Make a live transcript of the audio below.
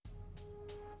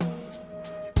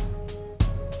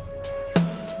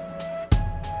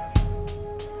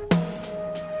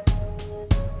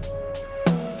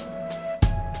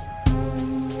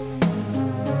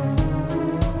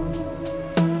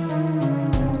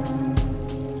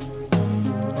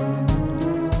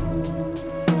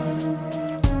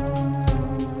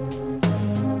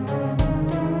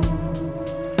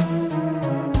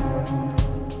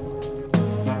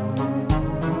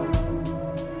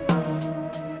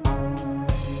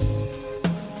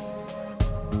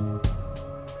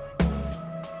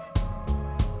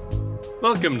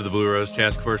Welcome to the Blue Rose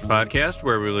Task Force podcast,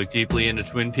 where we look deeply into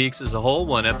Twin Peaks as a whole,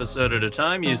 one episode at a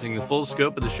time, using the full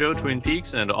scope of the show Twin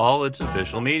Peaks and all its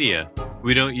official media.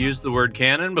 We don't use the word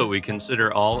canon, but we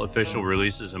consider all official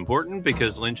releases important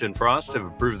because Lynch and Frost have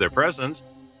approved their presence,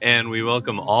 and we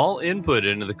welcome all input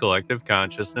into the collective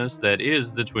consciousness that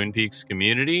is the Twin Peaks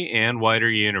community and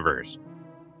wider universe.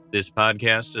 This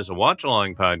podcast is a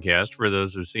watch-along podcast for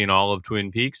those who've seen all of Twin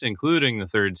Peaks, including the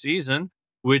third season,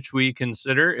 which we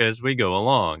consider as we go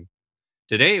along.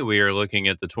 Today, we are looking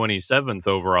at the 27th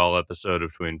overall episode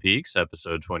of Twin Peaks,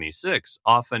 episode 26,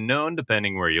 often known,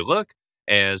 depending where you look,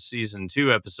 as season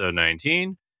 2, episode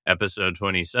 19, episode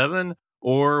 27,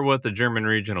 or what the German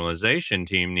regionalization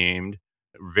team named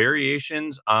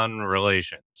Variations on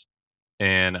Relations.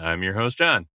 And I'm your host,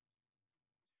 John.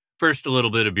 First, a little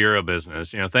bit of bureau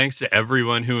business. Thanks to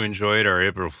everyone who enjoyed our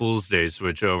April Fool's Day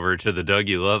switch over to the Doug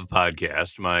You Love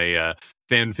podcast, my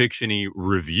fanfiction-y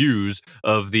reviews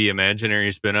of the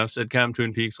imaginary spin-off sitcom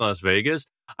Twin Peaks Las Vegas.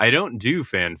 I don't do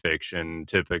fanfiction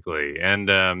typically, and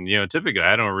typically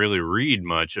I don't really read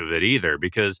much of it either,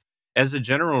 because as a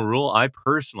general rule, I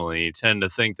personally tend to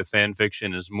think the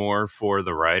fanfiction is more for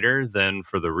the writer than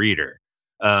for the reader.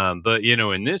 But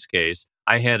in this case,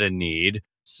 I had a need,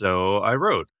 so I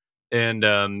wrote.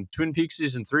 And Twin Peaks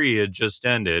Season 3 had just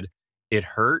ended. It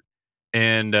hurt.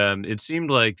 And it seemed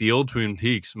like the old Twin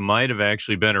Peaks might have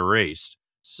actually been erased.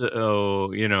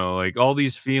 So, like all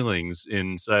these feelings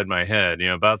inside my head.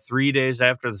 About 3 days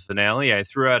after the finale, I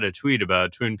threw out a tweet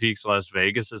about Twin Peaks Las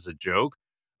Vegas as a joke,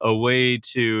 a way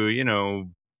to,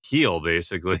 heal,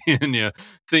 basically. And,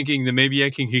 thinking that maybe I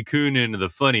can cocoon into the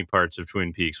funny parts of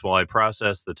Twin Peaks while I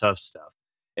process the tough stuff.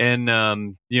 And,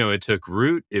 it took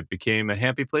root. It became a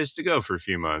happy place to go for a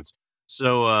few months.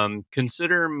 So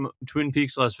consider Twin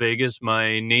Peaks Las Vegas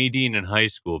my Nadine in high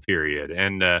school period.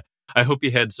 And I hope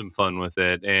you had some fun with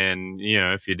it. And,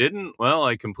 if you didn't, well,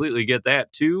 I completely get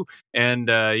that too. And,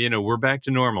 we're back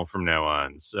to normal from now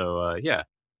on. So, yeah.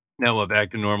 Now, what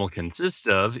back to normal consists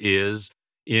of is,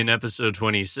 in episode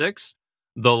 26,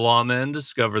 the lawmen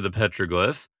discover the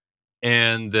petroglyph.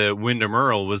 And the Wyndham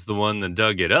Earl was the one that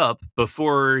dug it up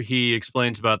before he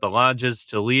explains about the lodges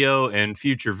to Leo and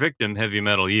future victim Heavy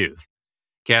Metal Youth.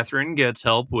 Catherine gets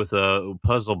help with a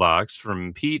puzzle box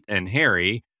from Pete and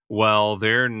Harry while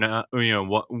they're not,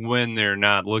 when they're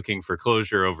not looking for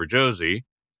closure over Josie.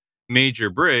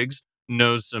 Major Briggs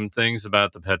knows some things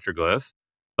about the petroglyph.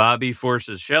 Bobby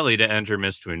forces Shelley to enter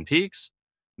Miss Twin Peaks.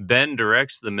 Ben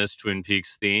directs the Miss Twin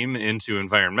Peaks theme into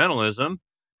environmentalism.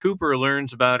 Cooper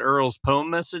learns about Earl's poem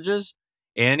messages.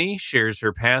 Annie shares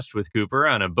her past with Cooper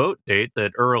on a boat date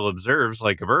that Earl observes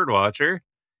like a birdwatcher.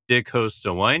 Dick hosts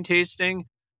a wine tasting.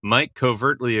 Mike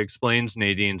covertly explains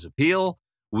Nadine's appeal.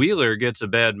 Wheeler gets a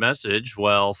bad message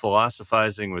while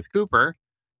philosophizing with Cooper.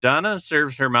 Donna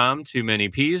serves her mom too many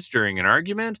peas during an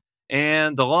argument.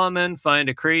 And the lawmen find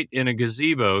a crate in a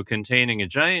gazebo containing a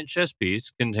giant chess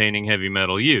piece containing Heavy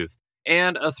Metal Youth,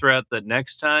 and a threat that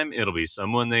next time it'll be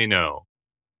someone they know.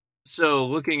 So,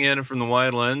 looking at it from the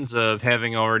wide lens of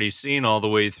having already seen all the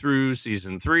way through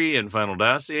Season 3 and Final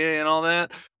Dossier and all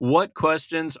that, what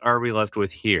questions are we left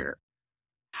with here?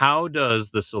 How does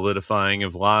the solidifying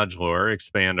of Lodge lore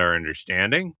expand our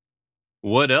understanding?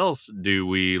 What else do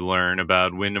we learn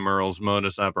about Wyndham Earl's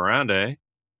modus operandi?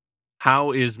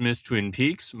 How is Miss Twin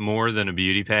Peaks more than a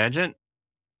beauty pageant?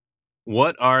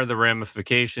 What are the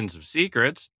ramifications of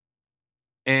secrets?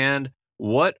 And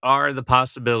what are the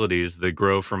possibilities that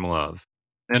grow from love?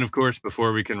 And of course,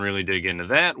 before we can really dig into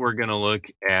that, we're going to look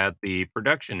at the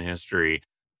production history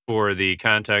for the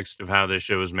context of how this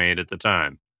show was made at the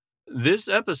time. This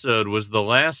episode was the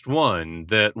last one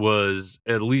that was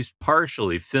at least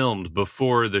partially filmed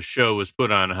before the show was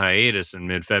put on hiatus in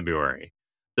mid-February.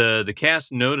 The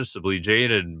cast, noticeably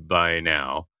jaded by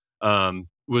now,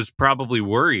 was probably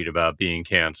worried about being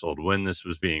canceled when this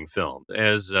was being filmed.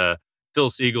 As Phil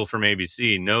Siegel from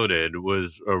ABC noted,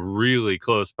 was a really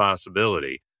close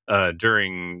possibility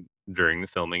during the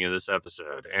filming of this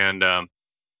episode. And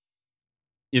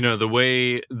the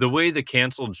way the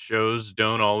canceled shows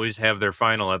don't always have their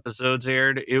final episodes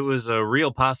aired, it was a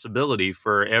real possibility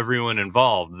for everyone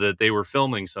involved that they were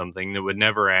filming something that would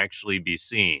never actually be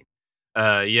seen.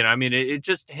 It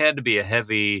just had to be a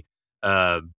heavy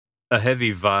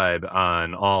vibe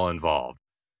on all involved.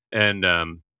 And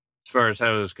as far as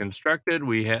how it was constructed,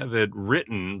 we have it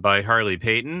written by Harley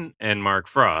Payton and Mark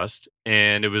Frost,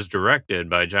 and it was directed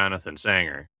by Jonathan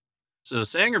Sanger. So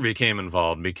Sanger became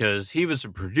involved because he was a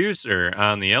producer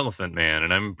on The Elephant Man,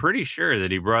 and I'm pretty sure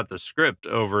that he brought the script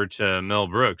over to Mel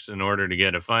Brooks in order to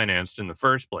get it financed in the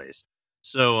first place.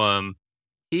 So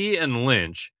he and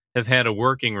Lynch have had a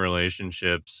working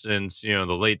relationship since, the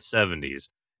late 70s.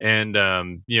 And,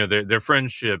 their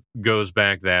friendship goes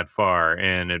back that far,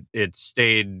 and it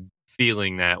stayed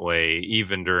feeling that way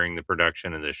even during the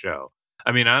production of the show.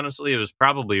 I mean, honestly, it was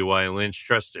probably why Lynch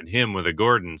trusted him with a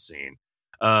Gordon scene.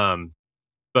 Um,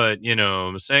 but,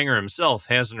 Sanger himself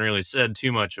hasn't really said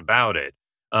too much about it.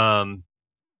 Um,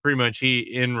 Pretty much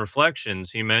in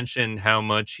reflections, he mentioned how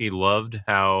much he loved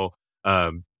how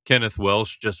Kenneth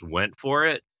Welsh just went for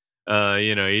it.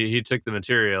 He took the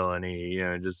material and he,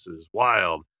 just was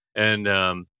wild. And,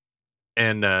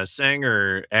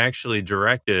 Sanger actually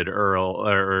directed Earl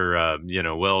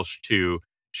Welsh to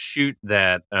shoot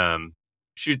that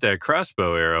shoot that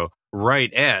crossbow arrow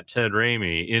right at Ted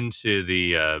Raimi into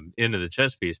the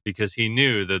chest piece because he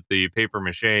knew that the paper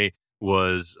mache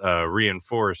was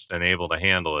reinforced and able to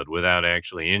handle it without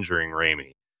actually injuring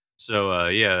Raimi. So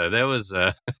yeah, that was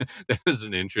that was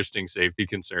an interesting safety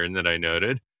concern that I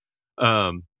noted.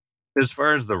 Um, as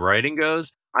far as the writing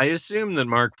goes, I assume that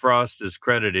Mark Frost is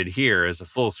credited here as a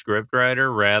full script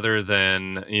writer rather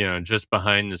than, just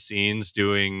behind the scenes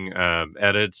doing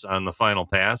edits on the final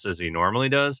pass as he normally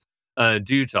does,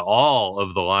 due to all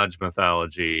of the Lodge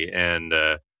mythology and,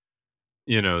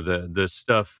 the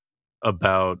stuff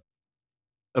about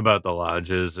the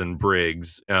lodges and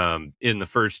Briggs, in the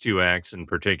first 2 acts in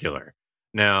particular.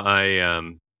 Now,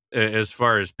 as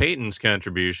far as Peyton's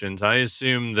contributions, I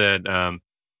assume that,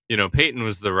 Peyton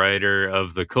was the writer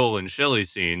of the Cole and Shelley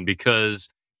scene because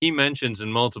he mentions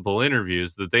in multiple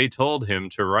interviews that they told him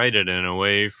to write it in a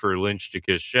way for Lynch to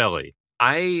kiss Shelley.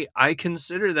 I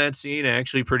consider that scene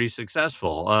actually pretty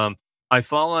successful. I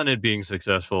fall on it being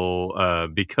successful,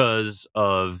 because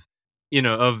of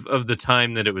of the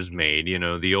time that it was made,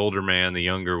 the older man, the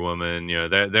younger woman,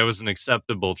 that was an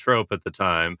acceptable trope at the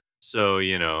time. So,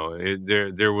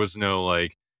 there was no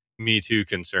like Me Too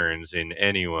concerns in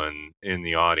anyone in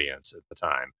the audience at the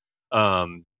time.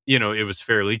 It was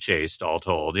fairly chaste, all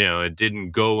told. It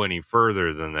didn't go any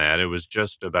further than that. It was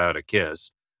just about a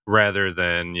kiss rather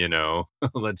than,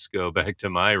 let's go back to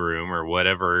my room or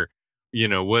whatever,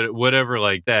 whatever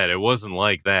like that. It wasn't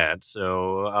like that.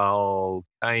 So I'll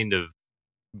kind of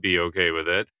be okay with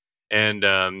it. And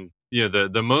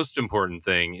the most important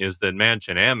thing is that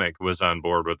Mansion Amick was on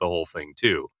board with the whole thing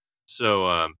too.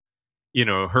 So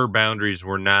her boundaries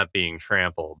were not being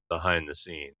trampled behind the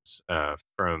scenes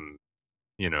from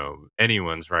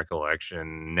anyone's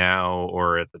recollection now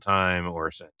or at the time or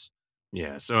since.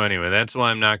 Yeah. So anyway, that's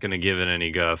why I'm not going to give it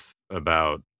any guff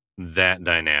about that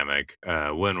dynamic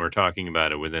when we're talking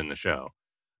about it within the show.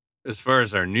 As far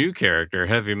as our new character,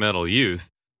 Heavy Metal Youth,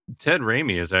 Ted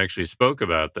Raimi has actually spoke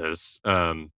about this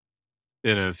in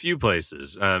a few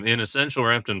places. In Essential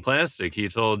Wrapped in Plastic, he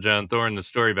told John Thorne the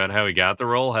story about how he got the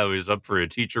role, how he was up for a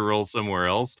teacher role somewhere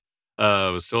else,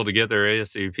 was told to get there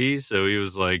ASAP. So he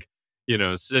was like,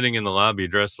 sitting in the lobby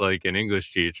dressed like an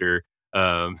English teacher,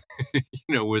 um,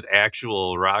 with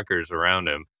actual rockers around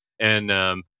him.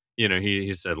 And,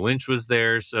 he said Lynch was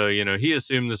there. So, he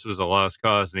assumed this was a lost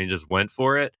cause and he just went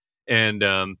for it.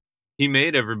 And he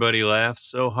made everybody laugh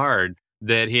so hard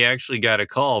that he actually got a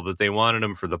call that they wanted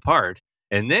him for the part.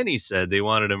 And then he said they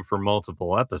wanted him for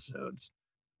multiple episodes,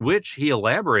 which he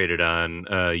elaborated on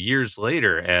years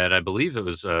later at, I believe it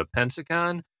was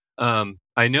Pensacon.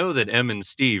 I know that Em and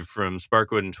Steve from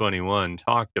Sparkwood and 21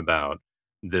 talked about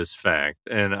this fact,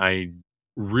 and I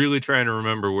really trying to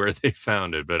remember where they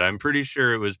found it, but I'm pretty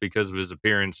sure it was because of his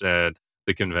appearance at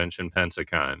the convention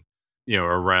Pensacon,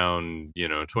 around,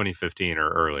 2015 or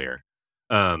earlier.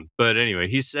 But anyway,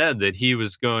 he said that he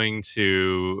was going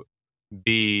to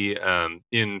be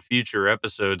in future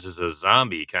episodes as a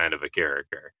zombie kind of a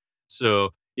character.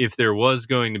 So if there was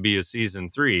going to be a season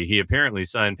 3, he apparently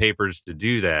signed papers to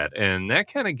do that. And that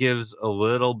kind of gives a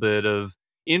little bit of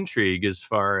intrigue as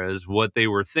far as what they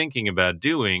were thinking about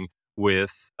doing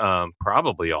with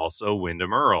probably also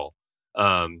Wyndham Earl.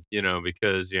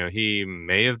 Because, he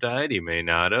may have died, he may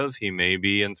not have, he may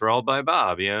be enthralled by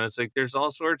Bob. It's like there's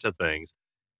all sorts of things.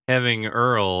 Having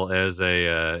Earl as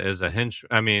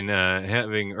having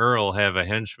Earl have a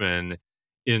henchman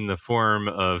in the form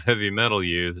of Heavy Metal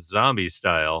Youth, zombie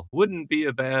style, wouldn't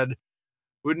be bad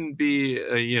for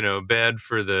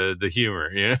the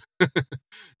humor, yeah.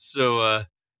 So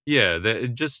yeah,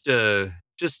 that just a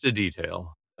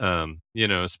detail.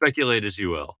 Speculate as you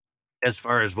will. As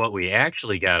far as what we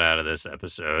actually got out of this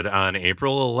episode, on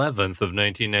April 11th of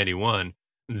 1991,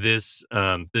 this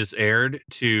aired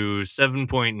to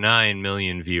 7.9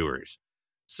 million viewers.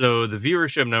 So the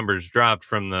viewership numbers dropped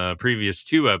from the previous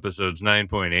 2 episodes,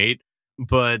 9.8,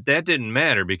 but that didn't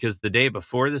matter because the day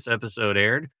before this episode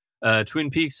aired, Twin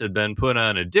Peaks had been put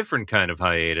on a different kind of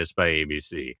hiatus by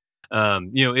ABC.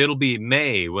 It'll be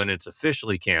May when it's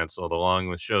officially canceled, along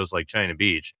with shows like China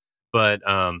Beach. But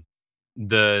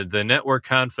the network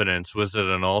confidence was at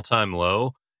an all time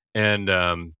low,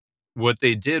 and what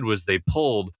they did was they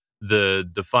pulled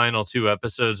the final two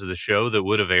episodes of the show that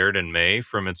would have aired in May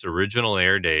from its original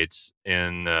air dates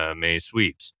in May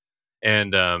sweeps.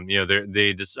 And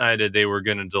they decided they were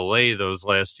going to delay those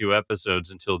last two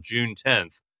episodes until June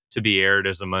 10th to be aired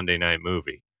as a Monday night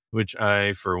movie, which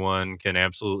I, for one, can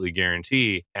absolutely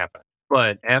guarantee happened.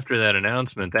 But after that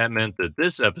announcement, that meant that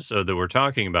this episode that we're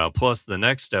talking about, plus the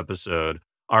next episode,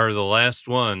 are the last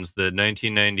ones that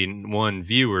 1991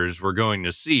 viewers were going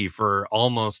to see for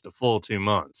almost a full 2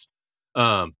 months.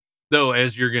 Though,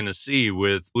 as you're going to see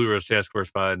with Blue Rose Task Force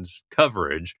Pod's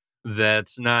coverage,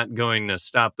 that's not going to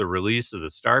stop the release of the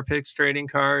Star Picks trading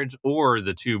cards or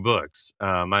the two books,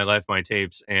 My Life, My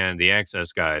Tapes, and The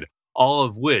Access Guide, all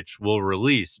of which will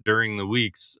release during the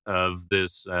weeks of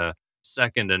this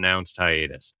second announced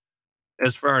hiatus.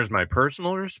 As far as my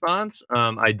personal response,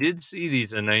 I did see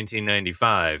these in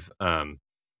 1995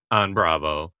 on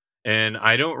Bravo, and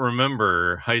I don't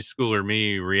remember high schooler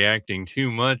me reacting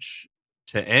too much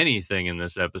to anything in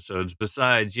this episodes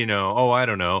besides, oh, I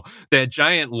don't know, that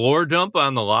giant lore dump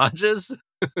on the lodges.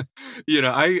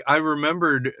 I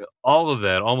remembered all of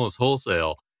that almost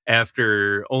wholesale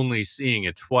after only seeing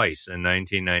it twice in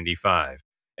 1995.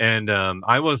 And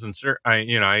I wasn't certain.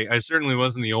 I certainly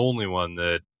wasn't the only one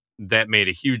that made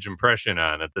a huge impression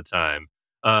on at the time.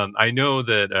 I know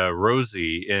that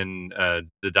Rosie in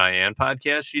the Diane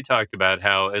podcast, she talked about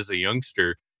how as a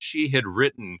youngster she had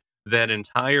written that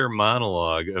entire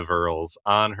monologue of Earl's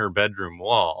on her bedroom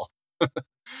wall.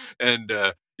 And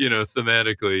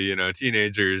thematically,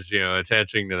 teenagers,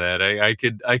 attaching to that, I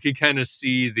could kind of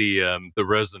see the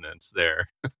resonance there.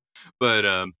 But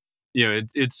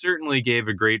it certainly gave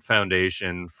a great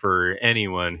foundation for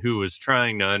anyone who was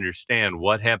trying to understand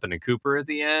what happened to Cooper at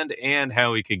the end and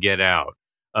how he could get out.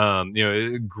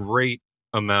 A great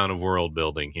amount of world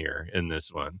building here in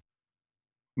this one.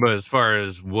 But as far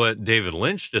as what David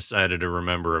Lynch decided to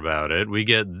remember about it, we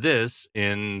get this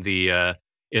in the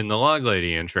Log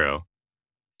Lady intro.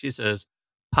 She says,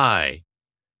 "Pie.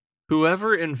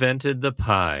 Whoever invented the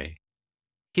pie.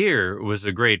 Here was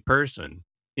a great person.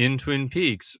 In Twin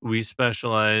Peaks, we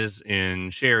specialize in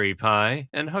cherry pie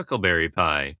and huckleberry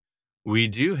pie. We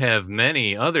do have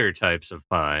many other types of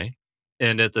pie,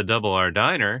 and at the Double R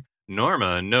Diner,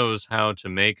 Norma knows how to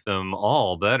make them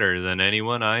all better than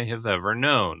anyone I have ever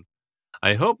known.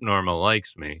 I hope Norma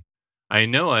likes me. I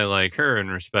know I like her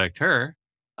and respect her.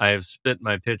 I have spit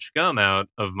my pitch gum out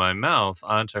of my mouth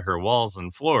onto her walls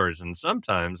and floors and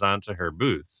sometimes onto her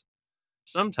booths.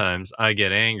 Sometimes I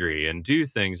get angry and do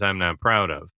things I'm not proud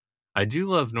of. I do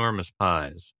love Norma's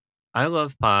pies. I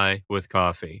love pie with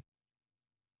coffee."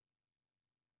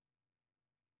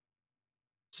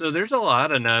 So there's a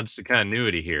lot of nods to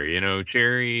continuity here.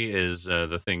 Cherry is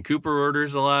the thing Cooper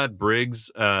orders a lot. Briggs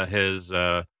has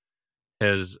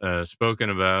spoken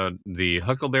about the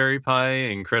huckleberry pie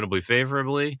incredibly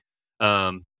favorably.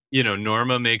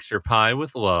 Norma makes her pie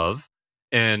with love,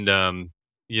 and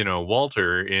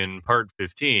Walter in part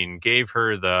 15 gave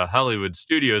her the Hollywood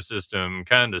studio system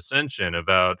condescension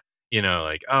about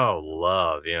like, oh,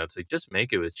 love, it's like, just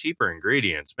make it with cheaper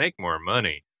ingredients, make more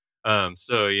money.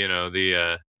 So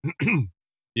the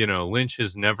Lynch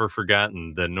has never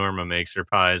forgotten that Norma makes her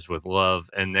pies with love,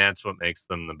 and that's what makes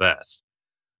them the best.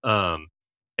 um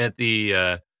at the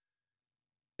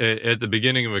at the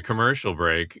beginning of a commercial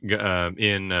break,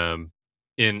 in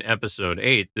episode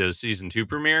 8, the season 2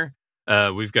 premiere,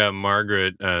 we've got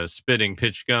Margaret spitting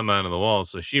pitch gum onto the wall,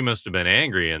 so she must have been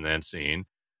angry in that scene.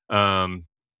 And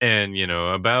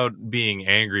about being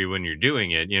angry when you're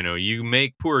doing it, you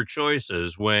make poor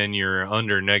choices when you're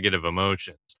under negative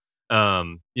emotions.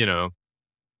 um you know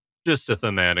just a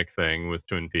thematic thing with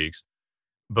Twin Peaks.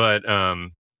 But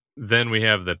then we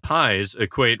have that pies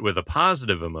equate with a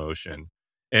positive emotion,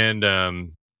 and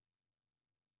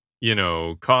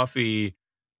coffee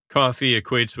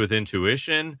equates with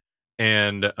intuition,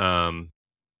 and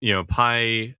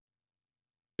pie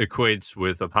equates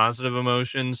with a positive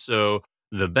emotion. So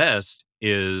the best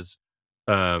is,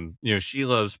 she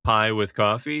loves pie with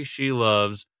coffee. She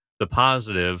loves the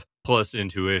positive plus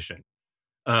intuition.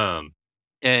 Um,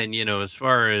 And, as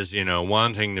far as,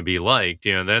 wanting to be liked,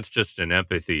 that's just an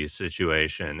empathy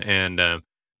situation. And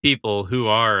people who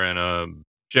are in a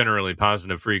generally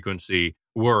positive frequency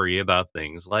worry about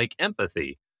things like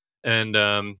empathy. And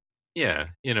yeah,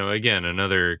 again,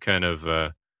 another kind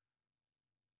of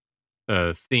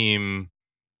theme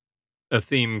a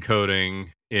theme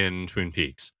coding in Twin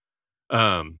Peaks.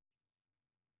 Um,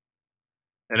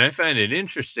 and I find it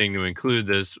interesting to include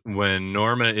this when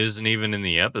Norma isn't even in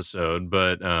the episode,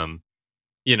 but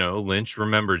Lynch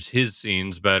remembers his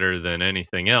scenes better than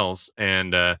anything else,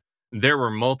 and there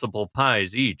were multiple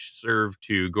pies each served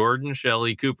to Gordon,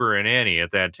 Shelley, Cooper, and Annie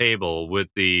at that table with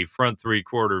the front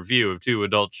three-quarter view of two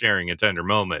adults sharing a tender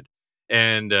moment.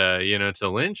 And to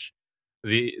Lynch,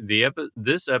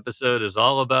 this episode is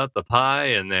all about the pie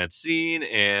and that scene,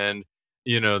 and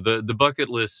the bucket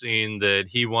list scene that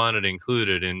he wanted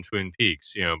included in Twin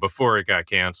Peaks, before it got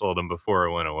canceled and before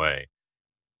it went away.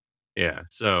 Yeah,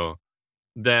 so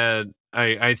that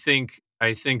I think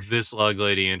this Lug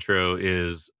Lady intro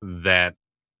is that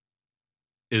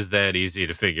easy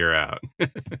to figure out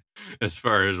as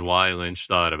far as why Lynch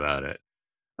thought about it.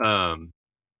 Um,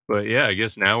 but yeah, I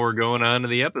guess now we're going on to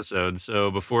the episode. So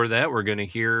before that, we're going to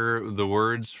hear the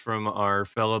words from our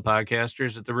fellow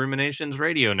podcasters at the Ruminations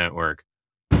Radio Network.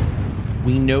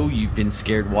 We know you've been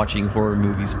scared watching horror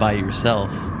movies by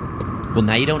yourself. Well,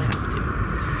 now you don't have to.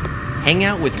 Hang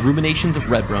out with Ruminations of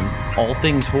Red Rum, all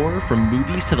things horror from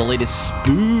movies to the latest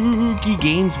spooky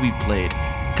games we've played.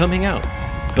 Come hang out.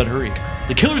 But hurry,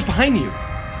 the killer's behind you!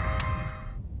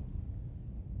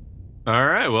 All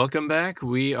right, welcome back.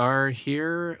 We are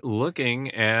here looking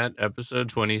at episode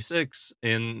 26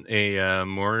 in a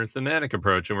more thematic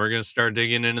approach, and we're going to start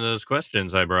digging into those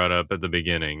questions I brought up at the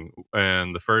beginning.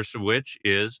 And the first of which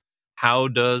is, how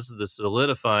does the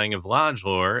solidifying of Lodge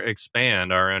lore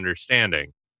expand our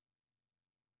understanding?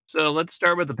 So let's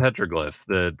start with the petroglyph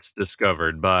that's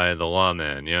discovered by the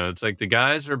lawmen. It's like the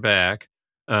guys are back.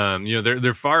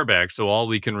 They're far back, so all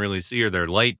we can really see are their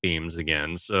light beams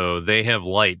again. So they have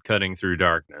light cutting through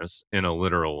darkness in a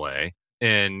literal way.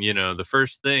 And the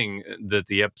first thing that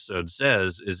the episode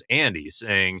says is Andy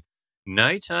saying,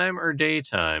 "Nighttime or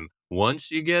daytime,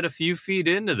 once you get a few feet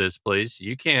into this place,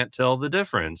 you can't tell the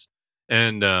difference."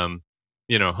 And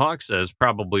Hawk says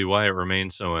probably why it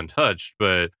remains so untouched,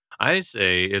 but I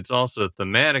say it's also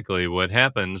thematically what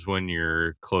happens when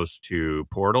you're close to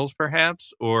portals,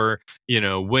 perhaps, or,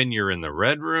 when you're in the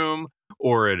red room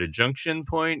or at a junction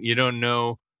point, you don't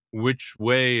know which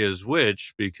way is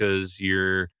which because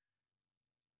you're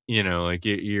kind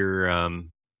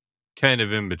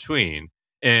of in between.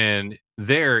 And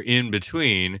they're in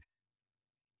between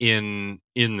in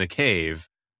the cave.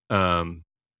 Um,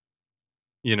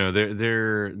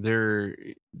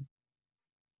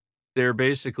 they're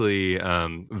basically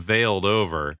veiled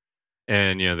over,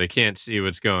 and they can't see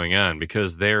what's going on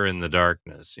because they're in the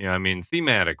darkness. I mean,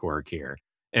 thematic work here,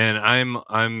 and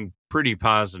I'm pretty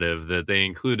positive that they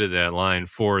included that line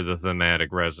for the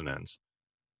thematic resonance.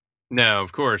 Now,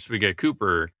 of course, we get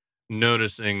Cooper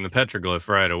noticing the petroglyph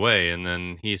right away, and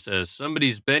then he says,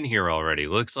 "Somebody's been here already.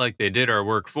 Looks like they did our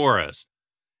work for us."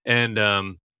 And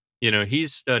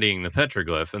he's studying the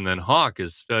petroglyph, and then Hawk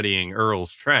is studying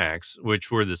Earl's tracks, which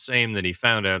were the same that he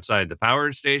found outside the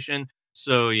power station.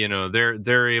 So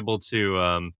they're able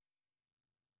to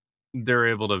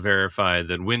verify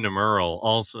that Wyndham Earl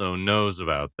also knows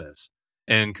about this.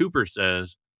 And Cooper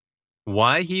says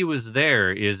why he was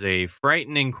there is a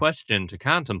frightening question to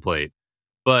contemplate,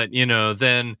 but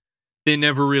then they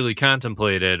never really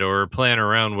contemplate it or plan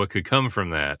around what could come from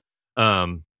that.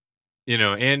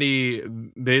 Andy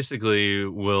basically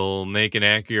will make an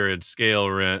accurate scale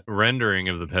rendering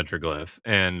of the petroglyph,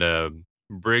 and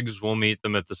Briggs will meet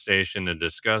them at the station to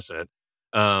discuss it.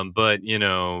 But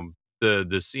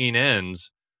the scene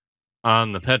ends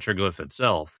on the petroglyph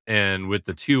itself, and with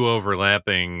the two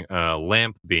overlapping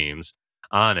lamp beams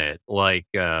on it, like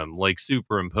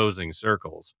superimposing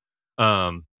circles.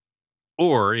 Um,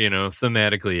 or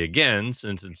thematically again,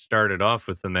 since it started off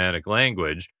with thematic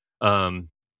language.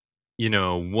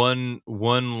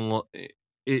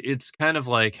 It's kind of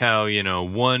like how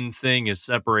one thing is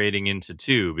separating into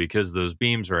two because those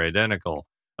beams are identical.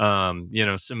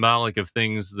 Symbolic of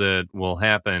things that will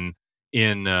happen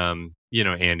in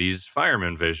Andy's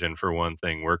fireman vision, for one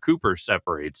thing, where Cooper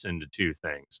separates into two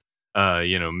things.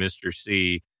 Mr.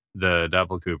 C, the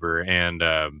doppelcooper, and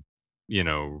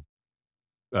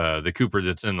the Cooper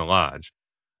that's in the lodge.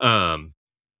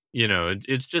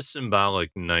 It's just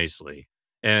symbolic nicely.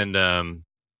 And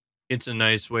it's a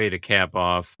nice way to cap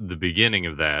off the beginning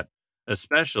of that,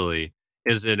 especially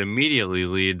as it immediately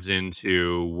leads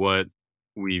into what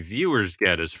we viewers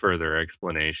get as further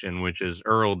explanation, which is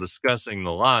Earl discussing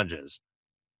the lodges.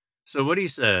 So what he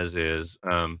says is,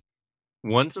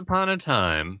 once upon a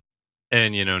time,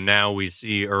 and now we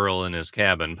see Earl in his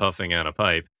cabin puffing on a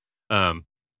pipe.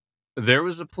 There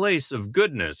was a place of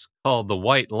goodness called the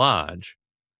White Lodge.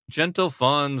 Gentle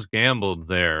fawns gamboled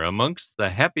there amongst the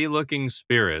happy-looking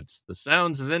spirits. The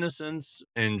sounds of innocence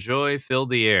and joy filled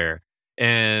the air,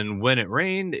 and when it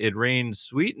rained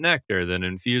sweet nectar that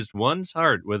infused one's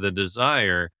heart with a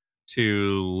desire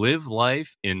to live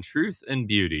life in truth and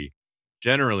beauty.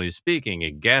 Generally speaking,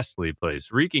 a ghastly place,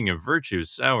 reeking of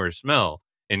virtue's sour smell,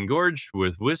 engorged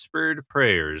with whispered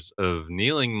prayers of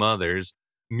kneeling mothers,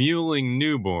 mewling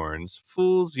newborns,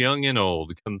 fools young and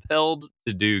old, compelled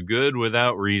to do good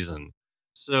without reason.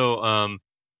 So,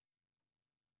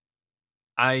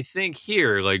 I think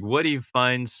here, like, what he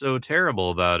finds so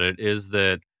terrible about it is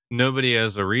that nobody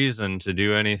has a reason to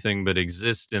do anything but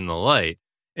exist in the light.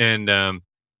 And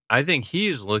I think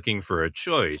he's looking for a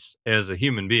choice as a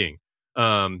human being,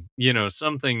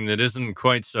 something that isn't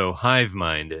quite so hive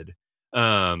minded.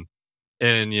 Um,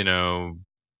 and,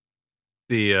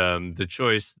 the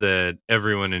choice that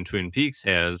everyone in Twin Peaks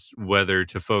has, whether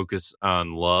to focus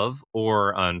on love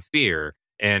or on fear,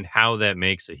 and how that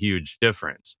makes a huge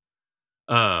difference.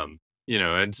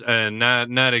 It's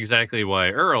not exactly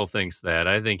why Earl thinks that.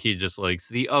 I think he just likes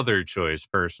the other choice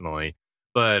personally.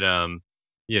 But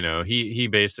he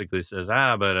basically says,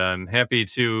 but I'm happy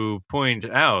to point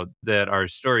out that our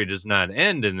story does not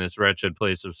end in this wretched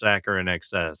place of saccharine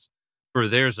excess, for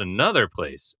there's another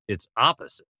place, its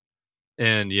opposite.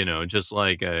 And, just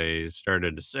like I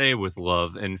started to say, with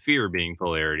love and fear being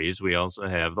polarities, we also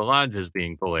have the lodges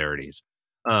being polarities.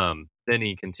 Then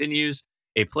he continues,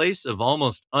 a place of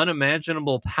almost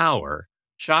unimaginable power,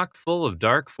 chock full of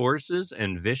dark forces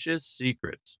and vicious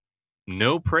secrets.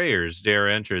 No prayers dare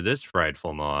enter this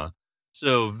frightful maw.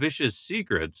 So, vicious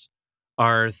secrets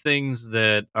are things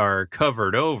that are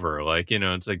covered over. Like,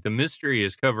 it's like the mystery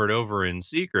is covered over in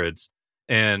secrets.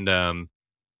 And,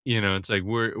 it's like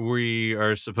we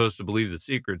are supposed to believe the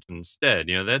secrets instead.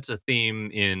 That's a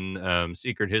theme in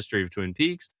Secret History of Twin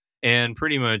Peaks, and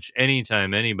pretty much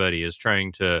anytime anybody is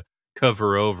trying to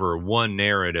cover over one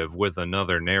narrative with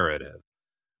another narrative.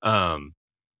 Um,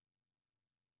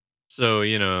 so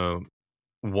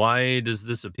why does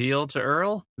this appeal to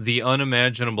Earl? The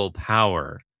unimaginable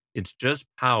power. It's just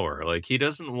power. Like, he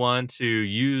doesn't want to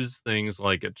use things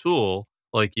like a tool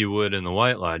like you would in the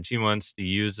White Lodge. He wants to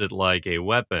use it like a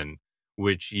weapon,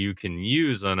 which you can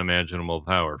use unimaginable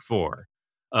power for.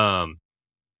 Um,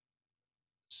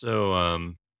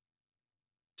 so,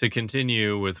 to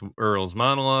continue with Earl's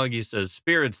monologue, he says,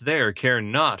 spirits there care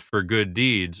not for good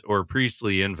deeds or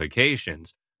priestly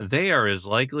invocations. They are as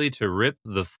likely to rip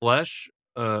the flesh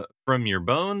from your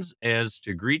bones as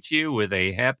to greet you with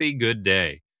a happy good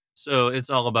day. So it's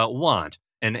all about want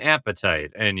and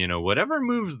appetite and, whatever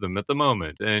moves them at the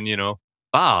moment and,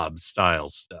 Bob style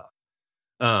stuff.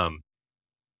 Um,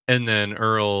 and then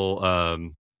Earl,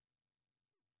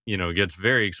 gets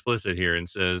very explicit here and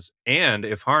says, and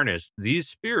if harnessed, these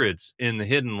spirits in the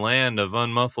hidden land of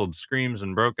unmuffled screams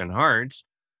and broken hearts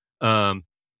um,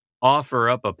 offer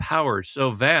up a power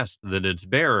so vast that its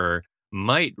bearer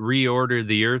might reorder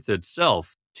the earth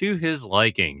itself to his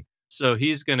liking. So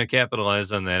he's going to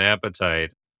capitalize on that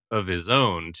appetite of his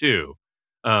own, too.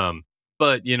 Um,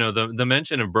 but, the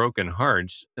mention of broken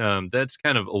hearts, that's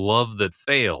kind of love that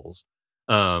fails.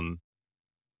 Um,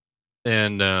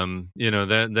 and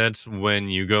that's when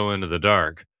you go into the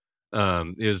dark,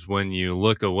 is when you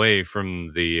look away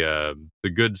from the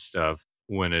good stuff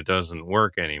when it doesn't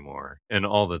work anymore and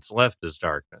all that's left is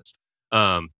darkness.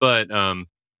 But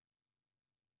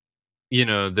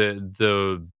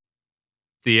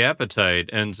the appetite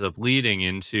ends up leading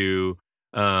into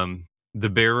um, the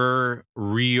bearer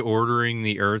reordering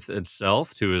the earth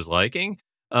itself to his liking.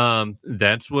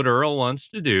 That's what Earl wants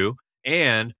to do,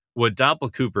 and what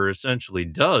Doppelcooper essentially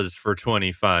does for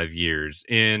 25 years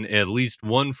in at least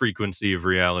one frequency of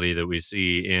reality that we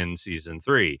see in season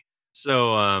 3.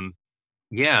 So,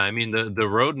 yeah, I mean the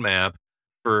roadmap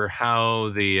for how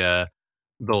the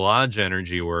lodge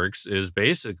energy works is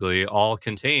basically all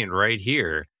contained right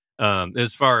here.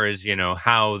 As far as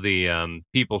how the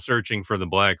people searching for the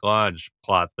Black Lodge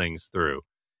plot things through,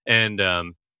 and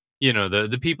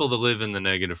the people that live in the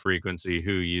negative frequency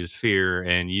who use fear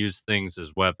and use things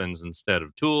as weapons instead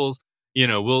of tools.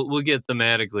 We'll get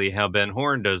thematically how Ben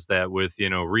Horn does that with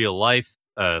real life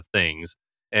things,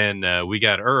 and we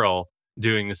got Earl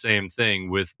doing the same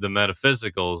thing with the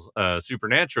metaphysical,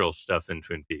 supernatural stuff in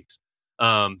Twin Peaks.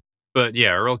 But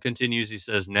yeah, Earl continues. He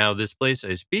says, now this place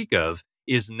I speak of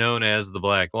is known as the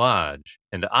Black Lodge,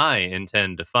 and I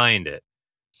intend to find it.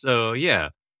 So yeah,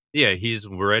 he's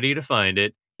ready to find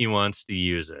it. He wants to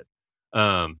use it.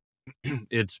 Um,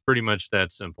 it's pretty much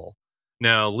that simple.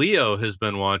 Now, Leo has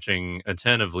been watching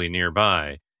attentively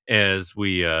nearby as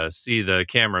we see the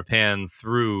camera pan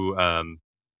through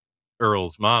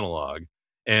Earl's monologue.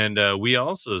 And we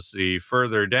also see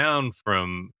further down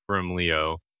from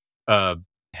Leo, uh,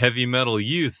 Heavy Metal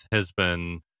Youth has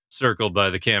been circled by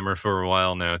the camera for a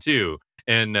while now too.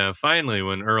 And finally,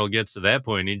 when Earl gets to that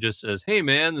point, he just says, "Hey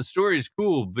man, the story's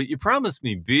cool, but you promised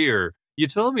me beer. You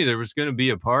told me there was going to be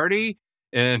a party."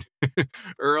 And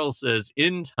Earl says,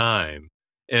 "In time."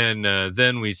 And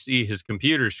then we see his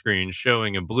computer screen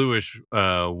showing a bluish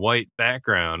white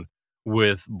background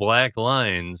with black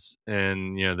lines,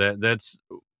 and that's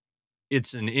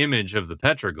it's an image of the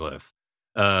petroglyph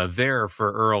there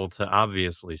for Earl to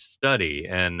obviously study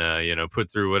and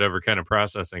put through whatever kind of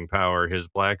processing power his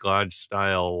Black Lodge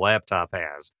style laptop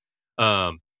has.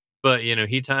 Um, but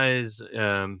he ties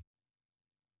that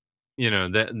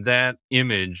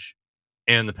image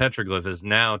and the petroglyph is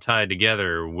now tied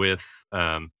together with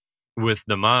the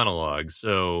monologue.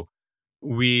 So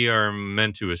we are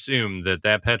meant to assume that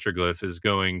petroglyph is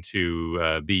going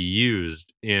to be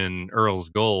used in Earl's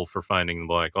goal for finding the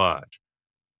Black Lodge.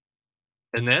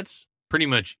 And that's pretty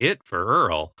much it for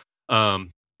Earl.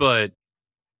 But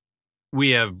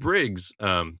we have Briggs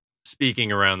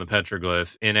speaking around the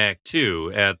petroglyph in Act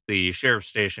 2 at the sheriff's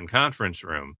station conference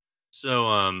room.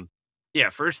 So, yeah,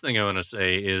 first thing I want to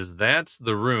say is that's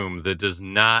the room that does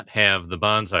not have the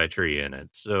bonsai tree in it.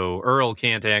 So Earl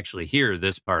can't actually hear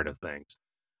this part of things.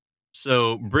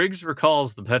 So Briggs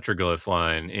recalls the petroglyph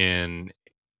line in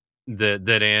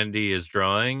that Andy is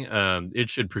drawing. It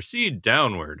should proceed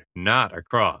downward, not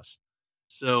across.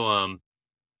 So,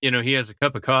 he has a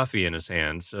cup of coffee in his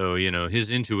hand. So,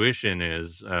 his intuition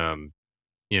is,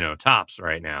 tops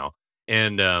right now.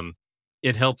 And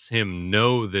it helps him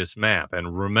know this map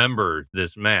and remember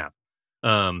this map.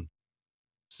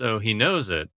 So he knows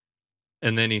it.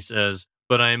 And then he says,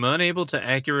 "But I'm unable to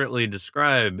accurately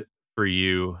describe for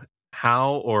you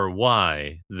how or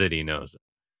why that he knows it."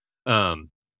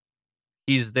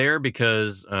 He's there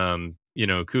because,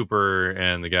 Cooper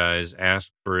and the guys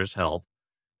asked for his help.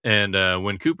 And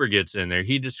when Cooper gets in there,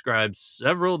 he describes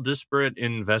several disparate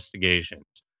investigations.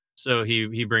 So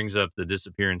he brings up the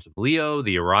disappearance of Leo,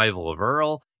 the arrival of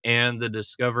Earl, and the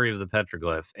discovery of the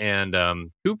petroglyph. And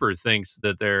Cooper thinks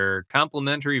that they're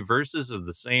complementary verses of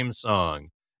the same song.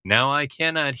 Now I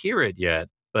cannot hear it yet,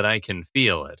 but I can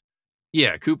feel it.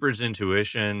 Yeah, Cooper's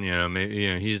intuition,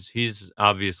 maybe, he's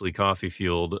obviously coffee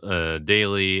fueled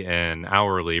daily and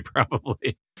hourly,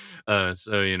 probably.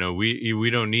 So we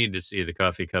don't need to see the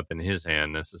coffee cup in his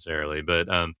hand necessarily, but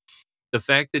the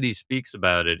fact that he speaks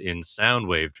about it in sound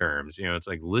wave terms, it's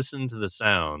like listen to the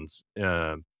sounds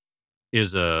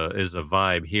is a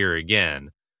vibe here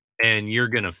again, and you're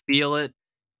gonna feel it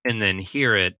and then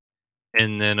hear it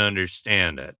and then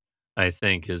understand it. I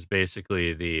think is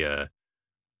basically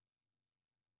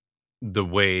the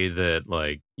way that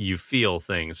like you feel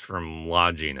things from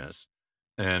lodginess.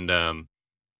 And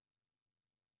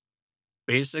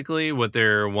basically what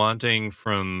they're wanting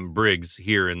from Briggs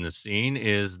here in the scene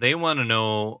is they want to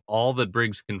know all that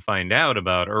Briggs can find out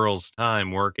about Earl's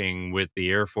time working with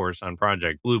the Air Force on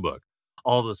Project Blue Book.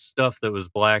 All the stuff that was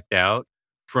blacked out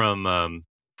from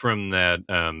that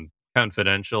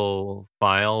confidential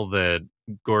file that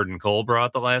Gordon Cole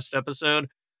brought the last episode.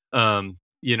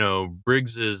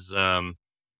 Briggs's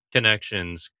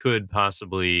connections could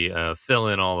possibly fill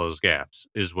in all those gaps,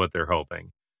 is what they're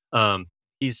hoping.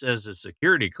 He says his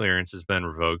security clearance has been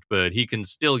revoked, but he can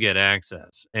still get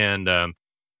access. And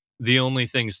the only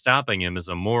thing stopping him is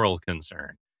a moral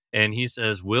concern. And he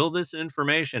says, "Will this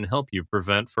information help you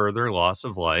prevent further loss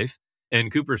of life?"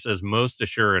 And Cooper says, "Most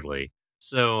assuredly."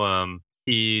 So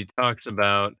he talks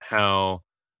about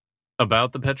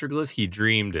about the petroglyph, he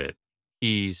dreamed it.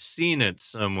 He's seen it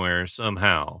somewhere,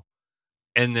 somehow.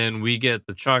 And then we get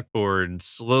the chalkboard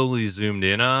slowly zoomed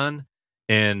in on,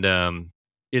 and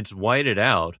it's whited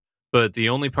out, but the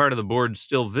only part of the board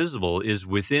still visible is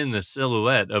within the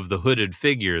silhouette of the hooded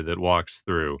figure that walks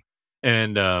through.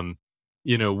 And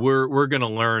we're going to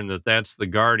learn that that's the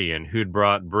Guardian who'd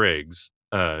brought Briggs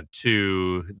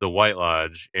to the White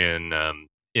Lodge in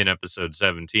episode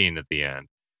 17 at the end.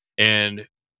 And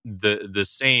the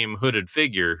same hooded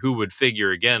figure who would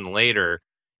figure again later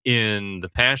in the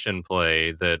Passion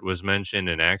play that was mentioned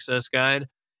in Access Guide,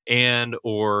 and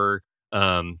or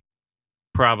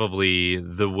probably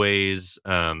the ways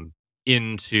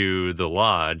into the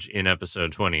lodge in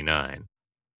episode 29.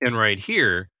 And right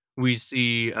here we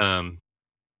see the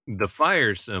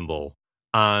fire symbol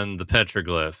on the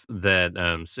petroglyph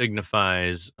that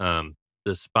signifies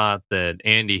the spot that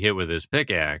Andy hit with his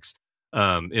pickaxe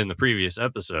in the previous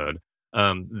episode.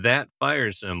 That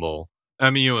fire symbol, I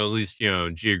mean, at least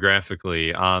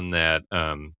geographically on that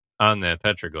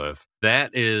petroglyph,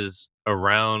 that is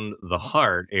around the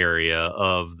heart area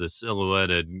of the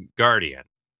silhouetted guardian.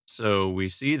 So we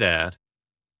see that,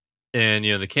 and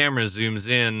the camera zooms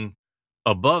in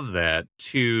above that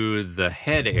to the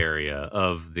head area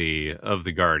of the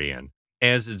guardian.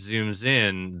 As it zooms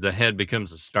in, the head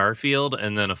becomes a star field,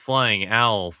 and then a flying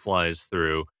owl flies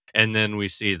through, and then we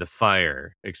see the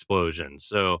fire explosion.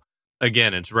 So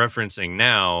again, it's referencing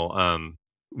now,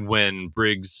 when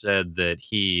Briggs said that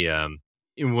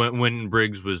when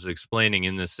Briggs was explaining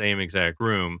in the same exact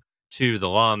room to the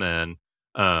lawman,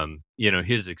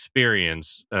 his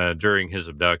experience during his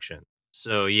abduction.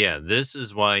 So yeah, this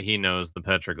is why he knows the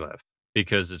petroglyph,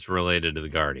 because it's related to the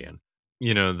Guardian.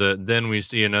 Then we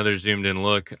see another zoomed in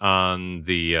look on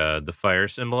the fire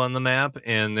symbol on the map,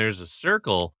 and there's a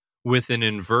circle with an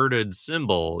inverted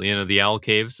symbol. The owl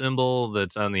cave symbol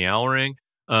that's on the owl ring.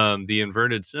 The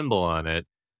inverted symbol on it,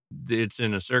 it's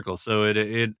in a circle. So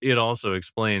it also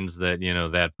explains that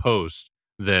that post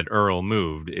that Earl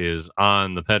moved is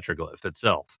on the petroglyph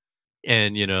itself.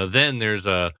 And then there's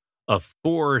a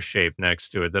 4 shape next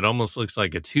to it that almost looks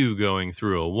like a 2 going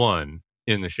through a 1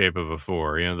 in the shape of a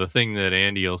 4. The thing that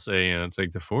Andy will say, it's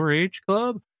like the 4-H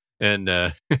club. And,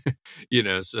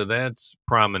 so that's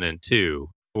prominent too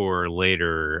for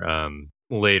later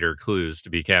clues to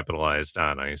be capitalized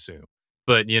on, I assume.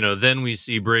 But, then we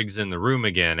see Briggs in the room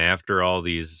again after all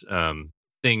these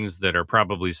things that are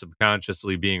probably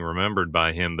subconsciously being remembered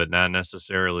by him, but not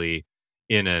necessarily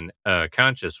in an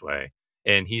conscious way.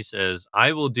 And he says,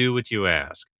 "I will do what you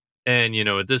ask." And,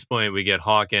 at this point, we get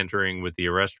Hawk entering with the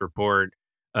arrest report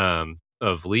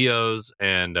of Leo's.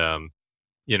 And,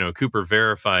 Cooper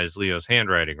verifies Leo's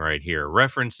handwriting right here,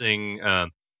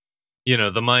 referencing,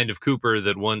 the mind of Cooper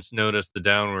that once noticed the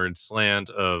downward slant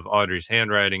of Audrey's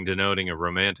handwriting denoting a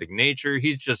romantic nature.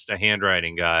 He's just a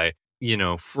handwriting guy.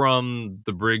 From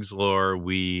the Briggs lore,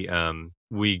 we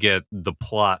get the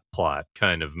plot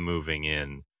kind of moving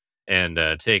in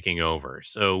and taking over.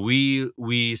 So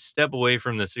we step away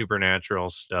from the supernatural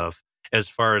stuff as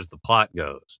far as the plot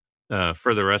goes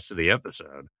for the rest of the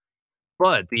episode.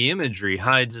 But the imagery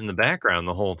hides in the background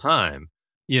the whole time.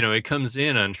 It comes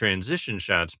in on transition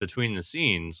shots between the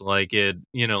scenes, like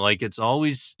it's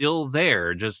always still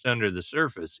there, just under the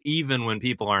surface, even when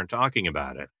people aren't talking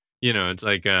about it. It's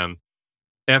like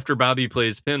after Bobby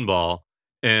plays pinball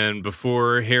and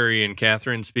before Harry and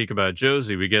Catherine speak about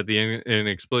Josie, we get the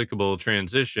inexplicable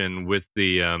transition with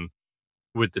the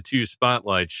 2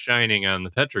 spotlights shining on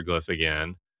the petroglyph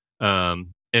again,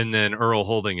 and then Earl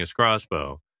holding his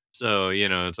crossbow. So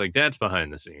it's like that's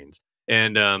behind the scenes.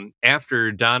 And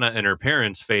after Donna and her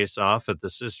parents face off at the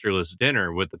sisterless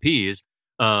dinner with the peas,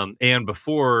 and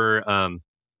before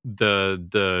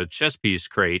the chess piece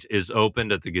crate is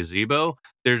opened at the gazebo,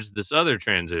 there's this other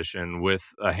transition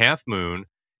with a half moon,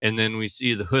 and then we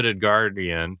see the hooded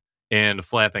guardian and a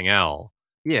flapping owl.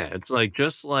 Yeah, it's like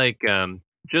just like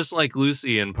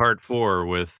Lucy in part 4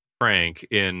 with Frank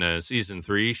in season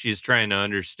 3. She's trying to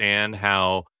understand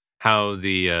how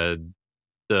the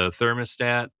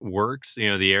thermostat works.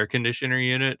 The air conditioner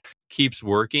unit keeps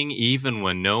working even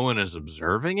when no one is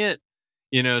observing it.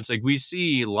 It's like we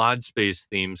see lodge space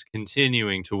themes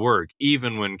continuing to work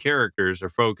even when characters are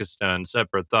focused on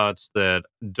separate thoughts that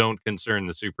don't concern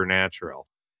the supernatural.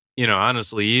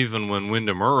 Honestly, even when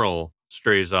Wyndham Earle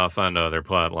strays off onto other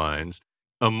plot lines,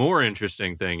 a more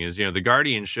interesting thing is, the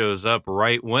Guardian shows up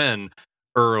right when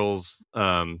Earl's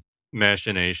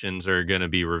machinations are going to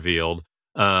be revealed.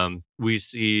 We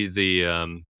see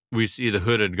the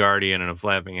hooded Guardian and a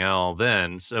flapping owl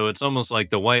then, so it's almost like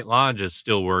the White Lodge is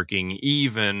still working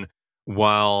even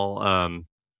while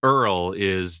Earl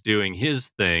is doing his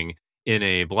thing in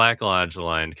a Black Lodge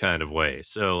aligned kind of way.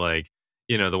 So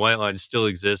the White Lodge still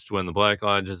exists when the Black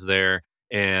Lodge is there,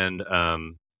 and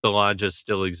the lodges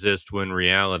still exist when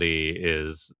reality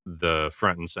is the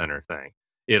front and center thing.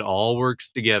 It all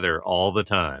works together all the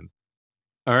time.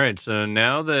 All right, so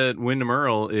now that Wyndham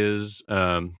Earle is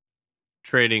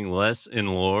trading less in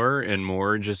lore and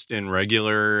more just in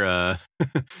regular,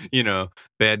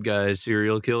 bad guy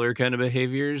serial killer kind of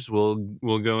behaviors, we'll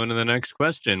go into the next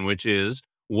question, which is,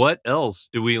 what else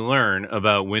do we learn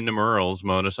about Wyndham Earle's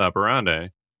modus operandi?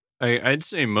 I'd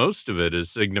say most of it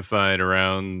is signified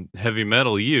around heavy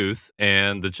metal youth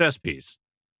and the chess piece.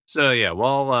 So yeah,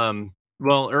 while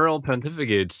Earl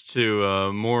pontificates to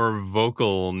a more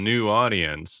vocal new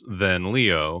audience than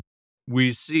Leo,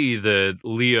 we see that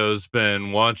Leo's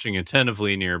been watching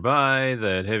attentively nearby,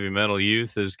 that heavy metal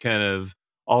youth is kind of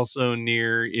also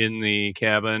near in the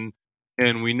cabin,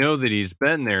 and we know that he's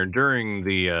been there during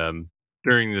the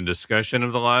discussion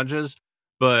of the lodges.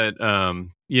 But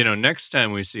next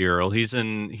time we see Earl, he's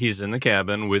in the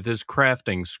cabin with his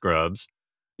crafting scrubs.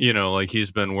 Like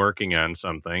he's been working on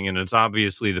something, and it's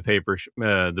obviously the paper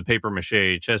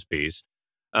mache chess piece.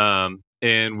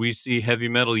 And we see Heavy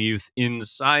Metal Youth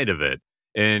inside of it,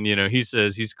 and he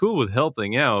says he's cool with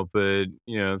helping out, but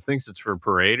thinks it's for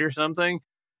parade or something.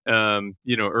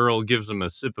 Earl gives him a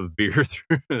sip of beer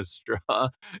through a straw,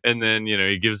 and then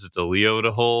he gives it to Leo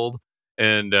to hold,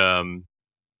 and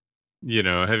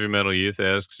Heavy Metal Youth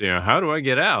asks, how do I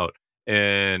get out?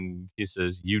 And he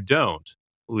says, you don't.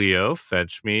 Leo,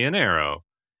 fetch me an arrow.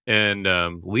 And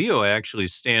Leo actually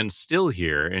stands still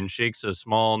here and shakes a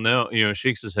small no,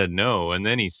 shakes his head no, and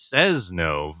then he says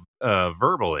no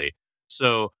verbally.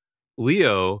 So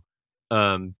Leo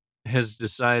um, has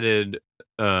decided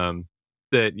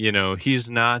that, he's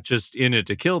not just in it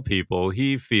to kill people.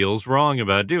 He feels wrong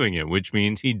about doing it, which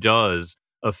means he does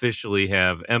officially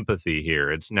have empathy here.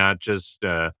 It's not just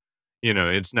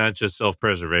it's not just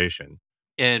self-preservation.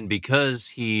 And because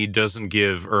he doesn't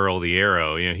give Earl the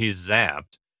arrow, he's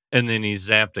zapped, and then he's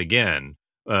zapped again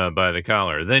by the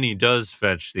collar. Then he does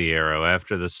fetch the arrow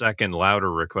after the second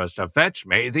louder request of fetch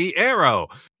me the arrow.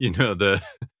 The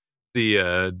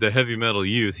Heavy Metal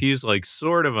Youth, he's like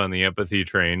sort of on the empathy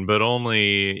train, but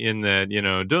only in that,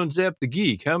 don't zap the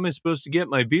geek. How am I supposed to get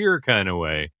my beer kind of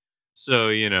way? So,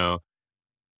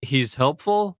 he's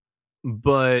helpful,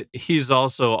 but he's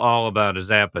also all about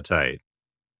his appetite,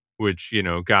 which,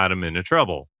 got him into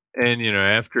trouble. And,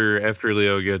 after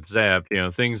Leo gets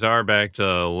zapped, things are back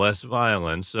to less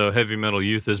violence. So Heavy Metal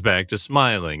Youth is back to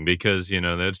smiling because,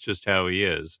 that's just how he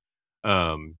is.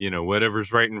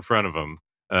 Whatever's right in front of him,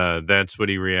 that's what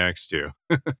he reacts to.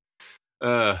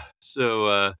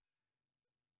 So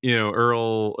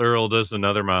Earl does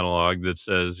another monologue that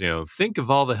says, think of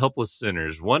all the helpless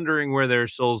sinners wondering where their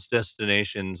souls'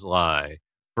 destinations lie.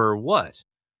 For what?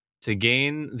 To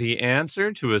gain the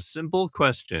answer to a simple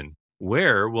question.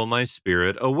 Where will my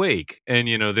spirit awake? And,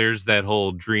 there's that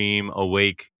whole dream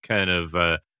awake kind of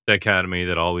dichotomy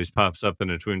that always pops up in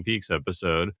a Twin Peaks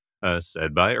episode,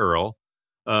 said by Earl.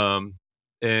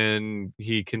 And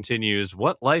he continues,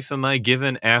 what life am I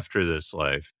given after this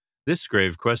life? This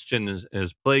grave question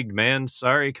has plagued man's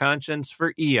sorry conscience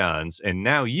for eons, and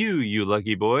now you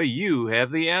lucky boy, you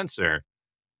have the answer.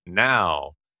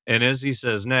 Now. And as he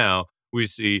says now, we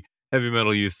see Heavy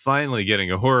Metal Youth finally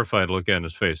getting a horrified look on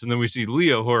his face. And then we see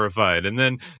Leo horrified, and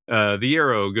then the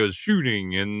arrow goes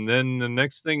shooting, and then the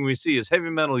next thing we see is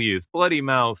Heavy Metal Youth, bloody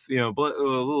mouth, a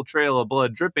little trail of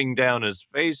blood dripping down his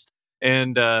face,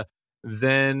 and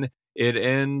then it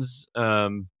ends...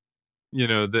 that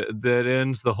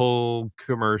ends the whole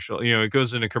commercial. It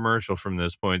goes into commercial from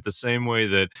this point, the same way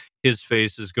that his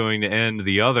face is going to end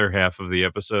the other half of the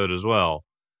episode as well.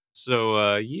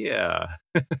 So, yeah.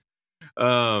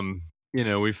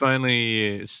 We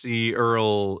finally see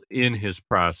Earl in his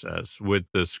process with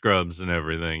the scrubs and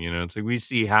everything. It's like we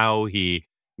see how he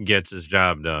gets his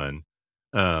job done,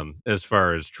 as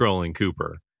far as trolling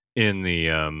Cooper in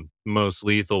the most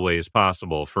lethal ways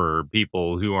possible for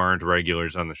people who aren't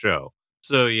regulars on the show.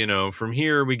 So, from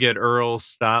here we get Earl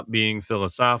stop being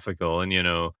philosophical, and,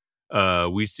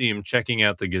 we see him checking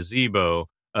out the gazebo,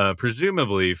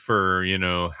 presumably for,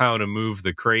 how to move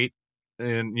the crate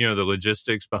and, the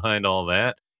logistics behind all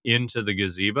that into the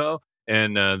gazebo.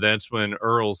 And that's when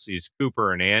Earl sees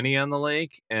Cooper and Annie on the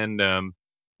lake. And,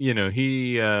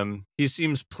 he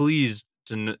seems pleased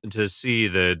to see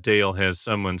that Dale has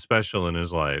someone special in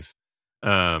his life.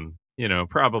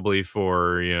 Probably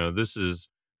for, this is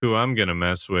who I'm going to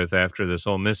mess with after this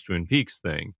whole Miss Twin Peaks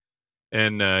thing.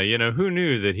 And, who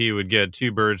knew that he would get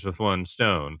two birds with one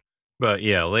stone? But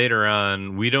yeah, later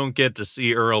on, we don't get to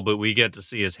see Earl, but we get to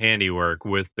see his handiwork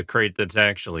with the crate that's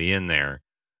actually in there.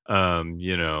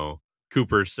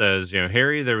 Cooper says,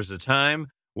 Harry, there was a time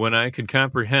when I could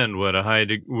comprehend with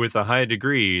a high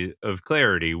degree of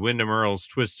clarity Wyndham Earl's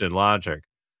twisted logic.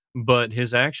 But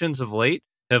his actions of late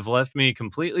have left me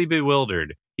completely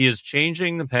bewildered. He is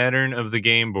changing the pattern of the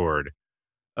game board.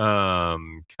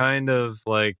 Kind of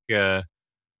like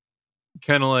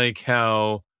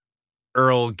how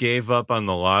Earl gave up on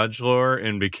the Lodge lore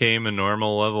and became a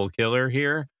normal level killer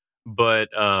here. But,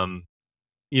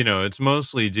 it's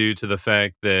mostly due to the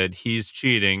fact that he's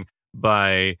cheating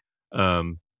by,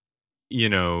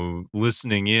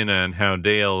 listening in on how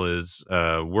Dale is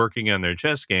working on their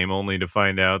chess game, only to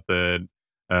find out that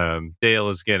Dale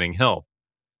is getting help.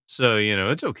 So,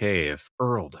 it's okay if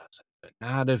Earl does it, but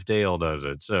not if Dale does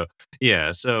it. So,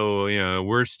 yeah,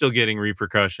 we're still getting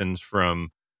repercussions from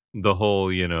the whole,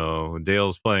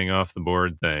 Dale's playing off the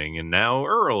board thing, and now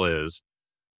Earl is.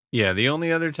 Yeah, the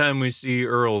only other time we see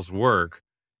Earl's work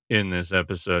in this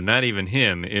episode, not even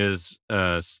him, is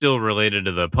still related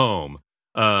to the poem.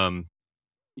 Um,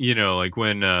 like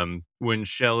when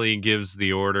Shelley gives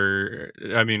the order,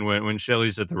 I mean when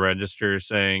Shelley's at the register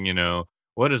saying,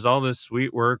 what is all this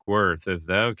sweet work worth if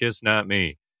thou kiss not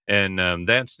me? And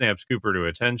that snaps Cooper to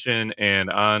attention and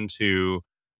on to,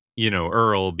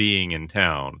 Earl being in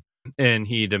town. And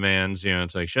he demands,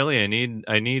 it's like, Shelley,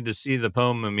 I need to see the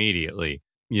poem immediately.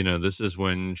 This is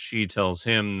when she tells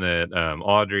him that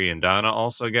Audrey and Donna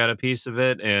also got a piece of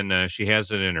it, and she has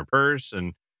it in her purse.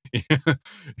 And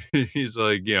he's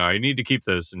like, I need to keep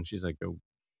this. And she's like,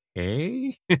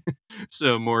 okay.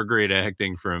 So more great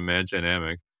acting from Matt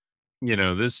Dynamic.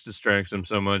 This distracts him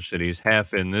so much that he's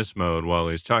half in this mode while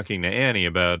he's talking to Annie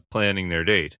about planning their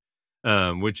date,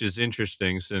 which is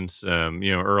interesting since,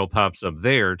 Earl pops up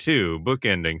there too,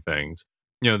 bookending things.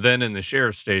 Then in the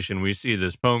sheriff's station, we see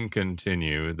this poem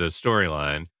continue, the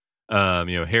storyline.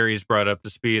 Harry's brought up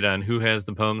to speed on who has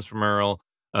the poems from Earl.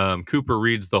 Cooper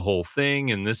reads the whole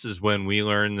thing, and this is when we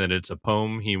learn that it's a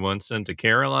poem he once sent to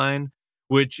Caroline,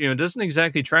 which, doesn't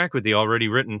exactly track with the already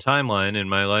written timeline in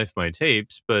My Life, My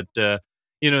Tapes, but,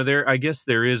 I guess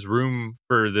there is room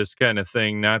for this kind of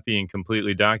thing not being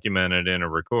completely documented in a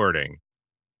recording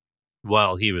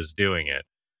while he was doing it.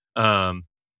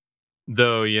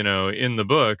 Though, in the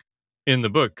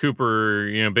book,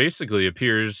 Cooper, basically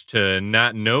appears to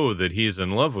not know that he's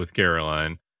in love with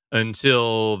Caroline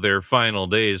until their final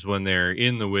days when they're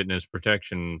in the witness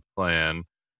protection plan,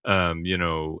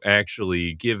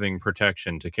 actually giving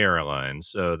protection to Caroline.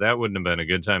 So that wouldn't have been a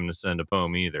good time to send a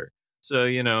poem either.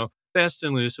 So, fast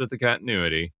and loose with the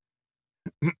continuity.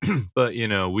 But,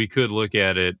 we could look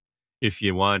at it if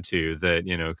you want to,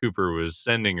 that, Cooper was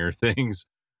sending her things,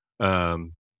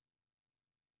 um,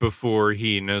 before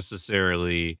he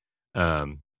necessarily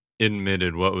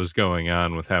admitted what was going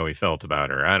on with how he felt about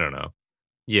her. I don't know.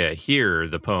 Yeah, here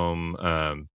the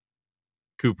poem,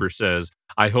 Cooper says,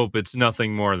 I hope it's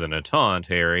nothing more than a taunt,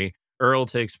 Harry. Earl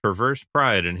takes perverse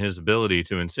pride in his ability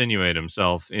to insinuate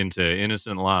himself into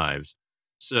innocent lives.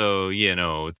 So,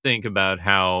 think about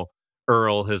how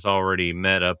Earl has already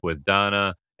met up with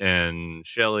Donna and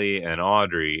Shelley and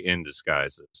Audrey in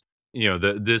disguises.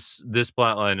 This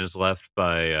plot line is left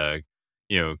by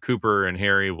Cooper and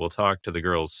Harry will talk to the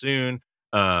girls soon.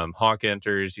 Hawk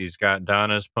enters. He's got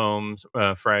Donna's poems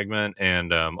fragment,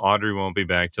 and Audrey won't be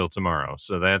back till tomorrow.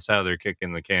 So that's how they're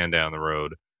kicking the can down the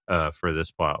road for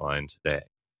this plot line today.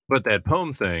 But that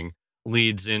poem thing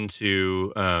leads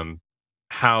into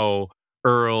how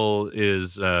Earl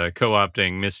is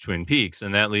co-opting Miss Twin Peaks,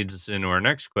 and that leads us into our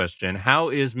next question. How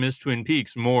is Miss Twin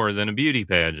Peaks more than a beauty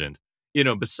pageant?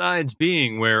 Besides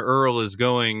being where Earl is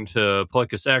going to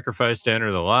pluck a sacrifice to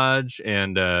enter the lodge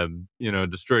and,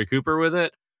 destroy Cooper with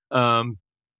it,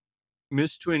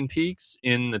 Miss Twin Peaks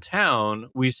in the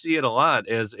town, we see it a lot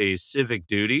as a civic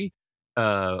duty,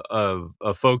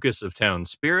 a focus of town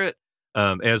spirit,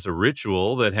 as a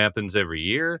ritual that happens every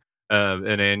year,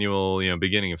 an annual,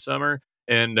 beginning of summer,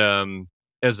 and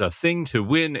as a thing to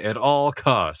win at all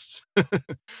costs.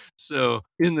 So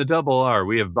in the double R,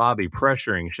 we have Bobby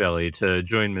pressuring Shelley to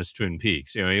join Miss Twin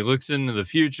Peaks. He looks into the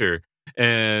future,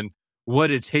 and what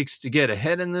it takes to get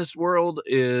ahead in this world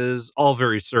is all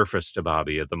very surface to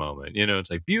Bobby at the moment.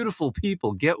 It's like beautiful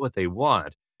people get what they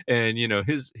want. And,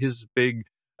 his big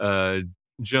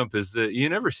jump is that you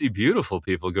never see beautiful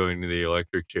people going to the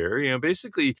electric chair.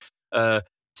 Basically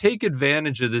take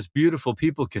advantage of this beautiful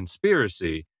people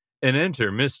conspiracy and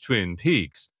enter Miss Twin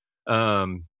Peaks.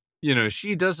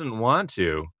 She doesn't want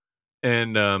to.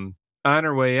 And on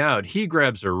her way out, he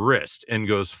grabs her wrist and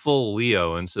goes full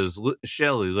Leo and says,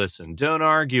 Shelley, listen, don't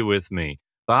argue with me.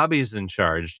 Bobby's in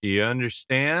charge. Do you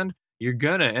understand? You're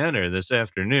going to enter this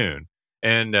afternoon.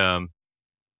 And,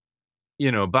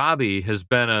 Bobby has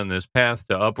been on this path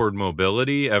to upward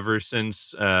mobility ever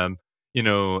since, ever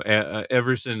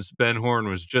since Ben Horne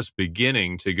was just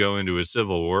beginning to go into a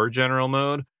Civil War general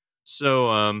mode.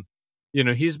 So,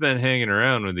 he's been hanging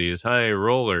around with these high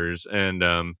rollers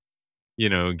and,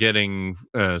 getting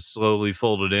slowly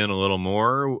folded in a little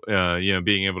more,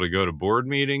 being able to go to board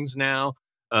meetings now.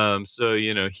 So,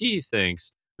 he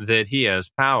thinks that he has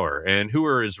power. And who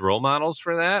are his role models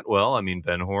for that? Well, I mean,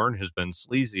 Ben Horne has been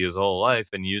sleazy his whole life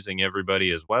and using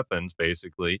everybody as weapons,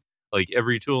 basically. Like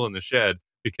every tool in the shed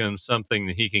becomes something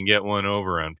that he can get one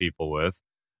over on people with.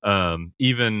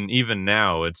 Even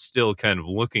now, it's still kind of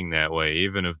looking that way,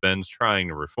 even if Ben's trying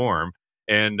to reform.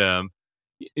 And,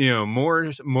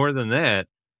 more than that,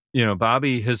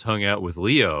 Bobby has hung out with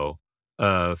Leo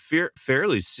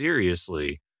fairly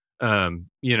seriously,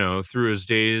 through his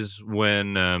days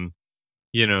when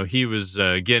he was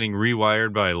getting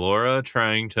rewired by Laura,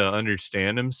 trying to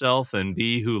understand himself and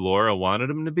be who Laura wanted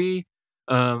him to be.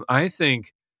 I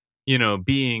think,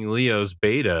 being Leo's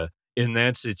beta in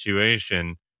that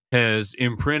situation has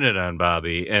imprinted on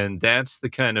Bobby. And that's the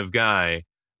kind of guy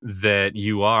that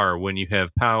you are when you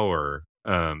have power.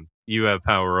 You have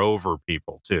power over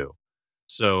people too.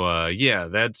 So yeah,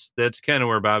 that's kind of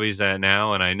where Bobby's at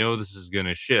now, and I know this is going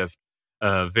to shift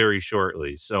very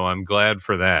shortly. So I'm glad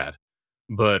for that.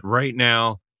 But right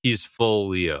now, he's full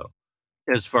Leo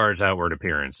as far as outward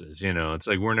appearances. It's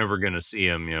like we're never going to see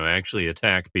him, actually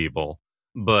attack people,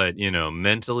 but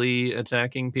mentally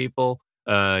attacking people.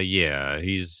 Yeah,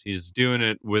 he's doing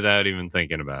it without even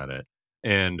thinking about it,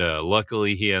 and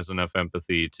luckily he has enough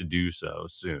empathy to do so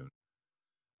soon.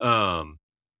 Um,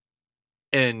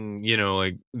 and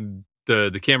like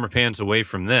the camera pans away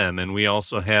from them, and we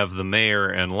also have the mayor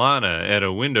and Lana at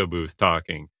a window booth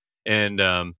talking, and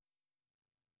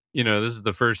this is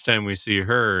the first time we see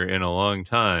her in a long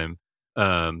time.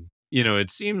 It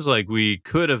seems like we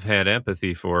could have had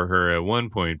empathy for her at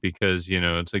one point because,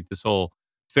 it's like this whole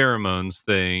pheromones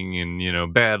thing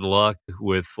and, bad luck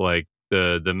with like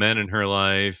the men in her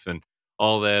life and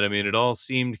all that. I mean, it all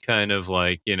seemed kind of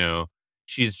like,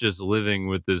 she's just living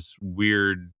with this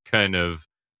weird kind of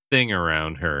thing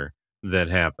around her that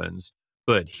happens.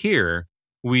 But here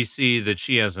we see that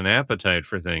she has an appetite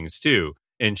for things too,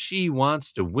 and she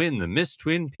wants to win the Miss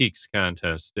Twin Peaks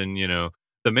contest. And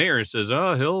the mayor says,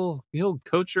 "Oh, he'll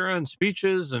coach her on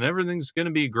speeches, and everything's going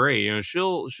to be great.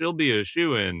 She'll be a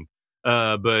shoe in."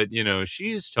 But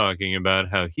she's talking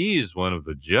about how he's one of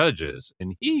the judges,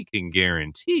 and he can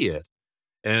guarantee it.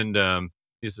 And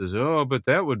he says, "Oh, but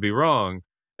that would be wrong."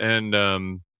 And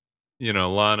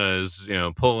Lana is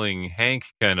pulling Hank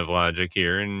kind of logic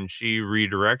here, and she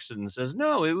redirects it and says,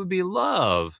 "No, it would be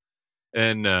love."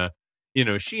 And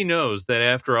she knows that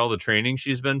after all the training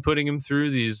she's been putting him through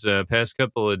these past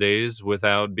couple of days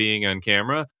without being on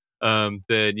camera,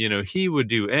 that he would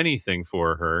do anything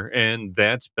for her, and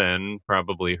that's been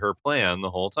probably her plan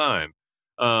the whole time.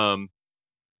 um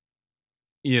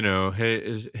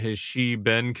has she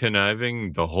been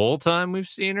conniving the whole time we've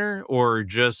seen her, or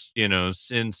just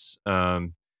since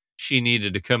she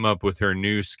needed to come up with her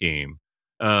new scheme?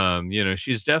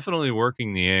 She's definitely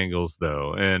working the angles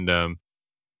though, and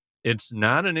it's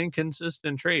not an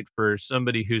inconsistent trait for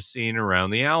somebody who's seen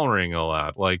around the owl ring a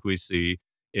lot, like we see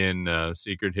in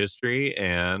Secret History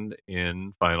and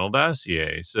in Final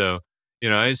Dossier. So,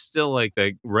 I still like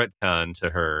that retcon to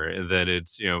her that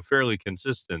it's, fairly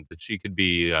consistent that she could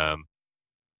be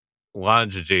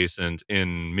lodge adjacent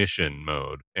in mission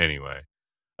mode anyway.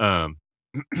 Um,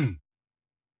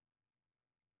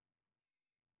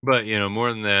 but,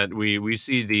 more than that, we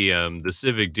see the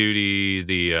civic duty,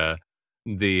 the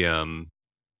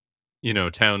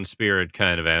town spirit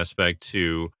kind of aspect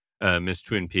to Miss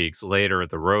Twin Peaks later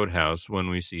at the Roadhouse when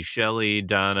we see Shelley,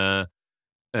 Donna,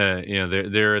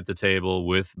 they're at the table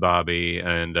with Bobby,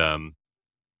 and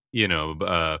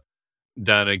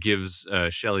Donna gives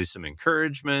Shelley some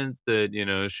encouragement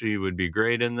that she would be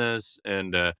great in this,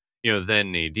 and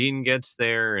then Nadine gets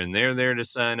there, and they're there to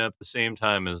sign up the same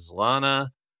time as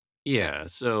Lana. Yeah,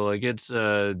 so like it's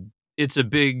a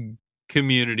big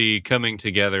community coming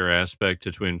together aspect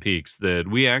to Twin Peaks that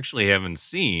we actually haven't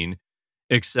seen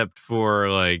except for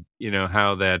like,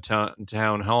 how that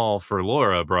town hall for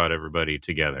Laura brought everybody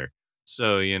together.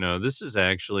 So, this is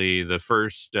actually the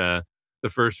first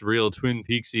real Twin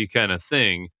Peaksy kind of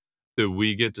thing that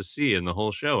we get to see in the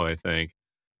whole show, I think.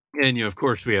 And of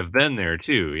course, we have Ben there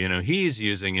too. He's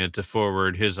using it to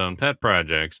forward his own pet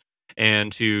projects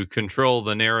and to control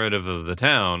the narrative of the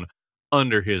town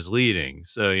under his leading.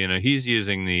 So, he's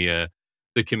using the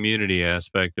community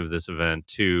aspect of this event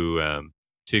to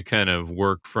kind of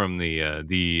work from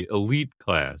the elite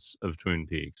class of Twin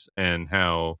Peaks and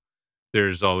how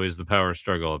there's always the power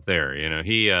struggle up there.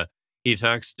 He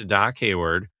talks to Doc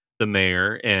Hayward, the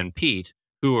mayor, and Pete,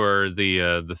 who are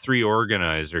the three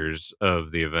organizers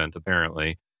of the event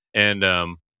apparently, and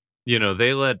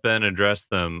they let Ben address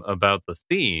them about the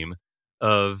theme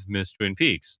of Miss Twin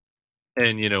Peaks.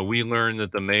 And we learn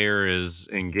that the mayor is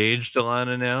engaged to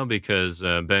Lana now because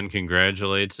Ben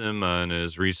congratulates him on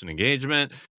his recent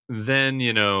engagement. Then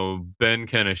Ben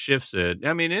kind of shifts it.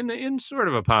 I mean, in sort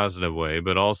of a positive way,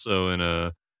 but also in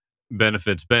a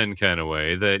benefits Ben kind of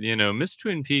way, that Miss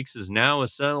Twin Peaks is now a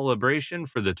celebration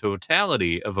for the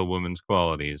totality of a woman's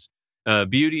qualities.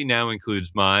 Beauty now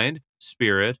includes mind,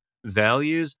 spirit,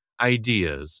 values,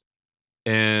 ideas.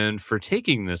 And for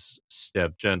taking this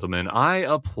step, gentlemen, I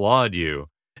applaud you.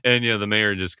 And the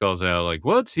mayor just calls out like,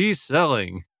 "What's he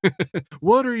selling?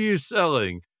 What are you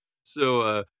selling?"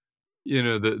 So,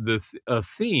 a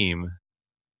theme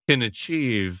can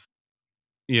achieve,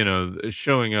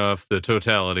 showing off the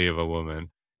totality of a woman.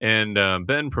 And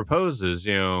Ben proposes,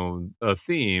 a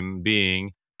theme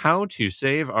being how to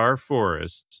save our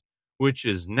forests, which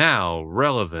is now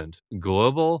relevant,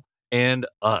 global, and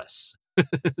us.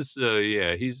 So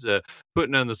yeah, he's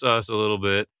putting on the sauce a little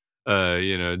bit,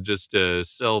 just to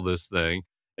sell this thing.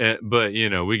 But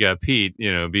we got Pete,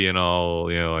 being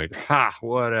all like ha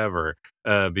whatever,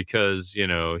 because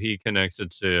he connects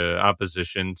it to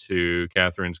opposition to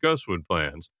Catherine's Ghostwood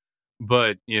plans.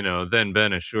 But then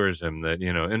Ben assures him that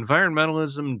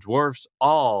environmentalism dwarfs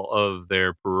all of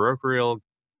their parochial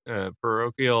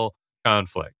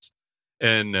conflicts,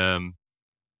 and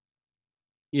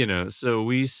so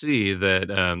we see that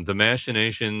the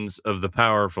machinations of the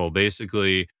powerful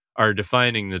basically are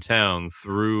defining the town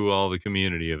through all the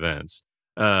community events.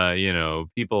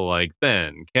 People like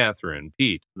Ben, Catherine,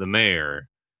 Pete, the mayor,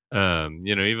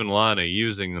 even Lana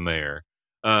using the mayor,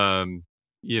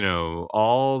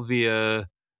 all via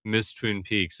Miss Twin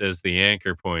Peaks as the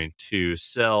anchor point to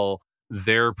sell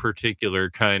their particular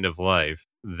kind of life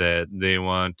that they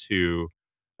want to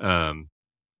um,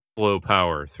 flow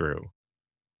power through.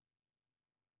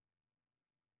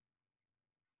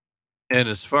 And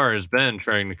as far as Ben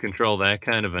trying to control that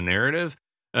kind of a narrative,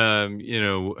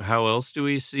 how else do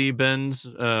we see Ben's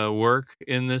work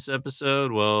in this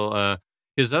episode? Well,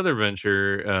 his other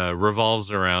venture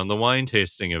revolves around the wine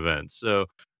tasting events. So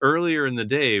earlier in the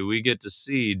day, we get to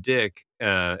see Dick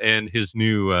and his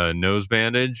new nose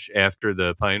bandage after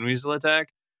the pine weasel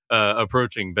attack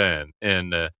approaching Ben.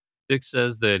 And Dick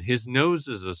says that his nose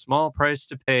is a small price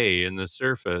to pay in the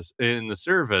service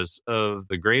of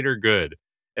the greater good.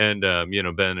 And,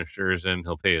 Ben assures him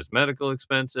he'll pay his medical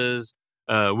expenses,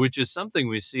 which is something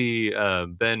we see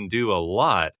Ben do a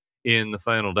lot in the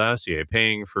final dossier,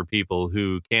 paying for people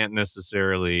who can't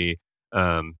necessarily,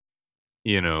 um,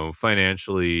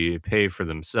 financially pay for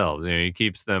themselves. He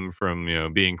keeps them from,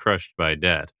 being crushed by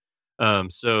debt.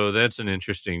 So that's an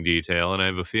interesting detail. And I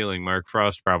have a feeling Mark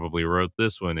Frost probably wrote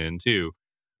this one in too.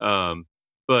 Um,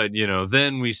 but,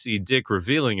 then we see Dick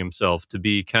revealing himself to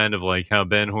be kind of like how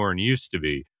Ben Horn used to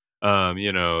be.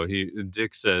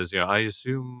 Dick says, I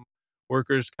assume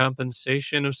workers'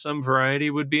 compensation of some variety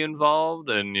would be involved.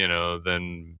 And,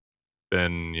 then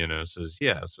Ben, says,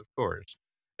 yes, of course.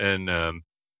 And,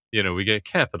 we get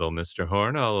capital, Mr.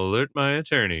 Horn. I'll alert my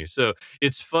attorney. So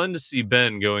it's fun to see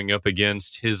Ben going up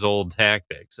against his old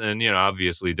tactics. And,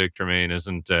 obviously Dick Tremaine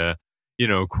isn't,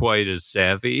 quite as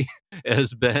savvy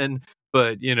as Ben,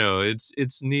 but,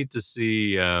 it's neat to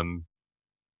see,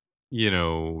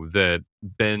 that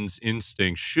Ben's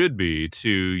instinct should be to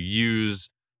use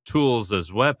tools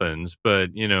as weapons,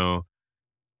 but, we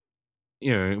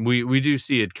do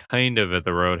see it kind of at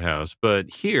the Roadhouse,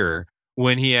 but here,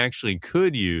 when he actually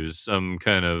could use some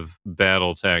kind of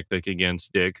battle tactic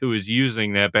against Dick, who is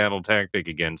using that battle tactic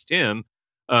against him,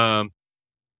 um,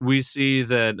 we see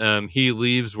that he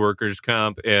leaves workers'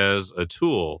 comp as a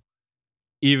tool,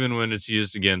 even when it's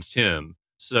used against him.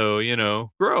 So,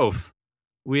 growth.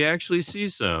 We actually see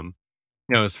some.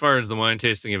 Now, as far as the wine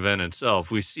tasting event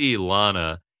itself, we see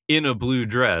Lana in a blue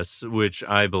dress, which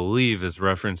I believe is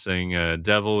referencing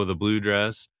Devil with a Blue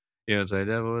Dress. It's like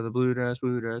Devil with a Blue Dress,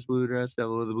 Blue Dress, Blue Dress,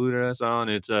 Devil with a Blue Dress on.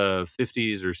 It's a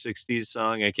 50s or 60s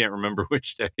song. I can't remember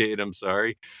which decade, I'm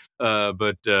sorry.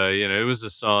 But it was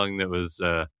a song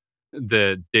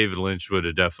that David Lynch would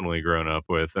have definitely grown up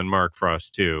with, and Mark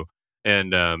Frost too.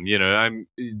 And I'm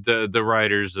the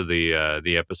writers of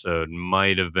the episode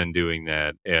might have been doing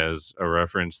that as a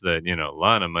reference that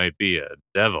Lana might be a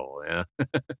devil, yeah.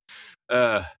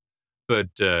 uh, but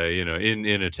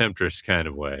in a temptress kind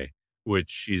of way,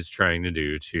 which she's trying to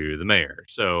do to the mayor.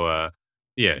 So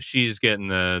yeah, she's getting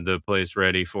the place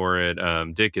ready for it.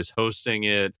 Dick is hosting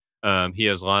it. He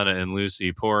has Lana and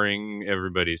Lucy pouring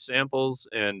everybody's samples,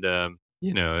 and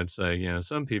it's like,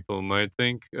 some people might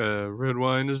think red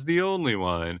wine is the only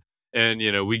wine. And,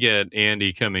 we get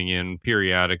Andy coming in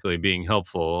periodically being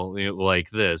helpful,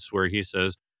 like this, where he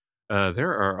says,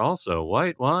 there are also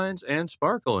white wines and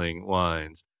sparkling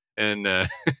wines. And,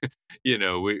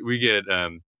 we get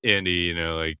Andy,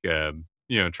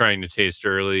 trying to taste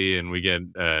early. And we get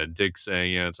Dick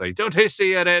saying, it's like, don't taste it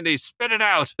yet, Andy, spit it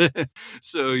out.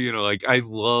 So, I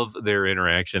love their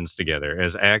interactions together.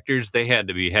 As actors, they had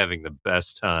to be having the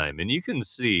best time. And you can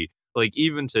see, like,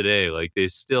 even today, like, they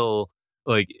still,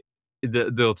 like,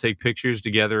 they'll take pictures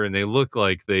together and they look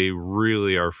like they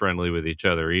really are friendly with each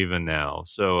other even now.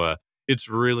 So it's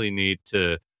really neat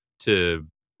to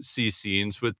see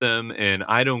scenes with them, and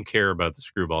I don't care about the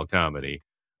screwball comedy.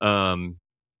 Um,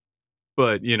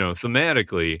 But,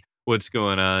 thematically, what's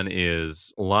going on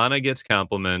is Lana gets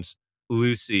compliments.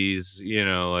 Lucy's,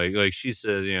 like she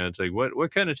says, it's like,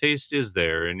 what kind of taste is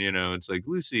there? And, it's like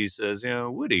Lucy says,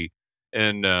 Woody.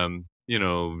 And,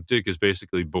 Dick is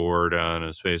basically bored on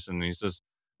his face and he says,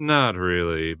 not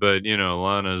really. But,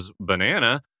 Lana's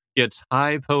banana gets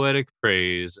high poetic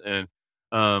praise. And,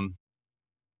 um,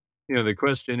 the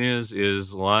question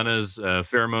is Lana's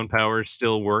pheromone power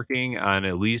still working on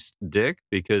at least Dick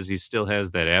because he still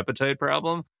has that appetite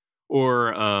problem?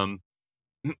 Or,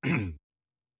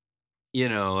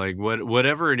 like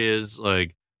whatever it is,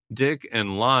 like Dick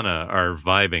and Lana are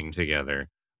vibing together,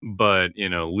 but,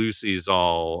 Lucy's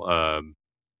all,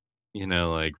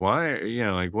 like, why,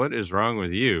 like, what is wrong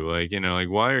with you? Like, like,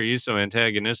 why are you so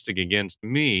antagonistic against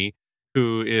me,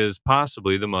 who is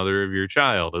possibly the mother of your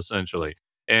child, essentially?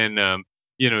 And,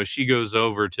 she goes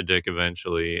over to Dick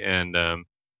eventually, and,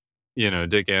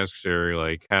 Dick asks her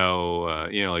like how,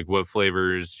 like what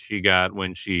flavors she got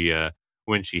when she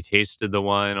tasted the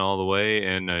wine all the way,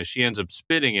 and she ends up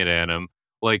spitting it at him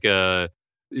like a,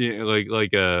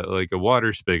 like a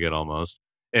water spigot almost.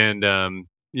 And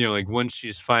like once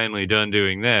she's finally done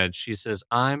doing that, she says,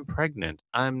 "I'm pregnant.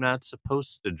 I'm not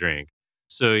supposed to drink."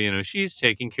 So she's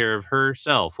taking care of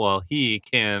herself while he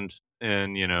can't,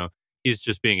 and he's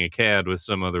just being a cad with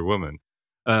some other woman.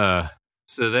 Uh,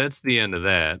 so that's the end of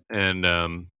that.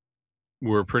 And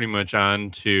we're pretty much on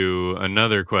to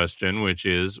another question, which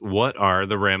is what are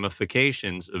the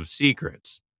ramifications of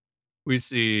secrets? We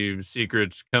see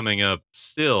secrets coming up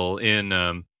still in,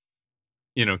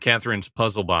 Catherine's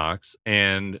puzzle box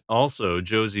and also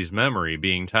Josie's memory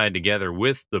being tied together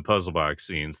with the puzzle box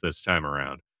scenes this time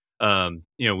around.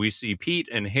 We see Pete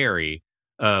and Harry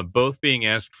both being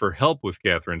asked for help with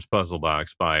Catherine's puzzle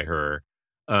box by her.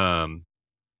 Um,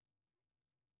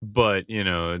 but,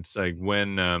 it's like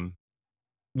when,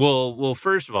 well,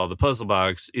 first of all, the puzzle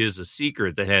box is a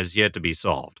secret that has yet to be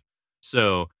solved.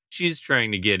 So she's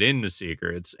trying to get into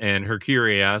secrets, and her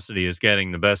curiosity is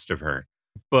getting the best of her.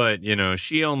 But,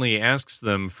 she only asks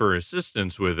them for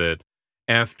assistance with it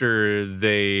after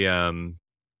they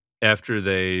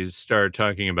start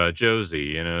talking about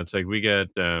Josie. It's like we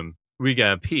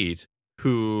got Pete,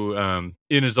 who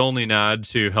in his only nod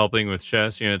to helping with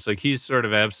chess, it's like he's sort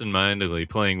of absentmindedly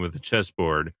playing with the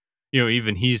chessboard.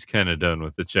 Even he's kind of done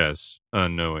with the chess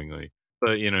unknowingly.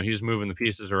 But he's moving the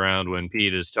pieces around when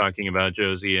Pete is talking about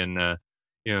Josie, and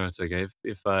it's like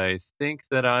if I think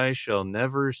that I shall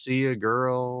never see a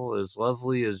girl as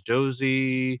lovely as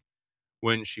Josie,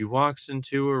 when she walks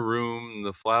into a room,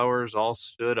 the flowers all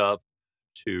stood up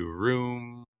to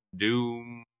room,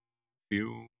 doom,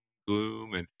 fume,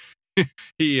 gloom, and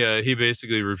he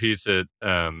basically repeats it,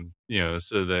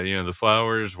 so that the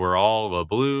flowers were all a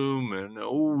bloom, and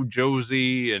oh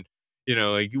Josie, and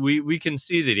like we can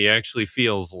see that he actually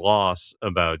feels loss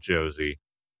about Josie,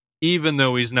 even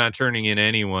though he's not turning in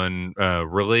anyone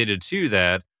related to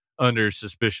that under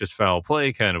suspicious foul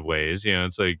play kind of ways.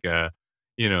 It's like,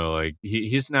 like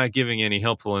he's not giving any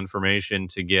helpful information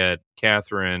to get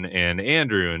Catherine and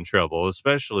Andrew in trouble,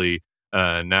 especially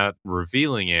not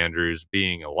revealing Andrew's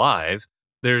being alive.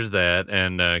 There's that.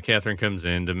 And Catherine comes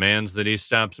in, demands that he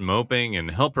stops moping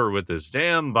and help her with this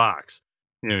damn box.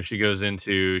 She goes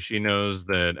into, she knows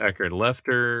that Eckert left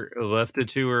it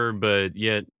to her, but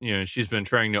yet, she's been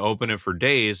trying to open it for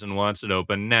days and wants it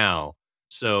open now.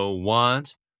 So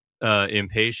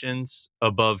impatience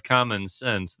above common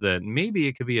sense that maybe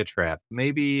it could be a trap.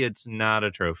 Maybe it's not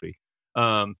a trophy.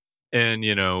 And,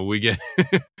 we get,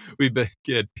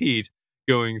 get Pete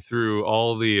going through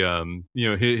all the,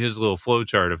 his little flow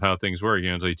chart of how things work.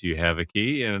 It's like, do you have a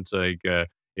key? And it's like,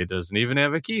 it doesn't even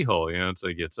have a keyhole. It's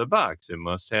like it's a box. It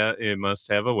must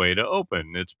have a way to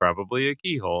open. It's probably a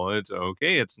keyhole. It's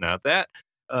okay. It's not that.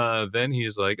 Then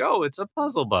he's like, oh, it's a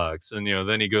puzzle box. And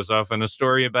then he goes off on a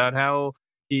story about how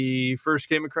he first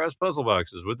came across puzzle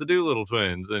boxes with the Doolittle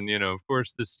twins. And of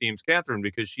course this steams Catherine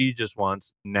because she just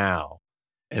wants now.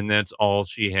 And that's all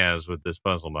she has with this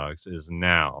puzzle box is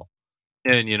now.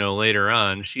 And, later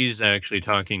on, she's actually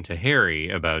talking to Harry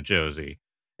about Josie.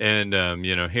 And,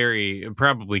 Harry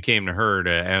probably came to her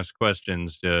to ask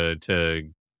questions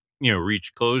to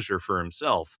reach closure for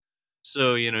himself.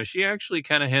 So, she actually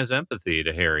kind of has empathy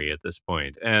to Harry at this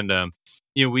point. And,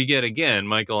 we get again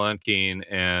Michael Ontkean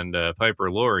and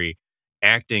Piper Laurie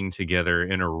acting together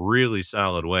in a really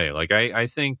solid way. Like, I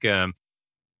think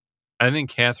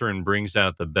Catherine brings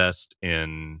out the best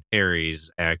in Harry's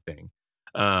acting.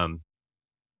 Um,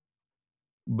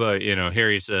 but,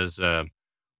 Harry says,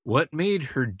 what made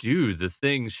her do the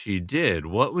things she did?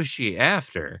 What was she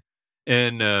after?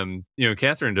 And,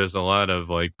 Catherine does a lot of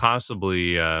like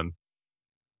possibly,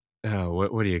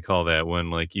 what do you call that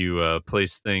when like you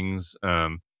place things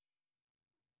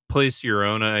place your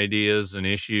own ideas and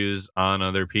issues on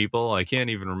other people. I can't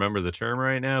even remember the term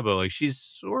right now, but like she's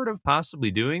sort of possibly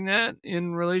doing that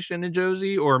in relation to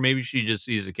Josie, or maybe she just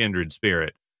sees a kindred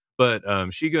spirit. But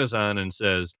she goes on and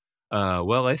says,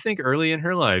 well, I think early in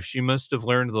her life, she must have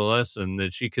learned the lesson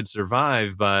that she could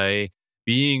survive by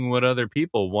being what other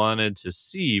people wanted to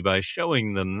see by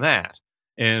showing them that.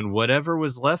 And whatever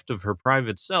was left of her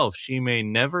private self, she may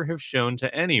never have shown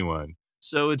to anyone.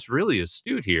 So it's really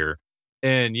astute here,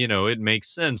 and, it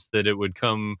makes sense that it would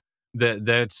come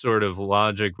that sort of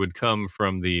logic would come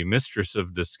from the mistress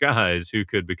of disguise who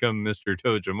could become Mr.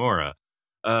 Tojimura.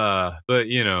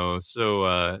 But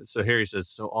so Harry says,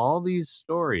 so all these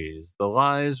stories, the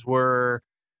lies were,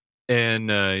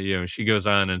 and she goes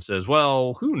on and says,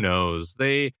 well, who knows?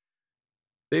 They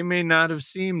may not have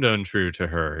seemed untrue to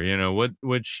her.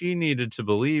 What she needed to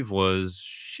believe was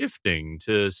shifting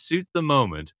to suit the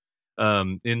moment.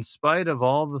 In spite of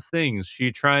all the things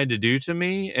she tried to do to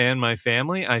me and my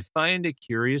family, I find it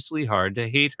curiously hard to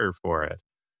hate her for it.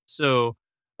 So,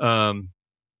 um,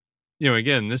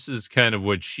 again, this is kind of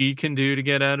what she can do to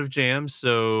get out of jams.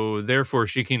 So, therefore,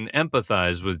 she can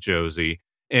empathize with Josie.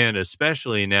 And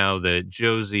especially now that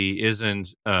Josie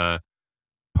isn't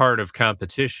part of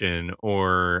competition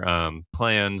or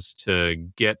plans to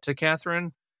get to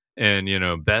Catherine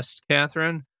and, best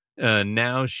Catherine,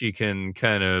 now she can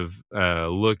kind of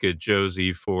look at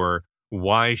Josie for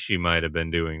why she might have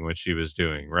been doing what she was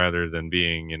doing rather than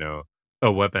being,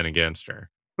 a weapon against her.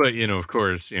 But, of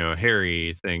course,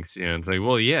 Harry thinks, it's like,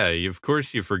 well, yeah, of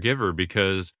course you forgive her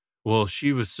because, well,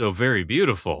 she was so very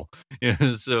beautiful.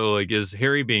 So, like, is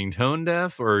Harry being tone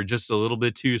deaf or just a little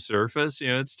bit too surface?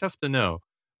 It's tough to know.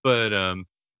 But,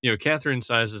 Catherine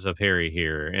sizes up Harry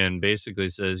here and basically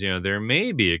says, there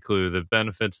may be a clue that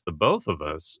benefits the both of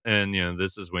us. And,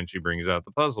 this is when she brings out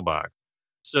the puzzle box.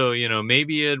 So,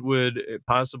 maybe it would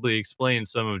possibly explain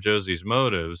some of Josie's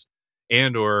motives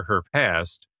and or her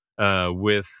past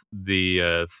with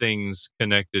the things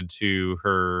connected to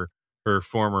her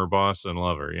former boss and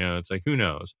lover. It's like, who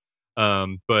knows?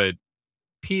 But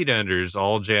Pete enters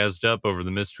all jazzed up over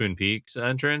the Miss Twin Peaks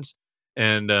entrance.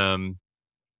 And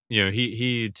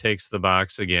he takes the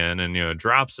box again and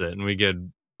drops it, and we get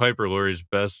Piper Laurie's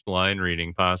best line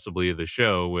reading possibly of the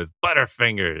show with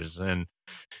Butterfingers, and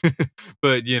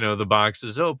but the box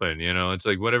is open. It's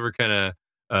like whatever kind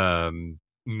of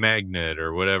magnet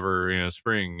or whatever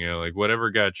spring, like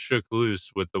whatever got shook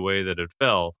loose with the way that it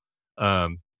fell.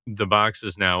 The box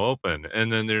is now open,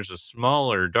 and then there's a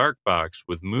smaller dark box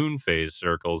with moon phase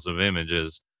circles of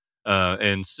images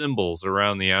and symbols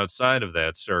around the outside of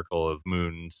that circle of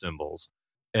moon symbols.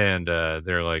 And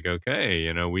they're like,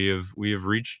 okay, we have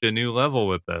reached a new level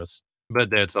with this. But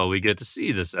that's all we get to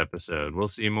see this episode. We'll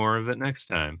see more of it next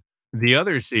time. The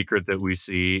other secret that we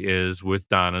see is with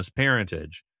Donna's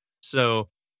parentage. So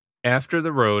after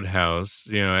the Roadhouse,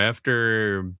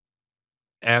 after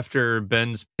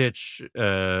Ben's pitch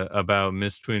about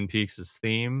Miss Twin Peaks'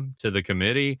 theme to the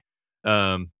committee,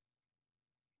 um,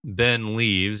 Ben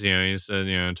leaves, he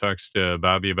says, talks to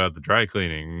Bobby about the dry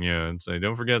cleaning, and say,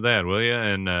 don't forget that, will you?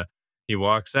 And he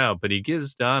walks out, but he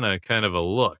gives Donna kind of a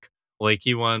look like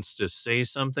he wants to say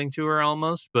something to her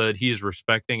almost, but he's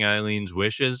respecting Eileen's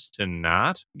wishes to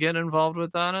not get involved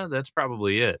with Donna. That's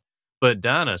probably it. But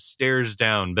Donna stares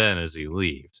down Ben as he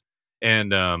leaves.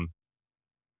 And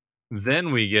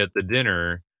then we get the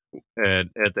dinner at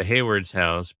the Hayward's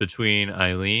house between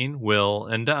Eileen, Will,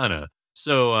 and Donna.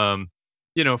 So,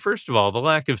 first of all, the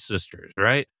lack of sisters,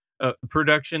 right?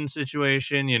 Production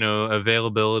situation,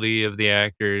 availability of the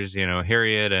actors,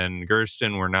 Harriet and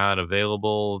Gersten were not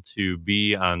available to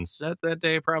be on set that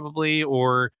day, probably,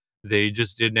 or they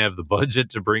just didn't have the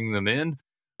budget to bring them in,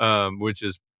 which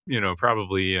is,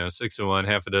 probably 6 of one,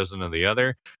 half a dozen of the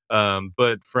other.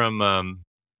 But from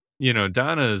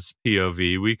Donna's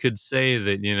POV, we could say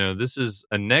that, this is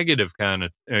a negative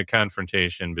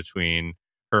confrontation between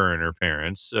her and her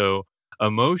parents. So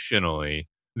emotionally,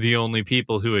 the only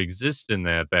people who exist in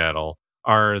that battle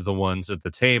are the ones at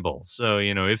the table. So,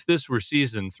 if this were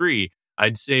season 3,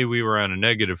 I'd say we were on a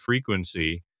negative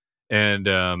frequency and,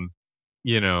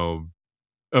 you know,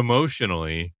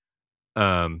 emotionally,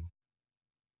 um,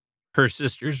 her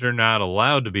sisters are not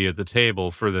allowed to be at the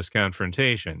table for this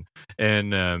confrontation.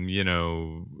 And,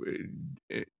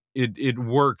 it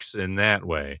works in that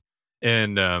way.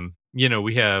 And,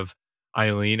 we have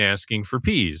Eileen asking for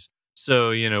peas. So,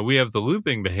 we have the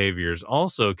looping behaviors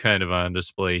also kind of on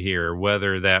display here,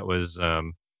 whether that was,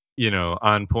 on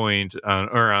point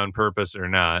or on purpose or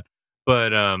not.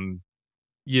 But,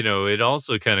 it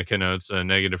also kind of connotes a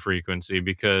negative frequency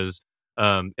because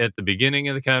at the beginning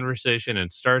of the conversation,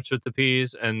 it starts with the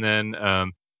peas, and then,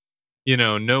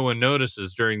 no one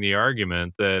notices during the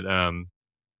argument that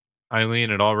Eileen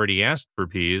had already asked for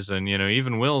peas, and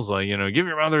even Will's like, give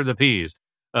your mother the peas.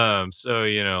 So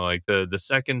like the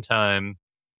second time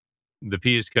the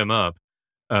peas come up,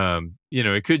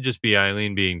 it could just be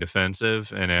Eileen being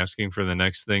defensive and asking for the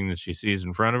next thing that she sees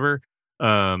in front of her.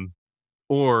 Um,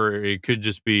 or it could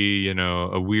just be,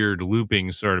 a weird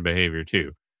looping sort of behavior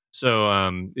too.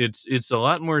 So it's a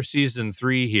lot more season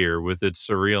 3 here with its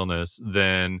surrealness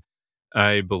than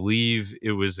I believe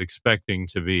it was expecting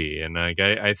to be. And like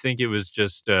I think it was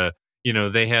just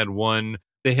they had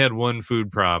one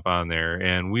food prop on there,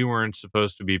 and we weren't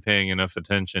supposed to be paying enough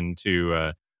attention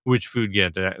to which food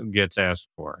gets asked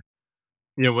for.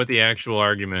 What the actual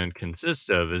argument consists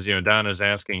of is, Donna's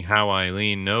asking how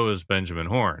Eileen knows Benjamin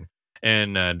Horn.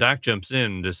 And Doc jumps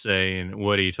in to say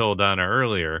what he told Donna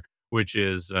earlier, which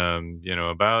is,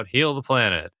 about heal the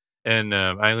planet. And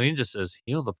Eileen just says,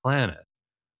 heal the planet.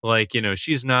 Like,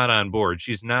 she's not on board.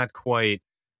 She's not quite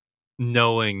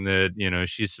knowing that,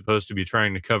 she's supposed to be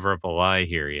trying to cover up a lie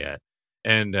here yet.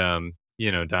 And,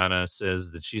 Donna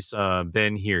says that she saw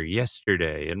Ben here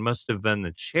yesterday. It must have been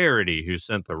the charity who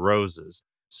sent the roses.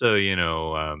 So,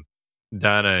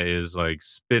 Donna is like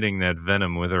spitting that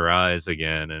venom with her eyes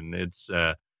again. And it's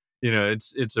a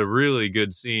really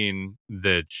good scene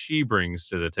that she brings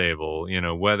to the table,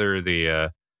 whether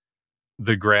the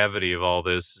gravity of all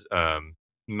this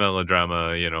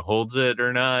melodrama, holds it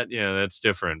or not, that's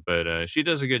different. But she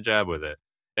does a good job with it,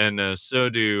 and so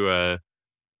does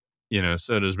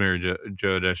Mary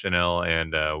Jo Deschanel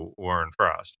and Warren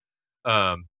Frost.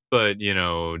 But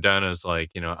Donna's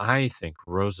like, I think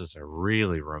roses are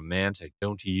really romantic,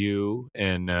 don't you?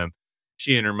 And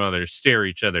she and her mother stare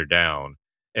each other down,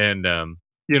 and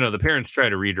the parents try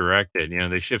to redirect it.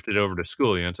 They shift it over to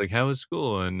school. It's like, how was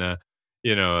school? And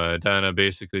Donna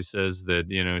basically says that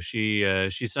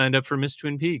she signed up for Miss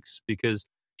Twin Peaks because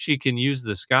she can use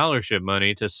the scholarship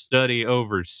money to study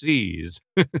overseas.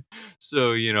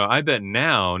 So I bet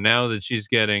now that she's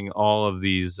getting all of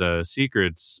these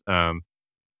secrets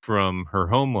from her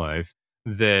home life,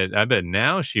 that I bet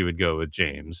now she would go with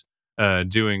James,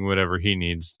 doing whatever he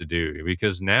needs to do,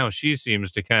 because now she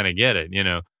seems to kind of get it.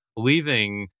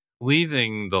 Leaving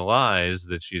leaving the lies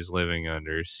that she's living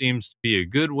under seems to be a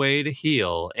good way to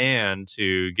heal and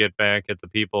to get back at the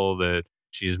people that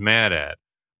she's mad at.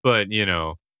 But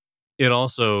it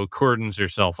also cordons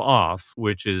herself off,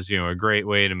 which is, a great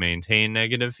way to maintain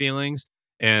negative feelings.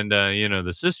 And,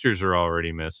 the sisters are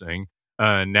already missing.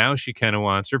 Now she kind of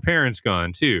wants her parents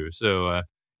gone too. So,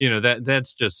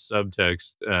 that's just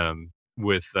subtext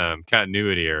with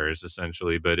continuity errors,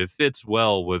 essentially, but it fits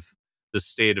well with the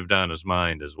state of Donna's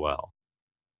mind as well.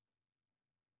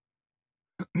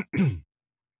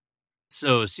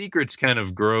 So secrets kind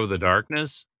of grow the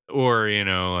darkness, or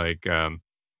like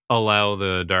allow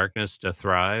the darkness to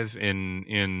thrive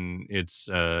in its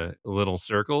little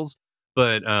circles.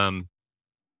 But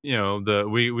the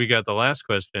we got the last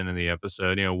question in the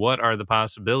episode. What are the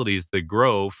possibilities that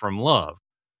grow from love?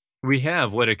 We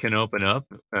have what it can open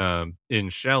up in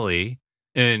Shelley,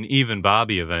 and even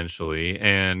Bobby eventually,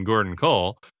 and Gordon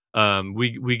Cole.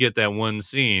 We get that one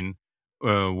scene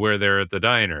where they're at the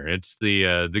diner. It's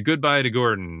the goodbye to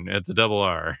Gordon at the Double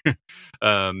R.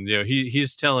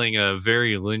 He's telling a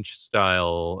very Lynch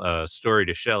style story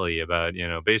to Shelley about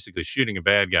basically shooting a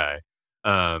bad guy.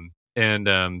 And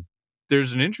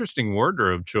there's an interesting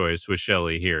wardrobe choice with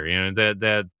Shelley here.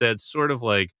 That's sort of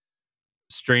like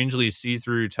strangely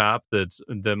see-through top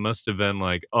that must have been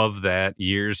like of that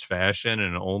year's fashion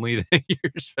and only that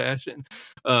year's fashion.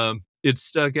 It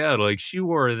stuck out. Like, she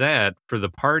wore that for the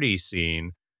party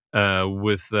scene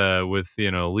with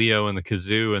Leo and the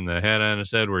kazoo and the hat on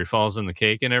his head where he falls in the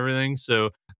cake and everything.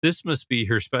 So this must be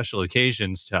her special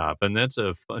occasions top, and that's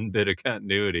a fun bit of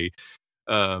continuity.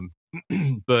 um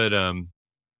but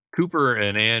Cooper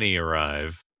and Annie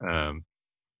arrive,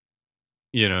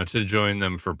 to join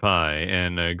them for pie.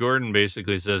 And Gordon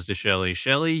basically says to Shelley,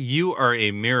 Shelley, you are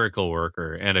a miracle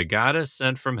worker and a goddess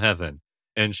sent from heaven.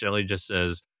 And Shelley just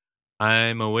says,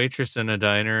 I'm a waitress in a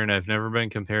diner and I've never been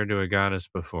compared to a goddess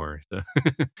before. So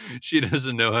she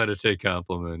doesn't know how to take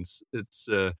compliments. It's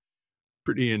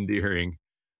pretty endearing.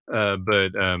 But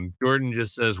Gordon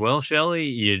just says, well, Shelley,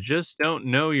 you just don't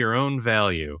know your own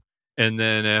value. And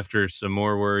then after some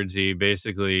more words, he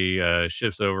basically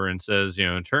shifts over and says,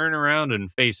 turn around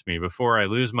and face me before I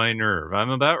lose my nerve. I'm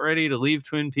about ready to leave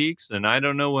Twin Peaks and I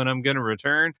don't know when I'm going to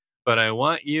return, but I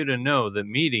want you to know that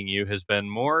meeting you has been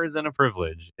more than a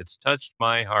privilege. It's touched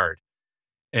my heart.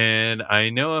 And I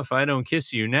know if I don't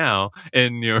kiss you now,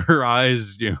 and her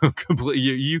eyes, complete,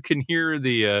 you can hear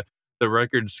the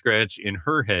record scratch in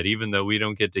her head, even though we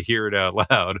don't get to hear it out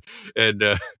loud. And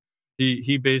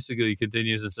he basically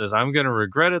continues and says, "I'm going to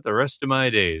regret it the rest of my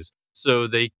days." So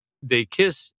they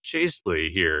kiss chastely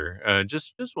here,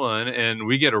 just one, and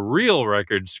we get a real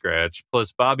record scratch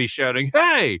plus Bobby shouting,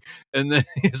 "Hey!" And then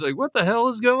he's like, "What the hell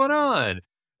is going on?"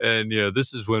 And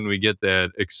this is when we get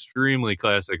that extremely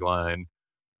classic line.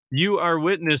 You are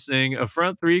witnessing a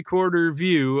front three-quarter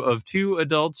view of two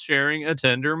adults sharing a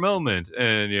tender moment.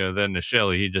 And, then to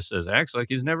Shelley, he just says, acts like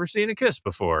he's never seen a kiss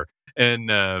before. And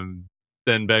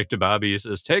then back to Bobby, he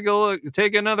says, take a look,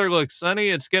 take another look, Sonny.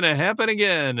 It's going to happen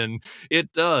again. And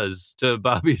it does, to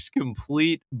Bobby's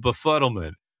complete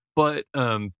befuddlement. But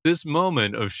this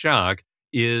moment of shock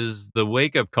is the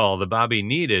wake-up call that Bobby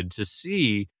needed to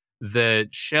see that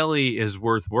Shelley is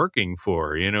worth working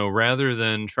for, rather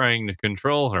than trying to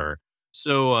control her.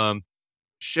 So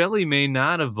Shelley may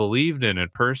not have believed in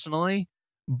it personally,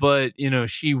 but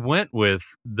she went with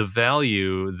the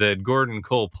value that Gordon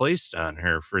Cole placed on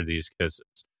her for these kisses.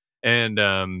 And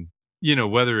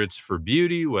whether it's for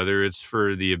beauty, whether it's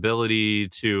for the ability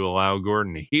to allow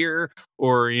Gordon to hear,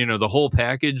 or the whole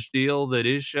package deal that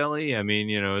is Shelley. I mean,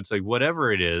 it's like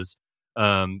whatever it is,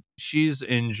 she's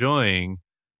enjoying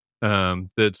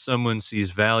that someone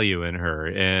sees value in her,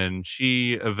 and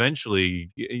she eventually,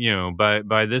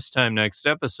 by this time next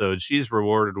episode, she's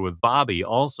rewarded with Bobby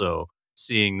also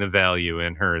seeing the value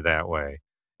in her that way,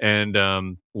 and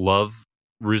love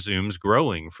resumes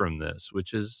growing from this,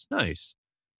 which is nice.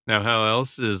 Now, how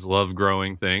else is love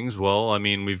growing things? Well, I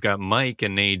mean, we've got Mike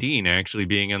and Nadine actually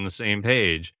being on the same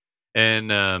page.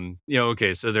 And,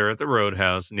 okay, so they're at the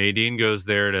Roadhouse. Nadine goes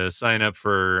there to sign up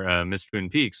for Miss Twin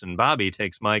Peaks, and Bobby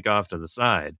takes Mike off to the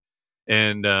side.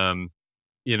 And,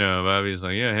 Bobby's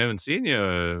like, yeah, I haven't seen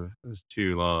you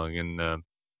too long.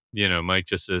 And, Mike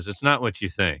just says, it's not what you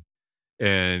think.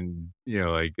 And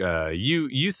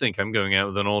you think I'm going out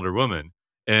with an older woman,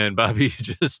 and Bobby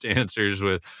just answers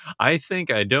with, I think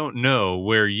I don't know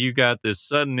where you got this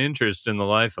sudden interest in the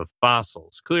life of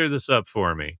fossils. Clear this up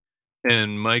for me.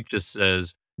 And Mike just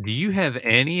says, do you have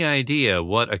any idea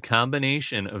what a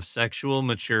combination of sexual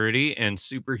maturity and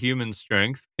superhuman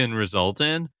strength can result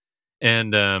in?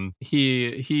 And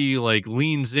he like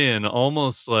leans in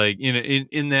almost like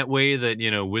in that way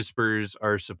that whispers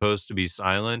are supposed to be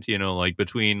silent, like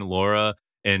between Laura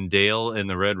and Dale in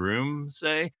the red room,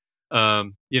 say.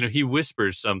 He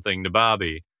whispers something to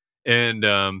Bobby, and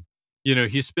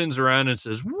he spins around and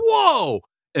says, "Whoa!"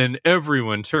 And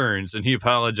everyone turns, and he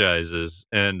apologizes,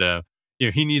 and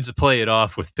he needs to play it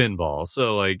off with pinball.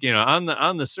 So like on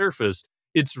the surface,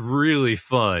 it's really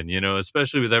fun,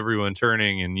 especially with everyone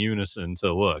turning in unison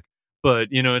to look. But,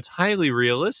 it's highly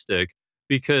realistic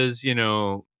because,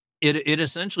 it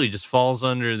essentially just falls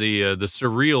under the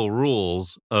surreal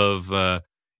rules of,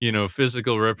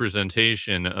 physical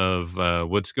representation of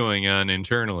what's going on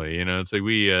internally. It's like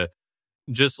we,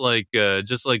 just like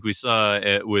we saw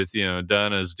with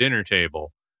Donna's dinner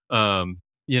table.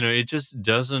 It just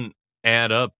doesn't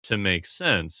add up to make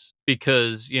sense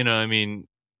because I mean,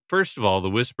 first of all, the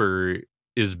whisper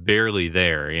is barely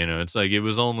there. It's like it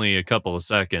was only a couple of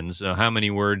seconds. So how many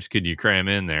words could you cram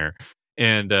in there?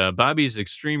 And Bobby's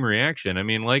extreme reaction. I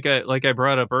mean, like I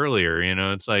brought up earlier,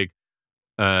 it's like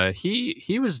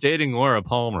he was dating Laura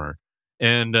Palmer,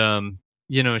 and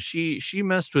she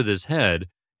messed with his head,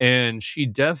 and she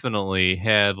definitely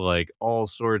had like all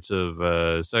sorts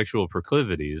of sexual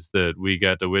proclivities that we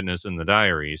got to witness in the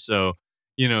diary. So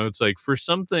it's like for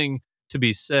something to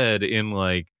be said in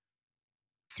like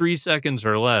 3 seconds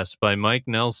or less by Mike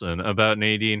Nelson about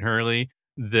Nadine Hurley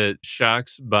that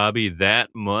shocks Bobby that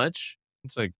much.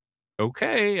 It's like,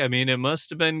 okay, I mean, it must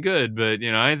have been good, but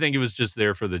I think it was just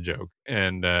there for the joke.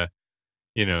 And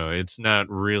it's not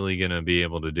really going to be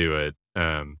able to do it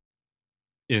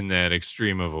in that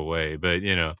extreme of a way. But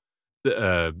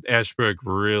Ashbrook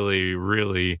really,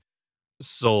 really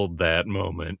sold that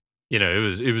moment.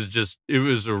 It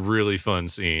was a really fun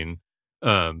scene.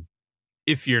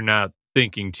 If you're not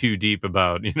thinking too deep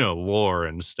about lore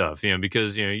and stuff,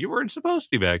 because you weren't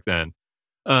supposed to back then.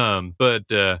 But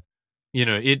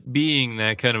it being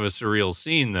that kind of a surreal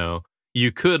scene, though,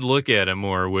 you could look at it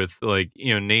more with like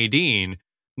Nadine.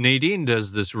 Nadine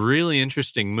does this really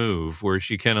interesting move where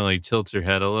she kind of like tilts her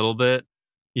head a little bit.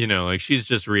 Like she's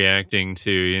just reacting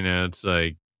to it's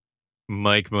like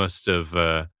Mike must have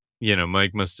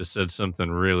Mike must have said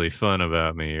something really fun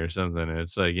about me or something.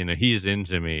 It's like he's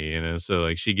into me, so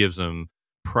like she gives him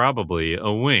probably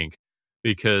a wink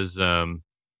because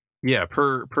yeah,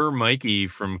 per Mikey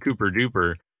from Cooper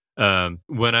Duper,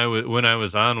 When I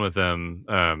was on with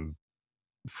them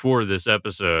for this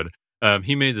episode,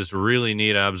 he made this really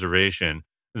neat observation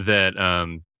that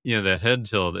that head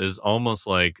tilt is almost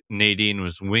like Nadine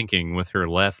was winking with her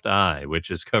left eye,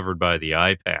 which is covered by the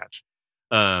eye patch.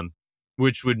 Um,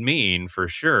 which would mean for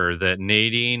sure that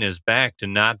Nadine is back to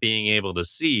not being able to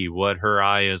see what her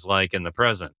eye is like in the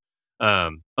present.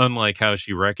 Unlike how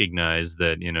she recognized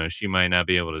that, she might not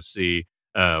be able to see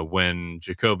when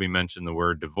Jacoby mentioned the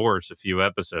word divorce a few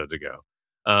episodes ago.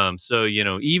 So,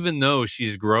 even though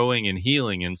she's growing and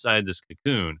healing inside this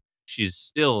cocoon, she's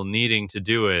still needing to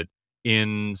do it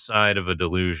inside of a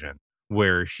delusion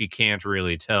where she can't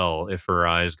really tell if her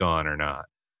eye's gone or not.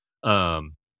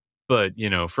 Um, but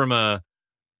from a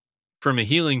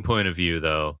healing point of view,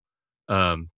 though,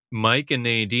 Mike and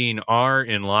Nadine are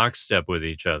in lockstep with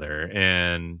each other,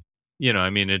 and I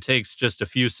mean, it takes just a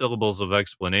few syllables of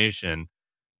explanation.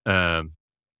 Um,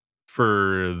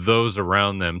 for those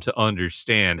around them to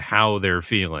understand how they're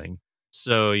feeling.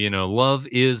 So, love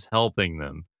is helping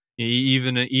them,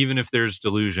 even if there's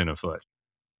delusion afoot.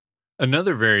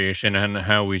 Another variation on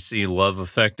how we see love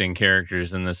affecting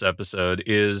characters in this episode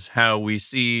is how we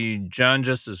see John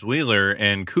Justice Wheeler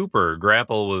and Cooper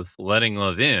grapple with letting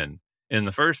love in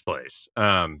the first place.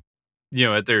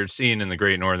 At their scene in the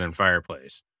Great Northern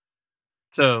Fireplace.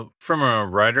 So, from a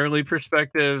writerly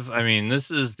perspective, I mean,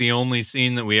 this is the only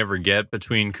scene that we ever get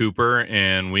between Cooper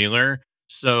and Wheeler.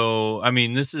 So, I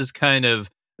mean, this is kind of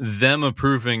them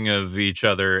approving of each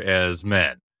other as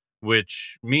men,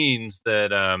 which means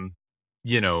that,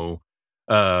 you know,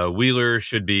 Wheeler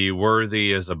should be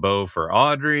worthy as a beau for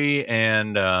Audrey,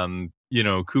 and,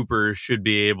 Cooper should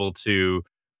be able to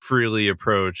freely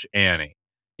approach Annie.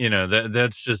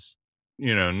 That's just,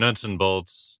 nuts and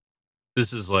bolts.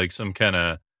 This is like some kind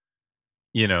of,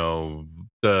 you know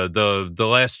the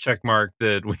last check mark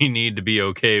that we need to be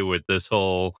okay with this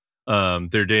whole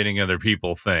they're dating other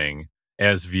people thing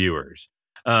as viewers.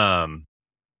 um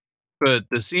but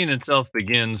the scene itself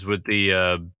begins with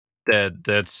the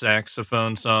that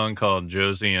saxophone song called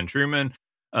Josie and Truman.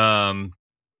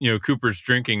 Cooper's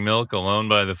drinking milk alone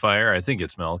by the fire. I think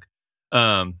it's milk.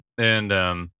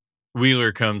 And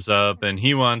Wheeler comes up and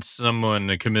he wants someone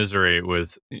to commiserate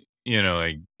with.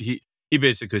 Like he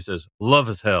basically says love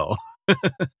is hell,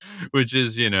 which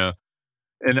is,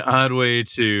 an odd way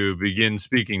to begin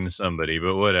speaking to somebody,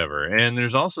 but whatever. And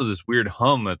there's also this weird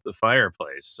hum at the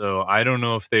fireplace. So I don't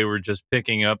know if they were just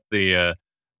picking up the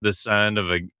sound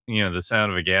of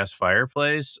a gas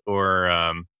fireplace,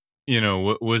 or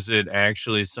was it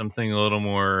actually something a little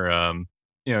more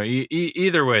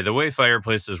either way, the way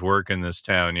fireplaces work in this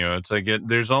town, it's like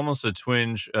there's almost a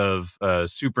twinge of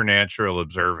supernatural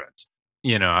observance.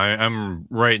 I'm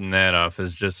writing that off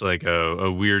as just like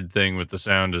a weird thing with the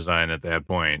sound design at that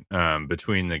point,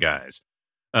 between the guys.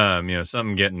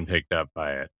 Something getting picked up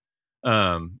by it,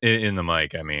 in the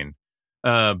mic, I mean.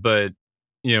 But,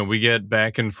 we get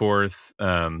back and forth,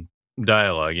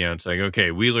 dialogue. It's like, okay,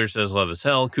 Wheeler says love is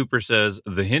hell. Cooper says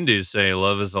the Hindus say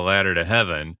love is a ladder to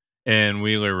heaven. And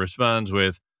Wheeler responds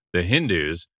with, the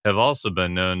Hindus have also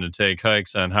been known to take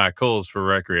hikes on hot coals for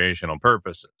recreational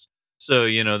purposes. So,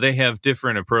 they have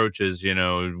different approaches.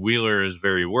 Wheeler is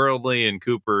very worldly and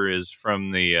Cooper is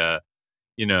from you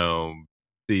know,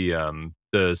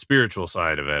 the spiritual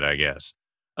side of it, I guess.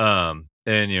 And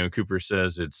Cooper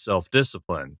says it's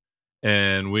self-discipline.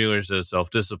 And Wheeler says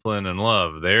self-discipline and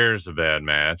love. There's a bad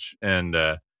match. And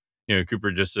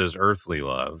Cooper just says earthly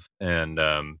love. And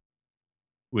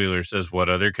Wheeler says, what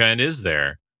other kind is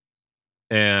there?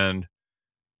 And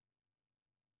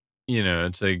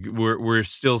it's like we're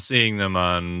still seeing them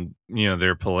on,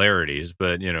 their polarities,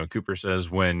 but Cooper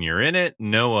says when you're in it,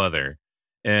 no other.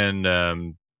 And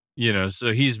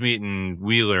so he's meeting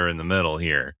Wheeler in the middle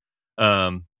here.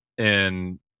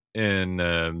 And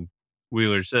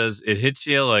Wheeler says it hits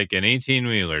you like an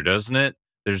 18-wheeler, doesn't it?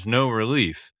 There's no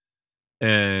relief.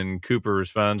 And Cooper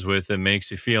responds with, it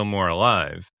makes you feel more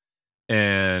alive.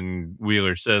 And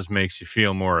Wheeler says makes you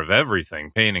feel more of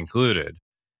everything, pain included.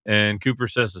 And Cooper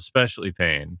says especially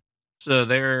pain. So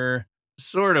they're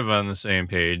sort of on the same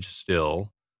page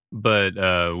still. But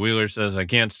Wheeler says, I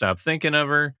can't stop thinking of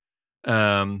her.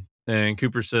 And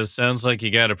Cooper says, sounds like you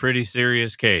got a pretty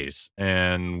serious case.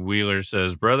 And Wheeler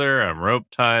says, brother, I'm rope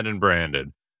tied and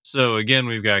branded. So again,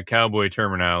 we've got cowboy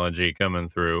terminology coming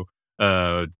through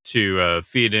to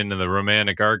feed into the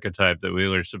romantic archetype that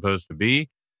Wheeler's supposed to be.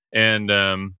 And,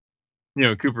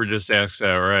 Cooper just asks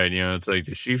outright, it's like,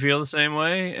 does she feel the same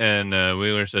way? And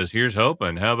Wheeler says, here's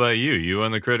hoping. How about you? You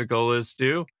on the critical list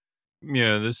too?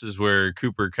 This is where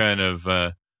Cooper kind of,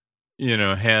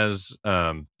 has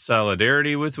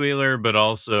solidarity with Wheeler, but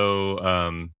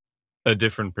also a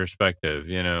different perspective.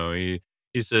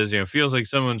 He says, feels like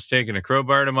someone's taken a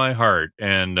crowbar to my heart.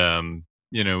 And,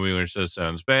 Wheeler says,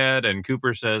 sounds bad. And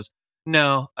Cooper says,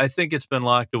 no, I think it's been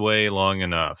locked away long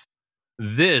enough.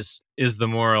 This is the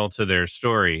moral to their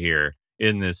story here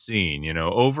in this scene.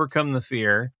 Overcome the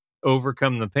fear,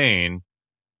 overcome the pain,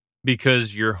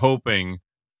 because you're hoping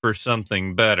for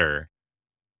something better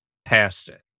past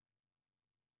it.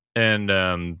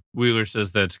 And Wheeler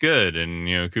says that's good,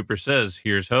 and Cooper says,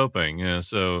 "Here's hoping."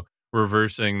 So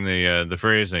reversing the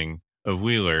phrasing of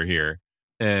Wheeler here,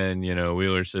 and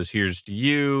Wheeler says, "Here's to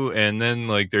you," and then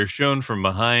like they're shown from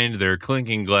behind, they're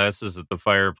clinking glasses at the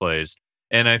fireplace,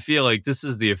 and I feel like this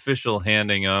is the official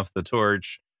handing off the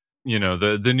torch.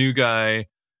 The new guy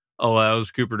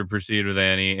allows Cooper to proceed with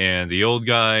Annie, and the old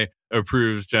guy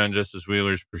approves John Justice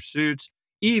Wheeler's pursuit.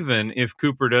 Even if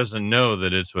Cooper doesn't know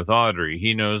that it's with Audrey,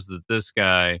 he knows that this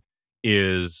guy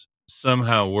is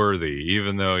somehow worthy,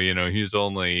 even though, he's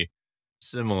only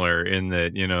similar in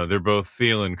that, they're both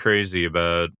feeling crazy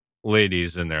about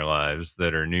ladies in their lives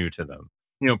that are new to them.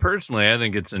 Personally, I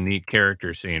think it's a neat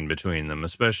character scene between them,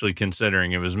 especially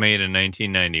considering it was made in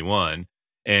 1991.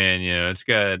 And, it's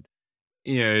got,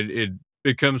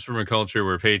 it comes from a culture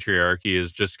where patriarchy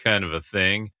is just kind of a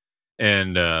thing.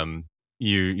 And,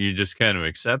 you just kind of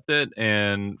accept it,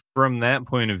 and from that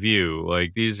point of view,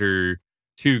 like, these are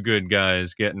two good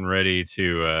guys getting ready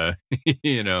to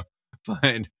you know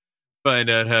find find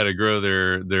out how to grow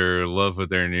their love with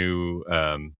their new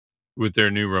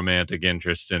romantic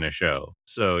interest in a show.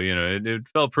 So it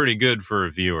felt pretty good for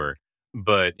a viewer,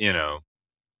 but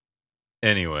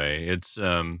anyway, it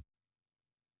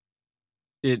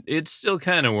still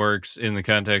kind of works in the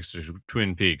context of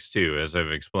Twin Peaks too, as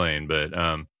I've explained. But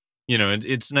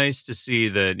it's nice to see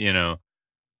that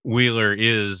Wheeler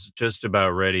is just about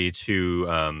ready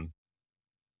to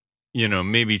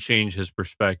maybe change his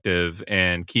perspective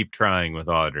and keep trying with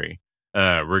Audrey,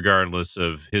 regardless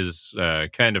of his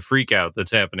kind of freak out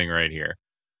that's happening right here.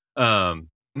 Um,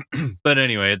 but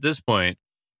anyway, at this point,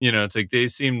 it's like they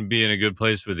seem to be in a good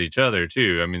place with each other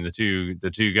too. I mean, the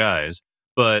two guys.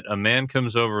 But a man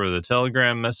comes over with a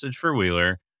telegram message for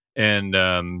Wheeler, and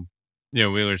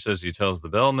Wheeler says he tells the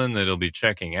bellman that he'll be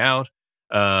checking out.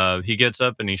 He gets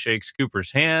up and he shakes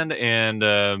Cooper's hand,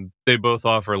 and they both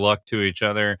offer luck to each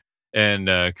other.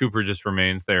 And Cooper just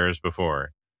remains there as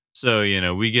before. So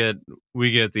we get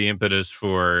the impetus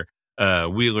for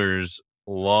Wheeler's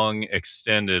long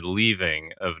extended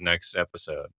leaving of next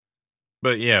episode.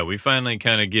 But yeah, we finally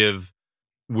kind of give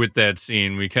with that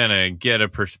scene, we kind of get a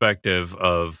perspective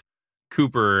of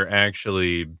Cooper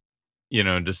actually,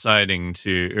 deciding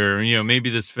to, or, maybe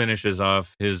this finishes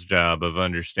off his job of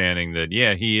understanding that,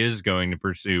 yeah, he is going to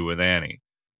pursue with Annie.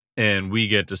 And we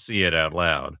get to see it out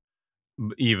loud,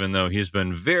 even though he's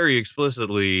been very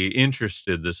explicitly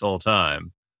interested this whole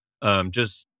time.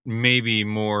 Just maybe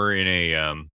more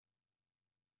in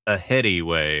a heady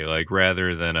way, like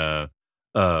rather than a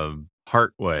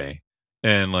heart way.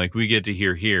 And like we get to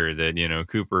hear here that,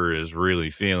 Cooper is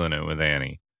really feeling it with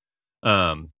Annie.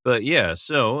 But yeah,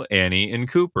 so Annie and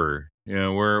Cooper,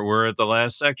 we're at the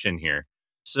last section here.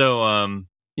 So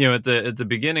at the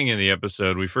beginning of the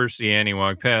episode, we first see Annie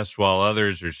walk past while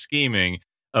others are scheming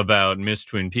about Miss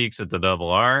Twin Peaks at the Double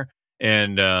R.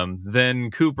 And then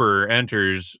Cooper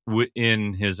enters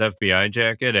in his FBI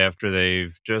jacket after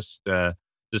they've just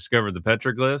discovered the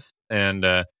petroglyph, and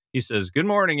he says, "Good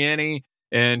morning, Annie."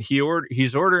 And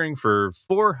he's ordering for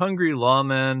 4 hungry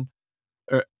lawmen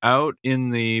out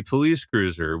in the police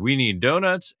cruiser. We need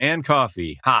donuts and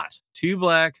coffee, hot, 2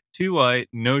 black, 2 white,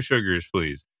 no sugars,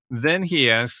 please. Then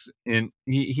he asks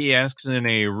he asks in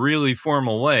a really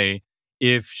formal way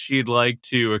if she'd like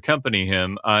to accompany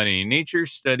him on a nature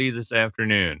study this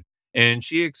afternoon. And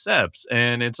she accepts,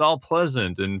 and it's all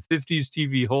pleasant and 50s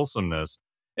TV wholesomeness.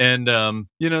 And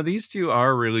these two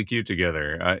are really cute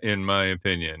together, in my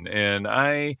opinion. And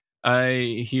I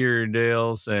hear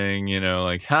Dale saying,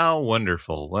 like, how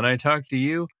wonderful. When I talk to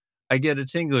you, I get a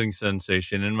tingling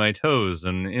sensation in my toes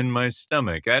and in my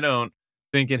stomach. I don't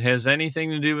think it has anything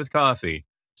to do with coffee.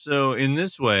 So in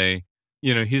this way,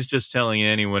 he's just telling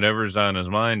Annie whatever's on his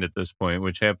mind at this point,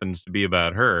 which happens to be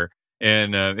about her.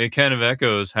 And it kind of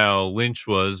echoes how Lynch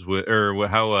was or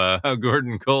how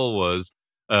Gordon Cole was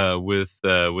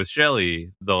with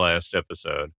Shelley the last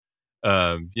episode.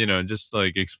 Just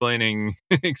like explaining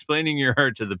explaining your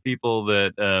heart to the people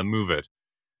that move it.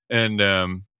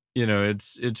 And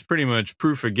it's pretty much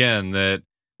proof again that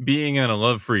being on a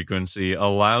love frequency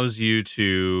allows you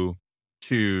to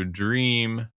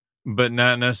dream but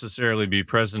not necessarily be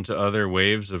present to other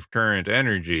waves of current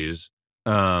energies.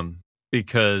 Um,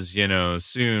 because,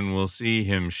 soon we'll see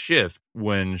him shift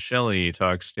when Shelley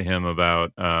talks to him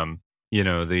about,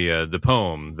 the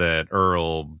poem that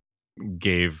Earl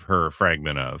gave her a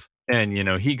fragment of. And,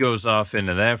 he goes off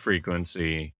into that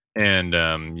frequency and,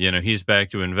 he's back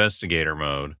to investigator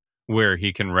mode where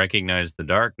he can recognize the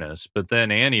darkness. But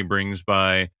then Annie brings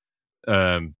by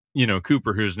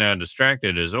Cooper, who's now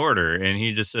distracted, his order, and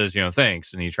he just says,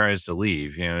 thanks, and he tries to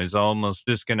leave. He's almost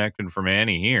disconnected from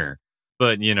Annie here.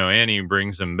 But, Annie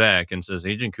brings him back and says,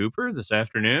 Agent Cooper, this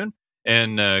afternoon?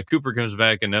 And Cooper comes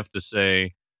back enough to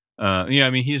say,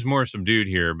 he's more subdued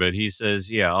here, but he says,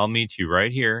 yeah, I'll meet you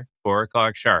right here, 4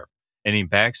 o'clock sharp. And he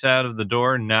backs out of the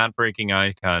door, not breaking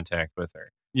eye contact with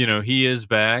her. He is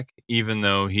back, even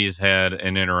though he's had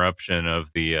an interruption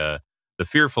of the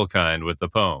fearful kind with the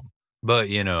poem. But,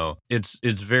 it's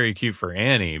very cute for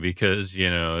Annie because,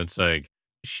 it's like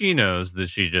she knows that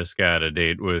she just got a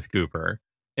date with Cooper,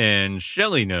 and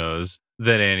Shelley knows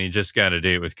that Annie just got a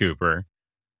date with Cooper,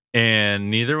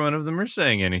 and neither one of them are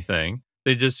saying anything.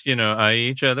 They just, eye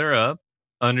each other up,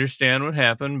 understand what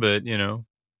happened, but,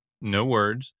 no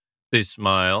words. They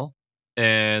smile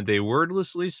and they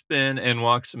wordlessly spin and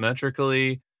walk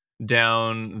symmetrically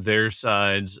down their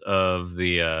sides of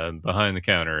the behind the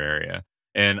counter area.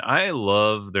 And I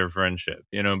love their friendship.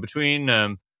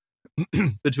 Between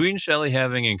between Shelley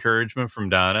having encouragement from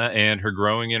Donna and her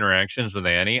growing interactions with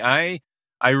Annie, I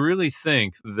really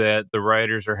think that the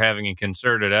writers are having a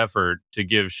concerted effort to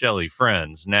give Shelley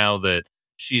friends now that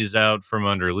she's out from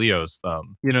under Leo's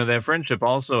thumb. That friendship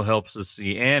also helps us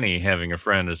see Annie having a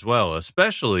friend as well,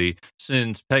 especially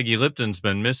since Peggy Lipton's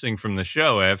been missing from the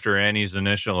show after Annie's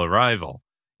initial arrival.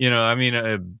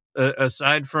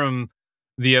 Aside from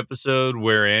the episode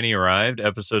where Annie arrived,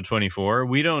 episode 24,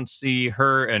 we don't see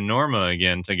her and Norma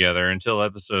again together until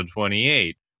episode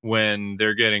 28 when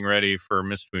they're getting ready for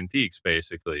Miss Twin Peaks,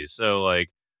 basically. So, like,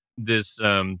 this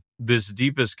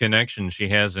deepest connection she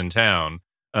has in town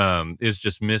is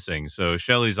just missing. So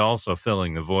Shelley's also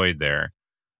filling the void there.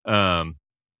 Um,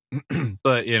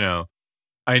 but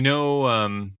I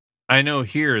know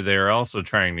here they're also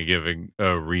trying to give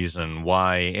a reason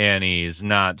why Annie's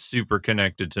not super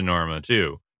connected to Norma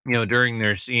too. During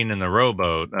their scene in the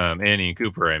rowboat, Annie and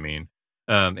Cooper, I mean,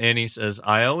 Annie says,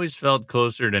 I always felt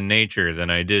closer to nature than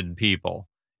I did people.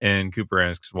 And Cooper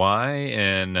asks why.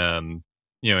 And,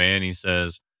 Annie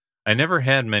says, I never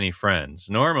had many friends.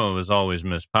 Norma was always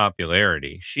Miss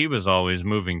Popularity. She was always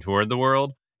moving toward the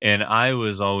world, and I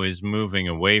was always moving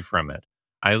away from it.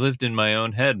 I lived in my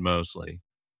own head mostly.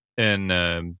 And,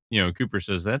 Cooper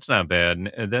says, that's not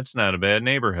bad. That's not a bad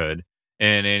neighborhood.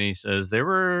 And Annie says, there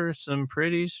were some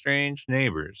pretty strange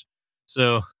neighbors.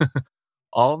 So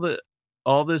all the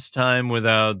all this time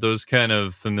without those kind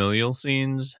of familial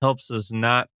scenes helps us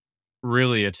not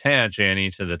really attach Annie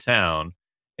to the town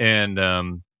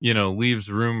and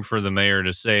leaves room for the mayor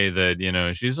to say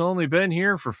that, she's only been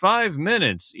here for 5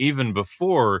 minutes, even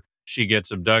before she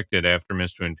gets abducted after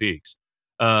Miss Twin Peaks.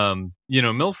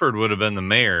 Milford would have been the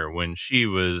mayor when she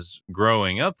was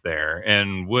growing up there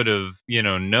and would have,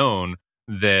 known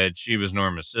that she was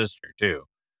Norma's sister too.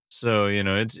 So,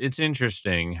 it's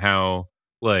interesting how,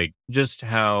 like, just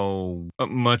how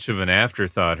much of an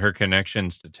afterthought her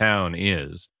connections to town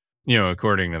is,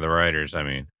 according to the writers, I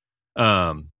mean.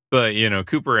 But,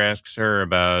 Cooper asks her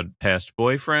about past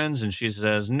boyfriends and she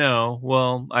says, no,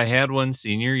 well, I had one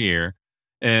senior year.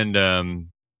 And,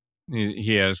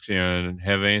 he asks,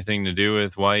 have anything to do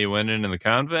with why you went into the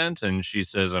convent? And she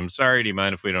says, I'm sorry, do you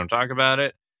mind if we don't talk about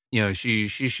it? She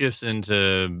shifts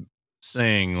into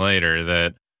saying later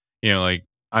that, like,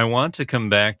 I want to come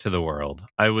back to the world.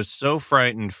 I was so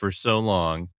frightened for so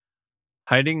long.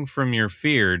 Hiding from your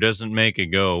fear doesn't make it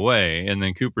go away. And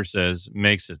then Cooper says,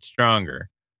 makes it stronger.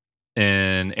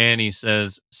 And Annie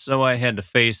says, so I had to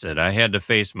face it. I had to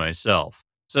face myself.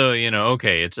 So,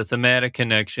 okay, it's a thematic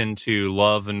connection to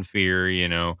love and fear,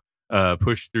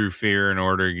 push through fear in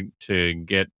order to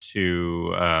get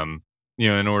to,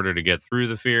 in order to get through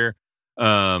the fear.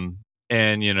 And,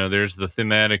 there's the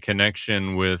thematic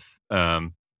connection with,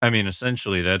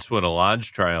 essentially that's what a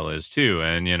lodge trial is too.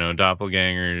 And,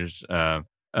 doppelgangers,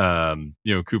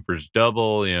 Cooper's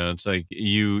double, it's like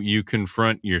you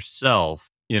confront yourself.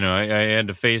 I had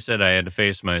to face it. I had to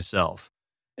face myself.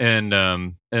 And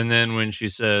then when she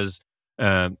says,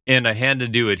 and I had to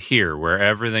do it here where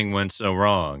everything went so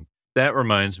wrong, that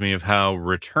reminds me of how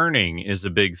returning is a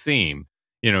big theme.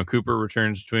 Cooper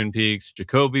returns to Twin Peaks,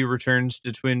 Jacoby returns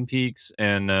to Twin Peaks,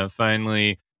 and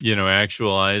finally,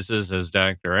 actualizes as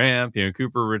Dr. Amp.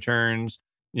 Cooper returns,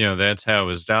 that's how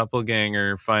his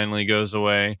doppelganger finally goes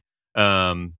away.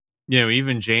 Um,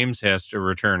 even James has to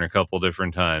return a couple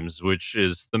different times, which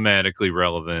is thematically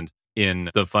relevant in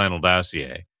the final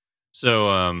dossier. So,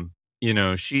 Annie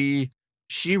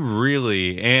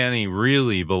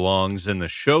really belongs in the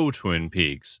show Twin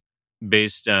Peaks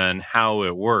based on how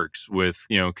it works with,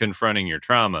 confronting your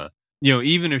trauma.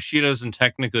 Even if she doesn't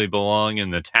technically belong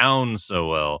in the town so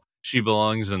well, she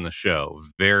belongs in the show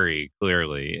very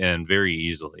clearly and very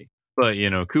easily. But,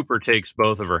 Cooper takes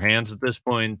both of her hands at this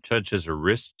point, touches her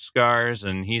wrist scars,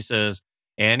 and he says,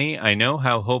 Annie, I know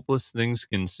how hopeless things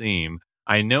can seem.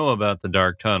 I know about the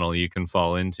dark tunnel you can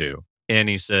fall into.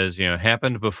 Annie says,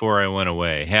 happened before I went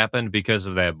away, happened because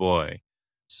of that boy.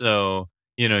 So,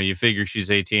 you figure she's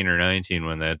 18 or 19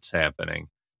 when that's happening.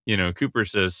 Cooper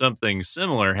says something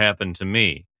similar happened to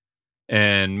me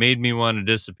and made me want to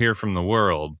disappear from the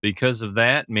world. Because of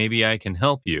that, maybe I can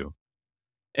help you.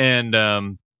 And,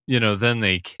 then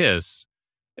they kiss.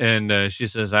 And she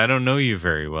says, I don't know you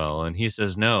very well. And he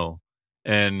says, no.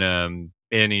 And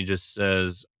Annie just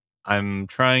says, I'm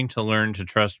trying to learn to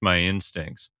trust my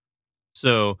instincts.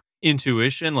 So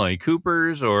intuition like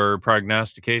Cooper's or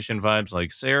prognostication vibes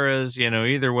like Sarah's,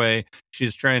 either way,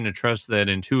 she's trying to trust that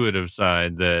intuitive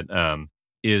side that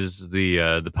is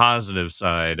the positive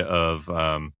side of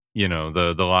the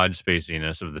lodge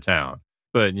spaciness of the town.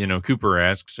 But Cooper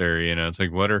asks her, it's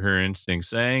like, what are her instincts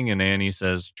saying? And Annie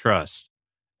says, trust.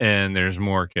 And there's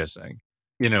more kissing.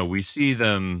 We see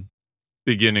them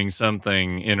beginning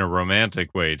something in a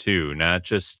romantic way too, not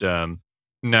just in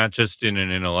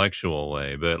an intellectual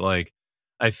way, but like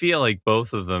I feel like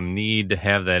both of them need to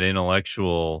have that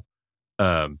intellectual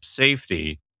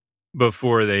safety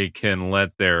before they can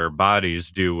let their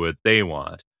bodies do what they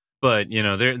want. But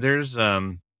there's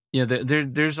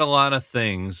a lot of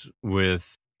things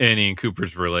with Annie and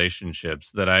Cooper's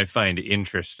relationships that I find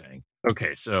interesting.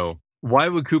 Okay, so why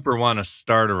would Cooper want to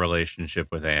start a relationship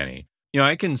with Annie?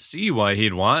 I can see why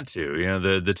he'd want to.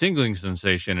 The tingling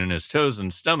sensation in his toes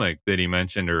and stomach that he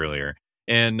mentioned earlier,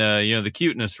 and the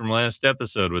cuteness from last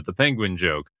episode with the penguin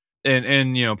joke,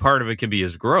 and part of it can be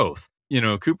his growth.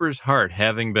 Cooper's heart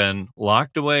having been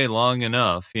locked away long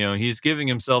enough, he's giving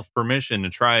himself permission to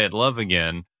try at love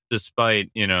again,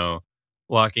 despite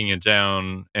locking it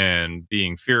down and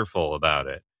being fearful about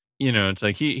it. It's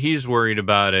like he's worried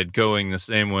about it going the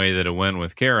same way that it went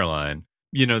with Caroline.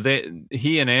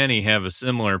 He and Annie have a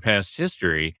similar past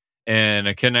history and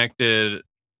a connected,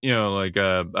 like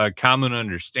a common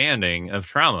understanding of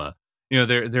trauma.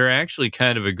 They're actually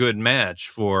kind of a good match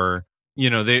for,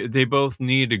 they both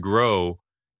need to grow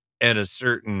at a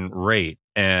certain rate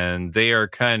and they are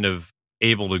kind of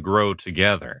able to grow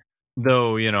together.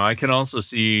 Though, I can also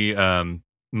see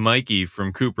Mikey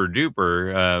from Cooper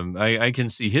Duper. I can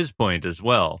see his point as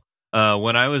well.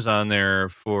 When I was on there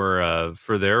for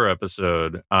their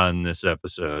episode on this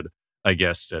episode, I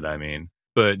guessed it. I mean,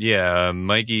 but yeah,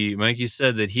 Mikey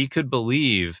said that he could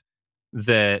believe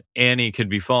that Annie could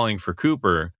be falling for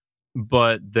Cooper,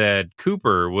 but that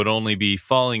Cooper would only be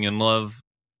falling in love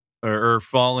or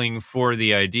falling for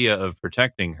the idea of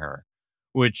protecting her,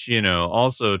 which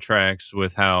also tracks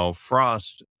with how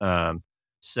Frost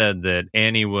said that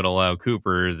Annie would allow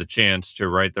Cooper the chance to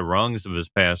right the wrongs of his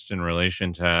past in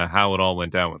relation to how it all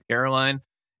went down with Caroline.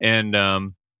 And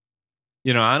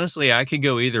honestly, I could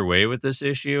go either way with this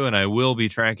issue, and I will be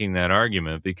tracking that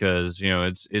argument because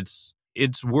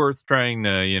it's worth trying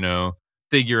to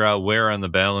figure out where on the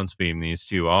balance beam these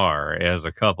two are as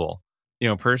a couple.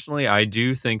 Personally, I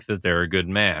do think that they're a good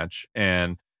match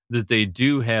and that they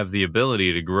do have the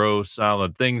ability to grow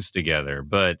solid things together.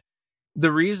 But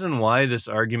the reason why this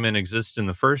argument exists in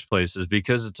the first place is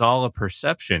because it's all a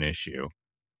perception issue.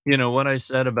 What I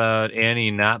said about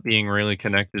Annie not being really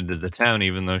connected to the town,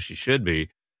 even though she should be,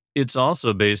 it's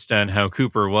also based on how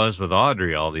Cooper was with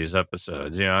Audrey all these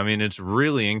episodes. I mean, it's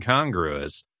really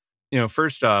incongruous.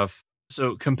 First off,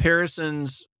 so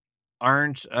comparisons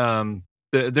aren't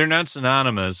they're not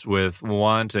synonymous with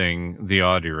wanting the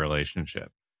Audrey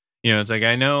relationship. It's like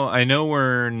I know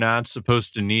we're not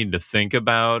supposed to need to think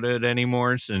about it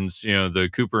anymore since the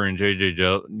Cooper and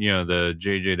the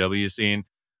JJW scene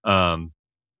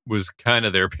was kind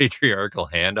of their patriarchal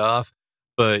handoff.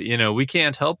 But we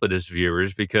can't help it as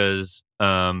viewers because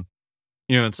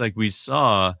it's like we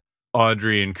saw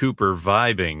Audrey and Cooper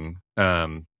vibing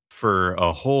for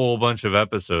a whole bunch of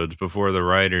episodes before the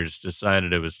writers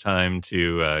decided it was time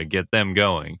to get them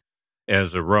going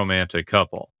as a romantic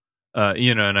couple.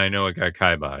 And I know it got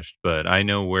kiboshed, but I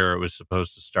know where it was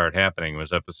supposed to start happening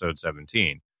was episode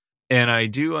 17. And I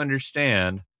do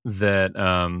understand that,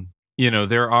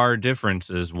 there are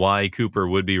differences why Cooper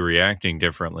would be reacting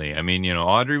differently. I mean,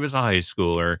 Audrey was a high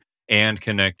schooler and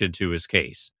connected to his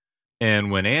case.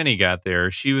 And when Annie got there,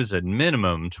 she was at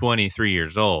minimum 23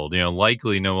 years old,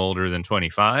 likely no older than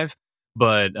 25,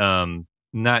 but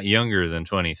not younger than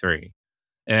 23.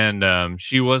 And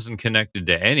she wasn't connected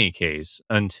to any case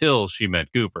until she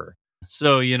met Cooper.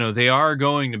 So, they are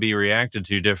going to be reacted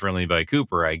to differently by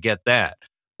Cooper. I get that.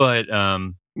 But,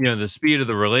 the speed of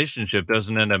the relationship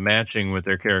doesn't end up matching with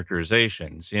their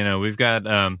characterizations. We've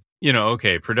got,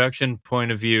 okay, production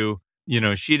point of view,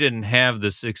 she didn't have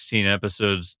the 16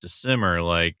 episodes to simmer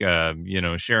like,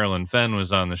 Sherilyn Fenn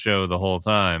was on the show the whole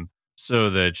time so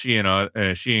that she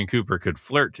and Cooper could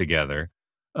flirt together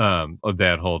of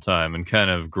that whole time and kind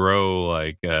of grow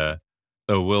like, oh,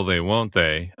 will they, won't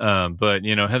they? But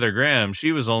Heather Graham,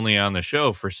 she was only on the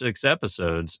show for 6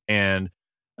 episodes, and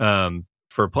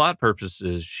for plot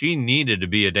purposes, she needed to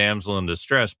be a damsel in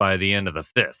distress by the end of the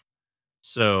fifth.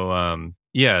 So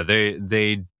yeah,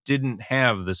 they didn't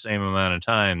have the same amount of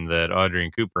time that Audrey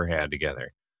and Cooper had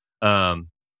together. Um,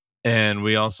 and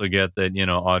we also get that,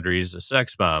 Audrey's a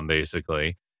sex bomb,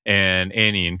 basically. And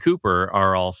Annie and Cooper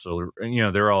are also,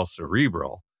 they're all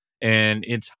cerebral. And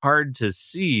it's hard to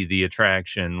see the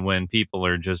attraction when people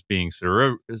are just being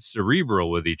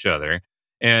cerebral with each other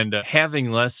and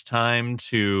having less time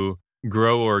to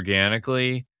grow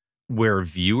organically where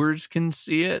viewers can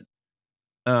see it.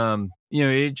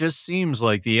 It just seems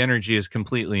like the energy is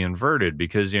completely inverted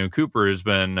because, Cooper has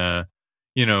been,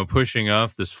 pushing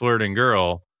off this flirting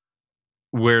girl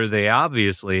where they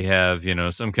obviously have,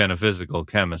 some kind of physical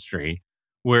chemistry.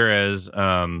 Whereas,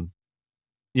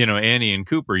 Annie and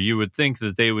Cooper, you would think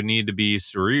that they would need to be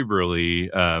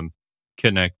cerebrally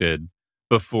connected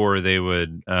before they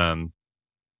would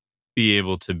be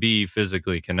able to be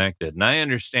physically connected. And I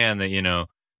understand that,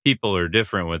 people are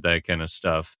different with that kind of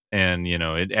stuff. And,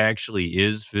 it actually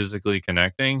is physically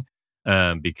connecting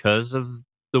because of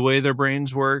the way their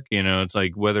brains work. It's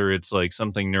like whether it's like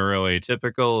something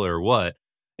neuroatypical or what.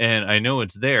 And I know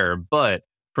it's there, but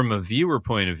from a viewer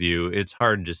point of view, it's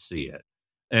hard to see it.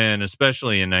 And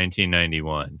especially in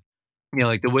 1991.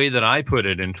 Like the way that I put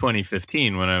it in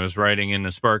 2015 when I was writing into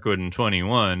Sparkwood and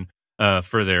 21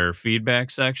 for their feedback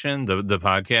section, the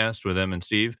podcast with them and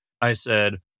Steve, I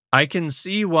said, I can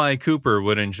see why Cooper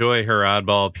would enjoy her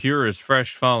oddball pure as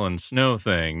fresh fallen snow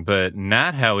thing, but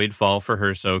not how he'd fall for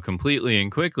her so completely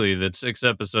and quickly that 6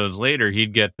 episodes later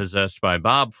he'd get possessed by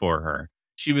Bob for her.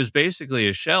 She was basically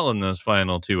a shell in those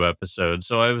final 2 episodes,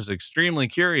 so I was extremely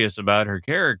curious about her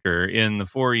character in the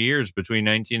 4 years between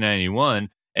 1991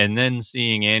 and then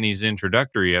seeing Annie's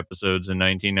introductory episodes in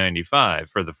 1995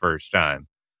 for the first time.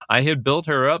 I had built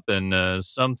her up in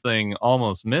something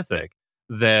almost mythic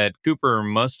that Cooper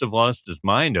must have lost his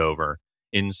mind over.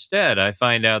 Instead, I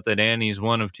find out that Annie's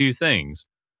one of two things: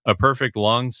 a perfect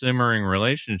long simmering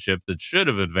relationship that should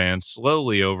have advanced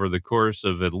slowly over the course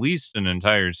of at least an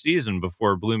entire season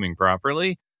before blooming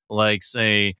properly, like,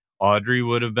 say, Audrey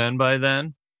would have been by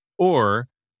then, or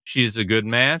she's a good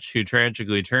match who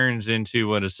tragically turns into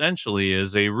what essentially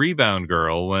is a rebound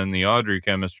girl when the Audrey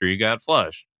chemistry got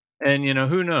flushed. And,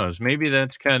 who knows? Maybe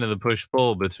that's kind of the push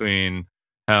pull between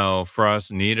how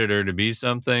Frost needed her to be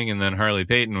something and then Harley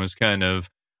Payton was kind of,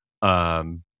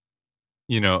 um,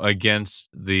 against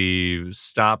the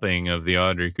stopping of the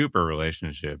Audrey Cooper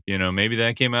relationship. Maybe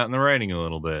that came out in the writing a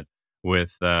little bit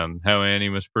with how Annie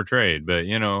was portrayed. But,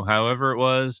 however it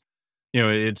was,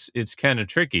 it's kind of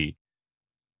tricky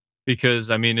because,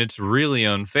 I mean, it's really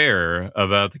unfair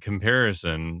about the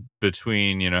comparison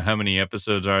between, how many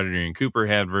episodes Audrey and Cooper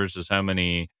had versus how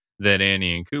many that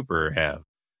Annie and Cooper have.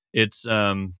 It's,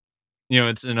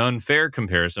 it's an unfair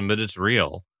comparison, but it's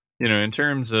real. In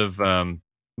terms of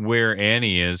where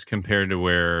Annie is compared to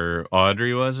where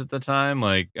Audrey was at the time,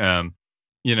 like,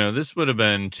 this would have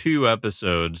been 2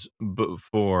 episodes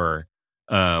before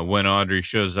when Audrey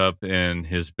shows up in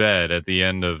his bed at the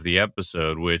end of the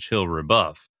episode, which he'll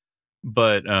rebuff.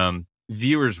 But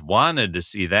viewers wanted to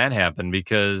see that happen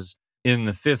because in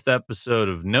the 5th episode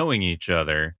of knowing each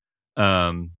other,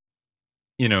 Cooper,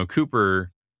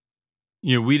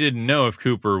 we didn't know if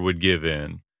Cooper would give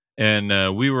in.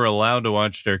 And we were allowed to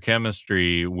watch their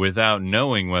chemistry without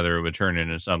knowing whether it would turn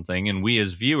into something. And we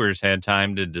as viewers had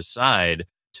time to decide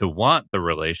to want the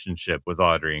relationship with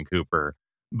Audrey and Cooper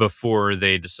before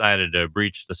they decided to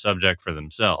breach the subject for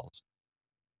themselves.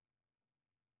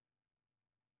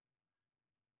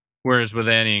 Whereas with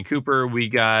Annie and Cooper, we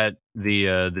got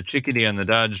the chickadee on the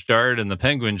Dodge Dart and the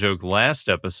penguin joke last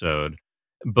episode,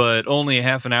 But only a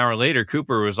half an hour later,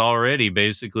 Cooper was already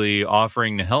basically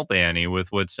offering to help Annie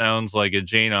with what sounds like a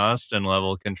Jane Austen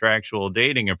level contractual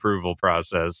dating approval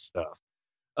process stuff.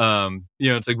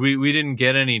 It's like we didn't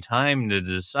get any time to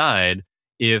decide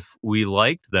if we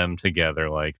liked them together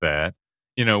like that.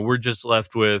 We're just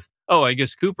left with, oh, I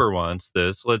guess Cooper wants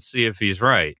this. Let's see if he's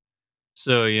right.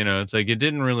 So, it's like it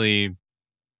didn't really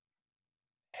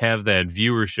have that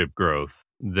viewership growth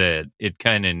that it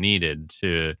kind of needed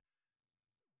to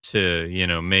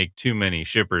make too many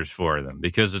shippers for them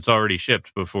because it's already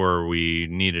shipped before we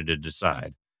needed to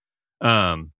decide.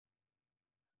 Um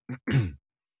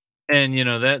and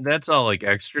that's all like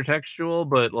extra textual,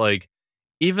 but like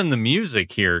even the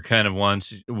music here kind of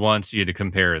wants you to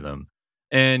compare them.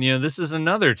 And this is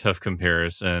another tough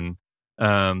comparison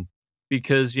um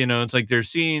because it's like there's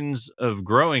scenes of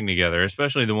growing together,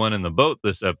 especially the one in the boat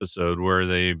this episode where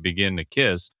they begin to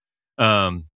kiss.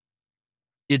 um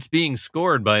it's being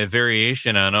scored by a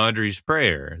variation on Audrey's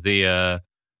Prayer, the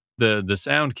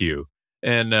sound cue.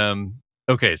 And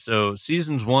okay, so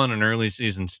seasons 1 and early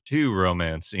seasons 2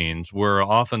 romance scenes were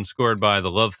often scored by the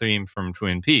love theme from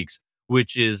Twin Peaks,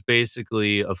 which is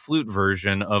basically a flute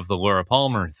version of the Laura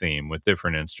Palmer theme with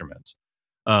different instruments.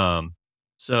 Um,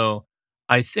 so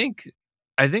I think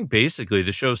I think basically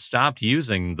the show stopped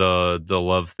using the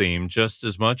love theme just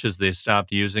as much as they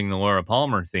stopped using the Laura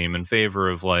Palmer theme in favor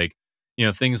of like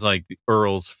things like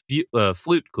Earl's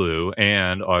flute clue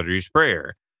and Audrey's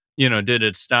Prayer. Did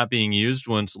it stop being used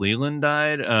once Leland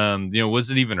died? Was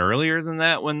it even earlier than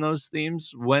that when those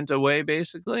themes went away?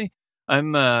 Basically,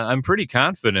 I'm pretty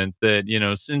confident that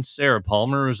since Sarah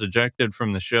Palmer was ejected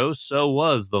from the show, so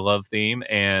was the love theme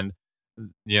and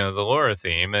the Laura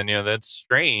theme, and that's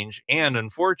strange and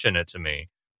unfortunate to me.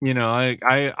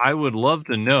 I would love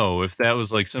to know if that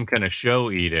was like some kind of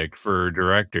show edict for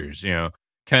directors.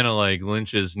 Kind of like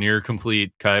Lynch's near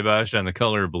complete kibosh on the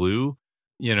color blue.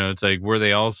 It's like were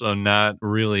they also not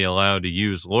really allowed to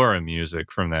use Laura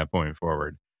music from that point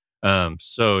forward?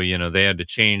 So they had to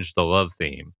change the love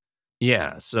theme.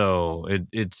 Yeah, so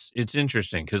it's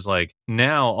interesting because like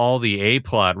now all the A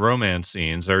plot romance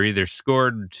scenes are either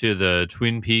scored to the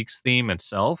Twin Peaks theme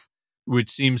itself, which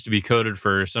seems to be coded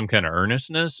for some kind of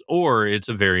earnestness, or it's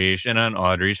a variation on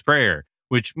Audrey's Prayer,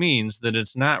 which means that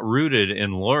it's not rooted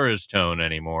in Laura's tone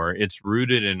anymore. It's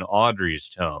rooted in Audrey's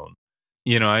tone.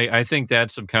 I think that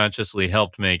subconsciously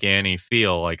helped make Annie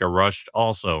feel like a Rushed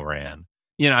also ran.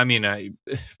 I mean,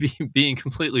 being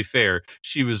completely fair,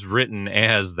 she was written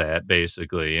as that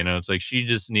basically. It's like she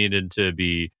just needed to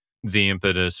be the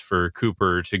impetus for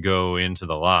Cooper to go into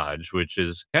the lodge, which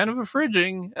is kind of a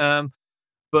fridging.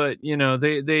 But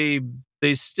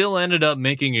they still ended up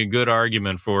making a good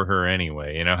argument for her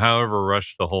anyway. However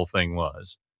rushed the whole thing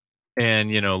was. And,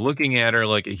 looking at her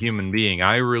like a human being,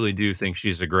 I really do think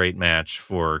she's a great match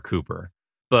for Cooper.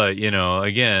 But,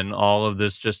 again, all of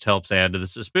this just helps add to the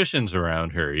suspicions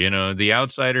around her. The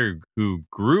outsider who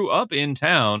grew up in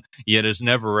town yet is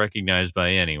never recognized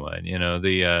by anyone.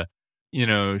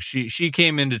 She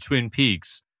came into Twin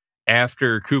Peaks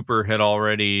after Cooper had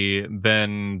already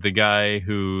been the guy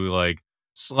who like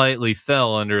slightly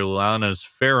fell under Lana's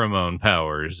pheromone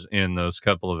powers in those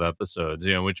couple of episodes,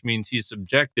 which means he's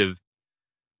subjective.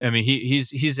 I mean,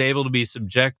 he's able to be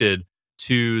subjected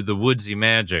to the woodsy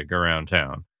magic around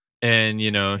town. And,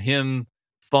 him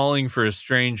falling for a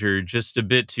stranger just a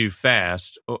bit too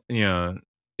fast,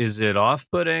 is it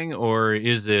off-putting or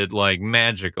is it like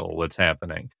magical what's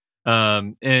happening?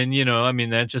 And I mean,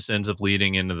 that just ends up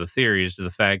leading into the theories to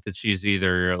the fact that she's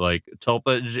either like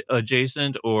Tulpa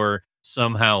adjacent or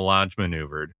somehow lodge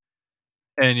maneuvered.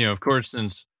 And, of course,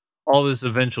 since all this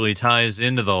eventually ties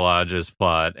into the Lodge's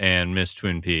plot and Miss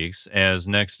Twin Peaks, as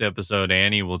next episode,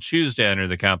 Annie will choose to enter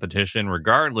the competition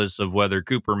regardless of whether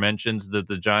Cooper mentions that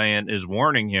the giant is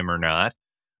warning him or not,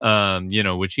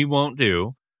 which he won't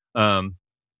do. All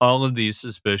of these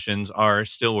suspicions are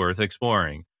still worth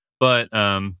exploring. But,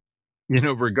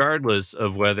 regardless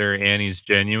of whether Annie's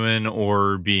genuine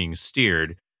or being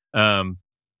steered, um,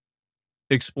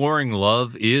 exploring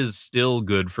love is still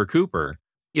good for Cooper.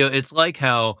 It's like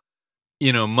how,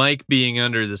 Mike being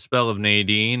under the spell of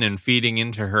Nadine and feeding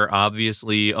into her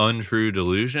obviously untrue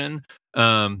delusion,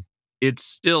 it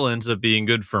still ends up being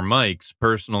good for Mike's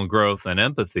personal growth and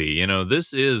empathy.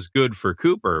 This is good for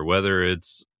Cooper, whether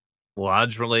it's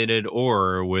lodge related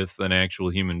or with an actual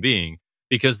human being,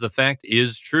 because the fact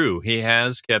is true. He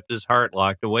has kept his heart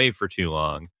locked away for too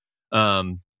long.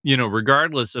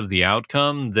 Regardless of the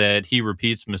outcome that he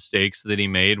repeats mistakes that he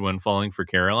made when falling for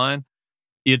Caroline,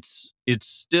 it's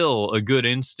still a good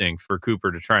instinct for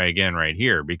Cooper to try again right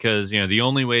here, because the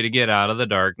only way to get out of the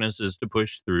darkness is to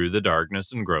push through the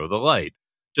darkness and grow the light.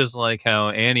 Just like how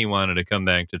Annie wanted to come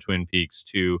back to Twin Peaks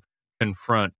to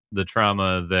confront the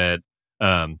trauma that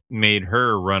made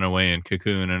her run away and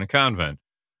cocoon in a convent.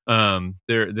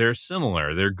 They're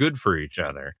similar. They're good for each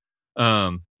other.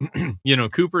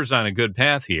 Cooper's on a good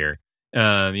path here.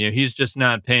 He's just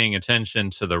not paying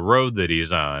attention to the road that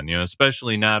he's on,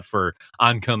 especially not for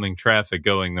oncoming traffic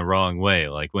going the wrong way,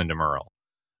 like Wyndham Earl.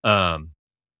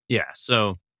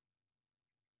 So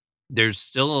there's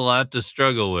still a lot to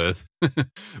struggle with,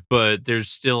 but there's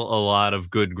still a lot of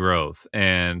good growth.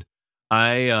 And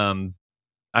I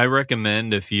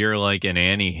recommend, if you're like an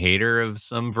Annie hater of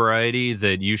some variety,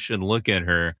 that you should look at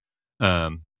her,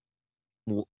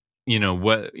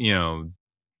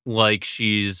 like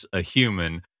she's a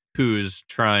human who's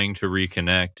trying to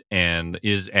reconnect and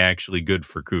is actually good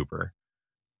for Cooper.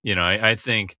 I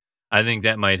think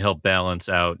that might help balance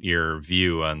out your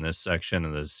view on this section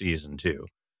of the season too.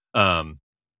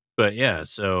 But yeah,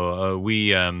 so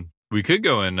we could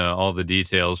go into all the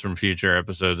details from future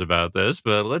episodes about this,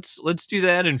 but let's do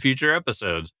that in future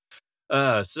episodes.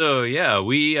 So yeah,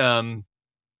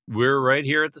 we're right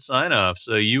here at the sign off.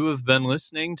 So you have been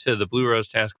listening to the Blue Rose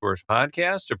Task Force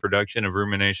podcast, a production of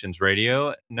Ruminations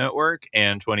Radio Network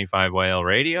and 25YL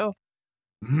Radio.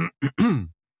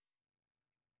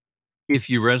 If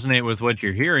you resonate with what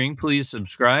you're hearing, please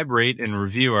subscribe, rate, and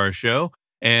review our show.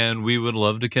 And we would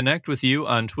love to connect with you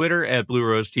on Twitter at Blue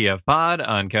Rose TF Pod,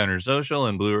 on Counter Social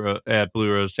and at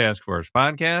Blue Rose Task Force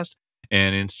Podcast,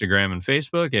 and Instagram and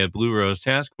Facebook at Blue Rose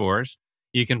Task Force.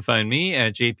 You can find me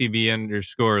at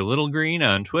JPB_Littlegreen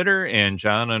on Twitter and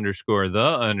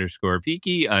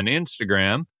John_the_Peaky on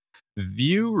Instagram.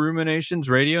 View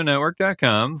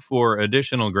RuminationsRadioNetwork.com for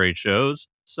additional great shows,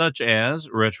 such as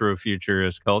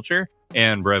Retrofuturist Culture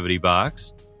and Brevity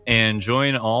Box. And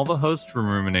join all the hosts from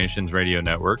Ruminations Radio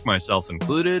Network, myself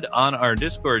included, on our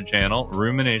Discord channel,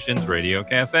 Ruminations Radio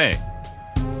Cafe.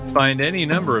 Find any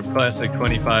number of classic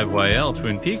 25YL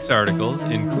Twin Peaks articles,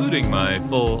 including my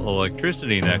full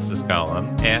Electricity Nexus column,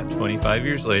 at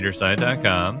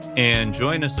 25yearslaterside.com, and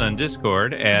join us on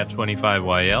Discord at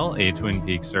 25YL, a Twin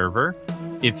Peaks server.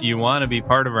 If you want to be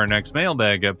part of our next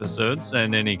mailbag episode,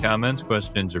 send any comments,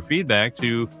 questions, or feedback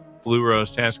to Blue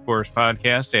Rose Task Force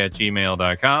Podcast at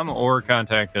gmail.com, or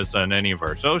contact us on any of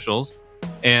our socials.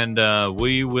 And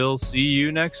we will see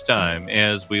you next time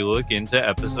as we look into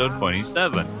episode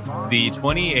 27, the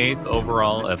 28th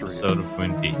overall episode of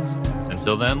Twin Peaks.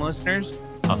 Until then, listeners,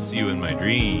 I'll see you in my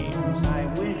dreams. I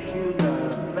wish you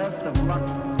the best of luck.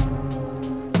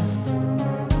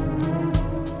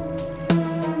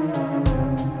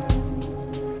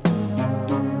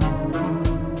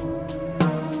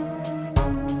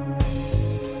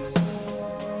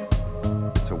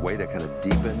 A way to kind of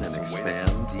deepen and expand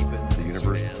the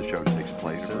universe that the show takes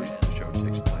place in.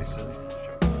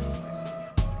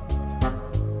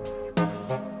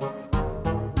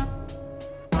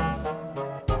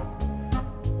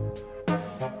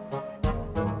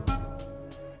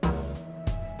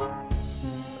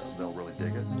 They'll really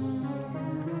dig it.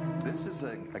 This is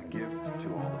a gift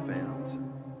to all the fans.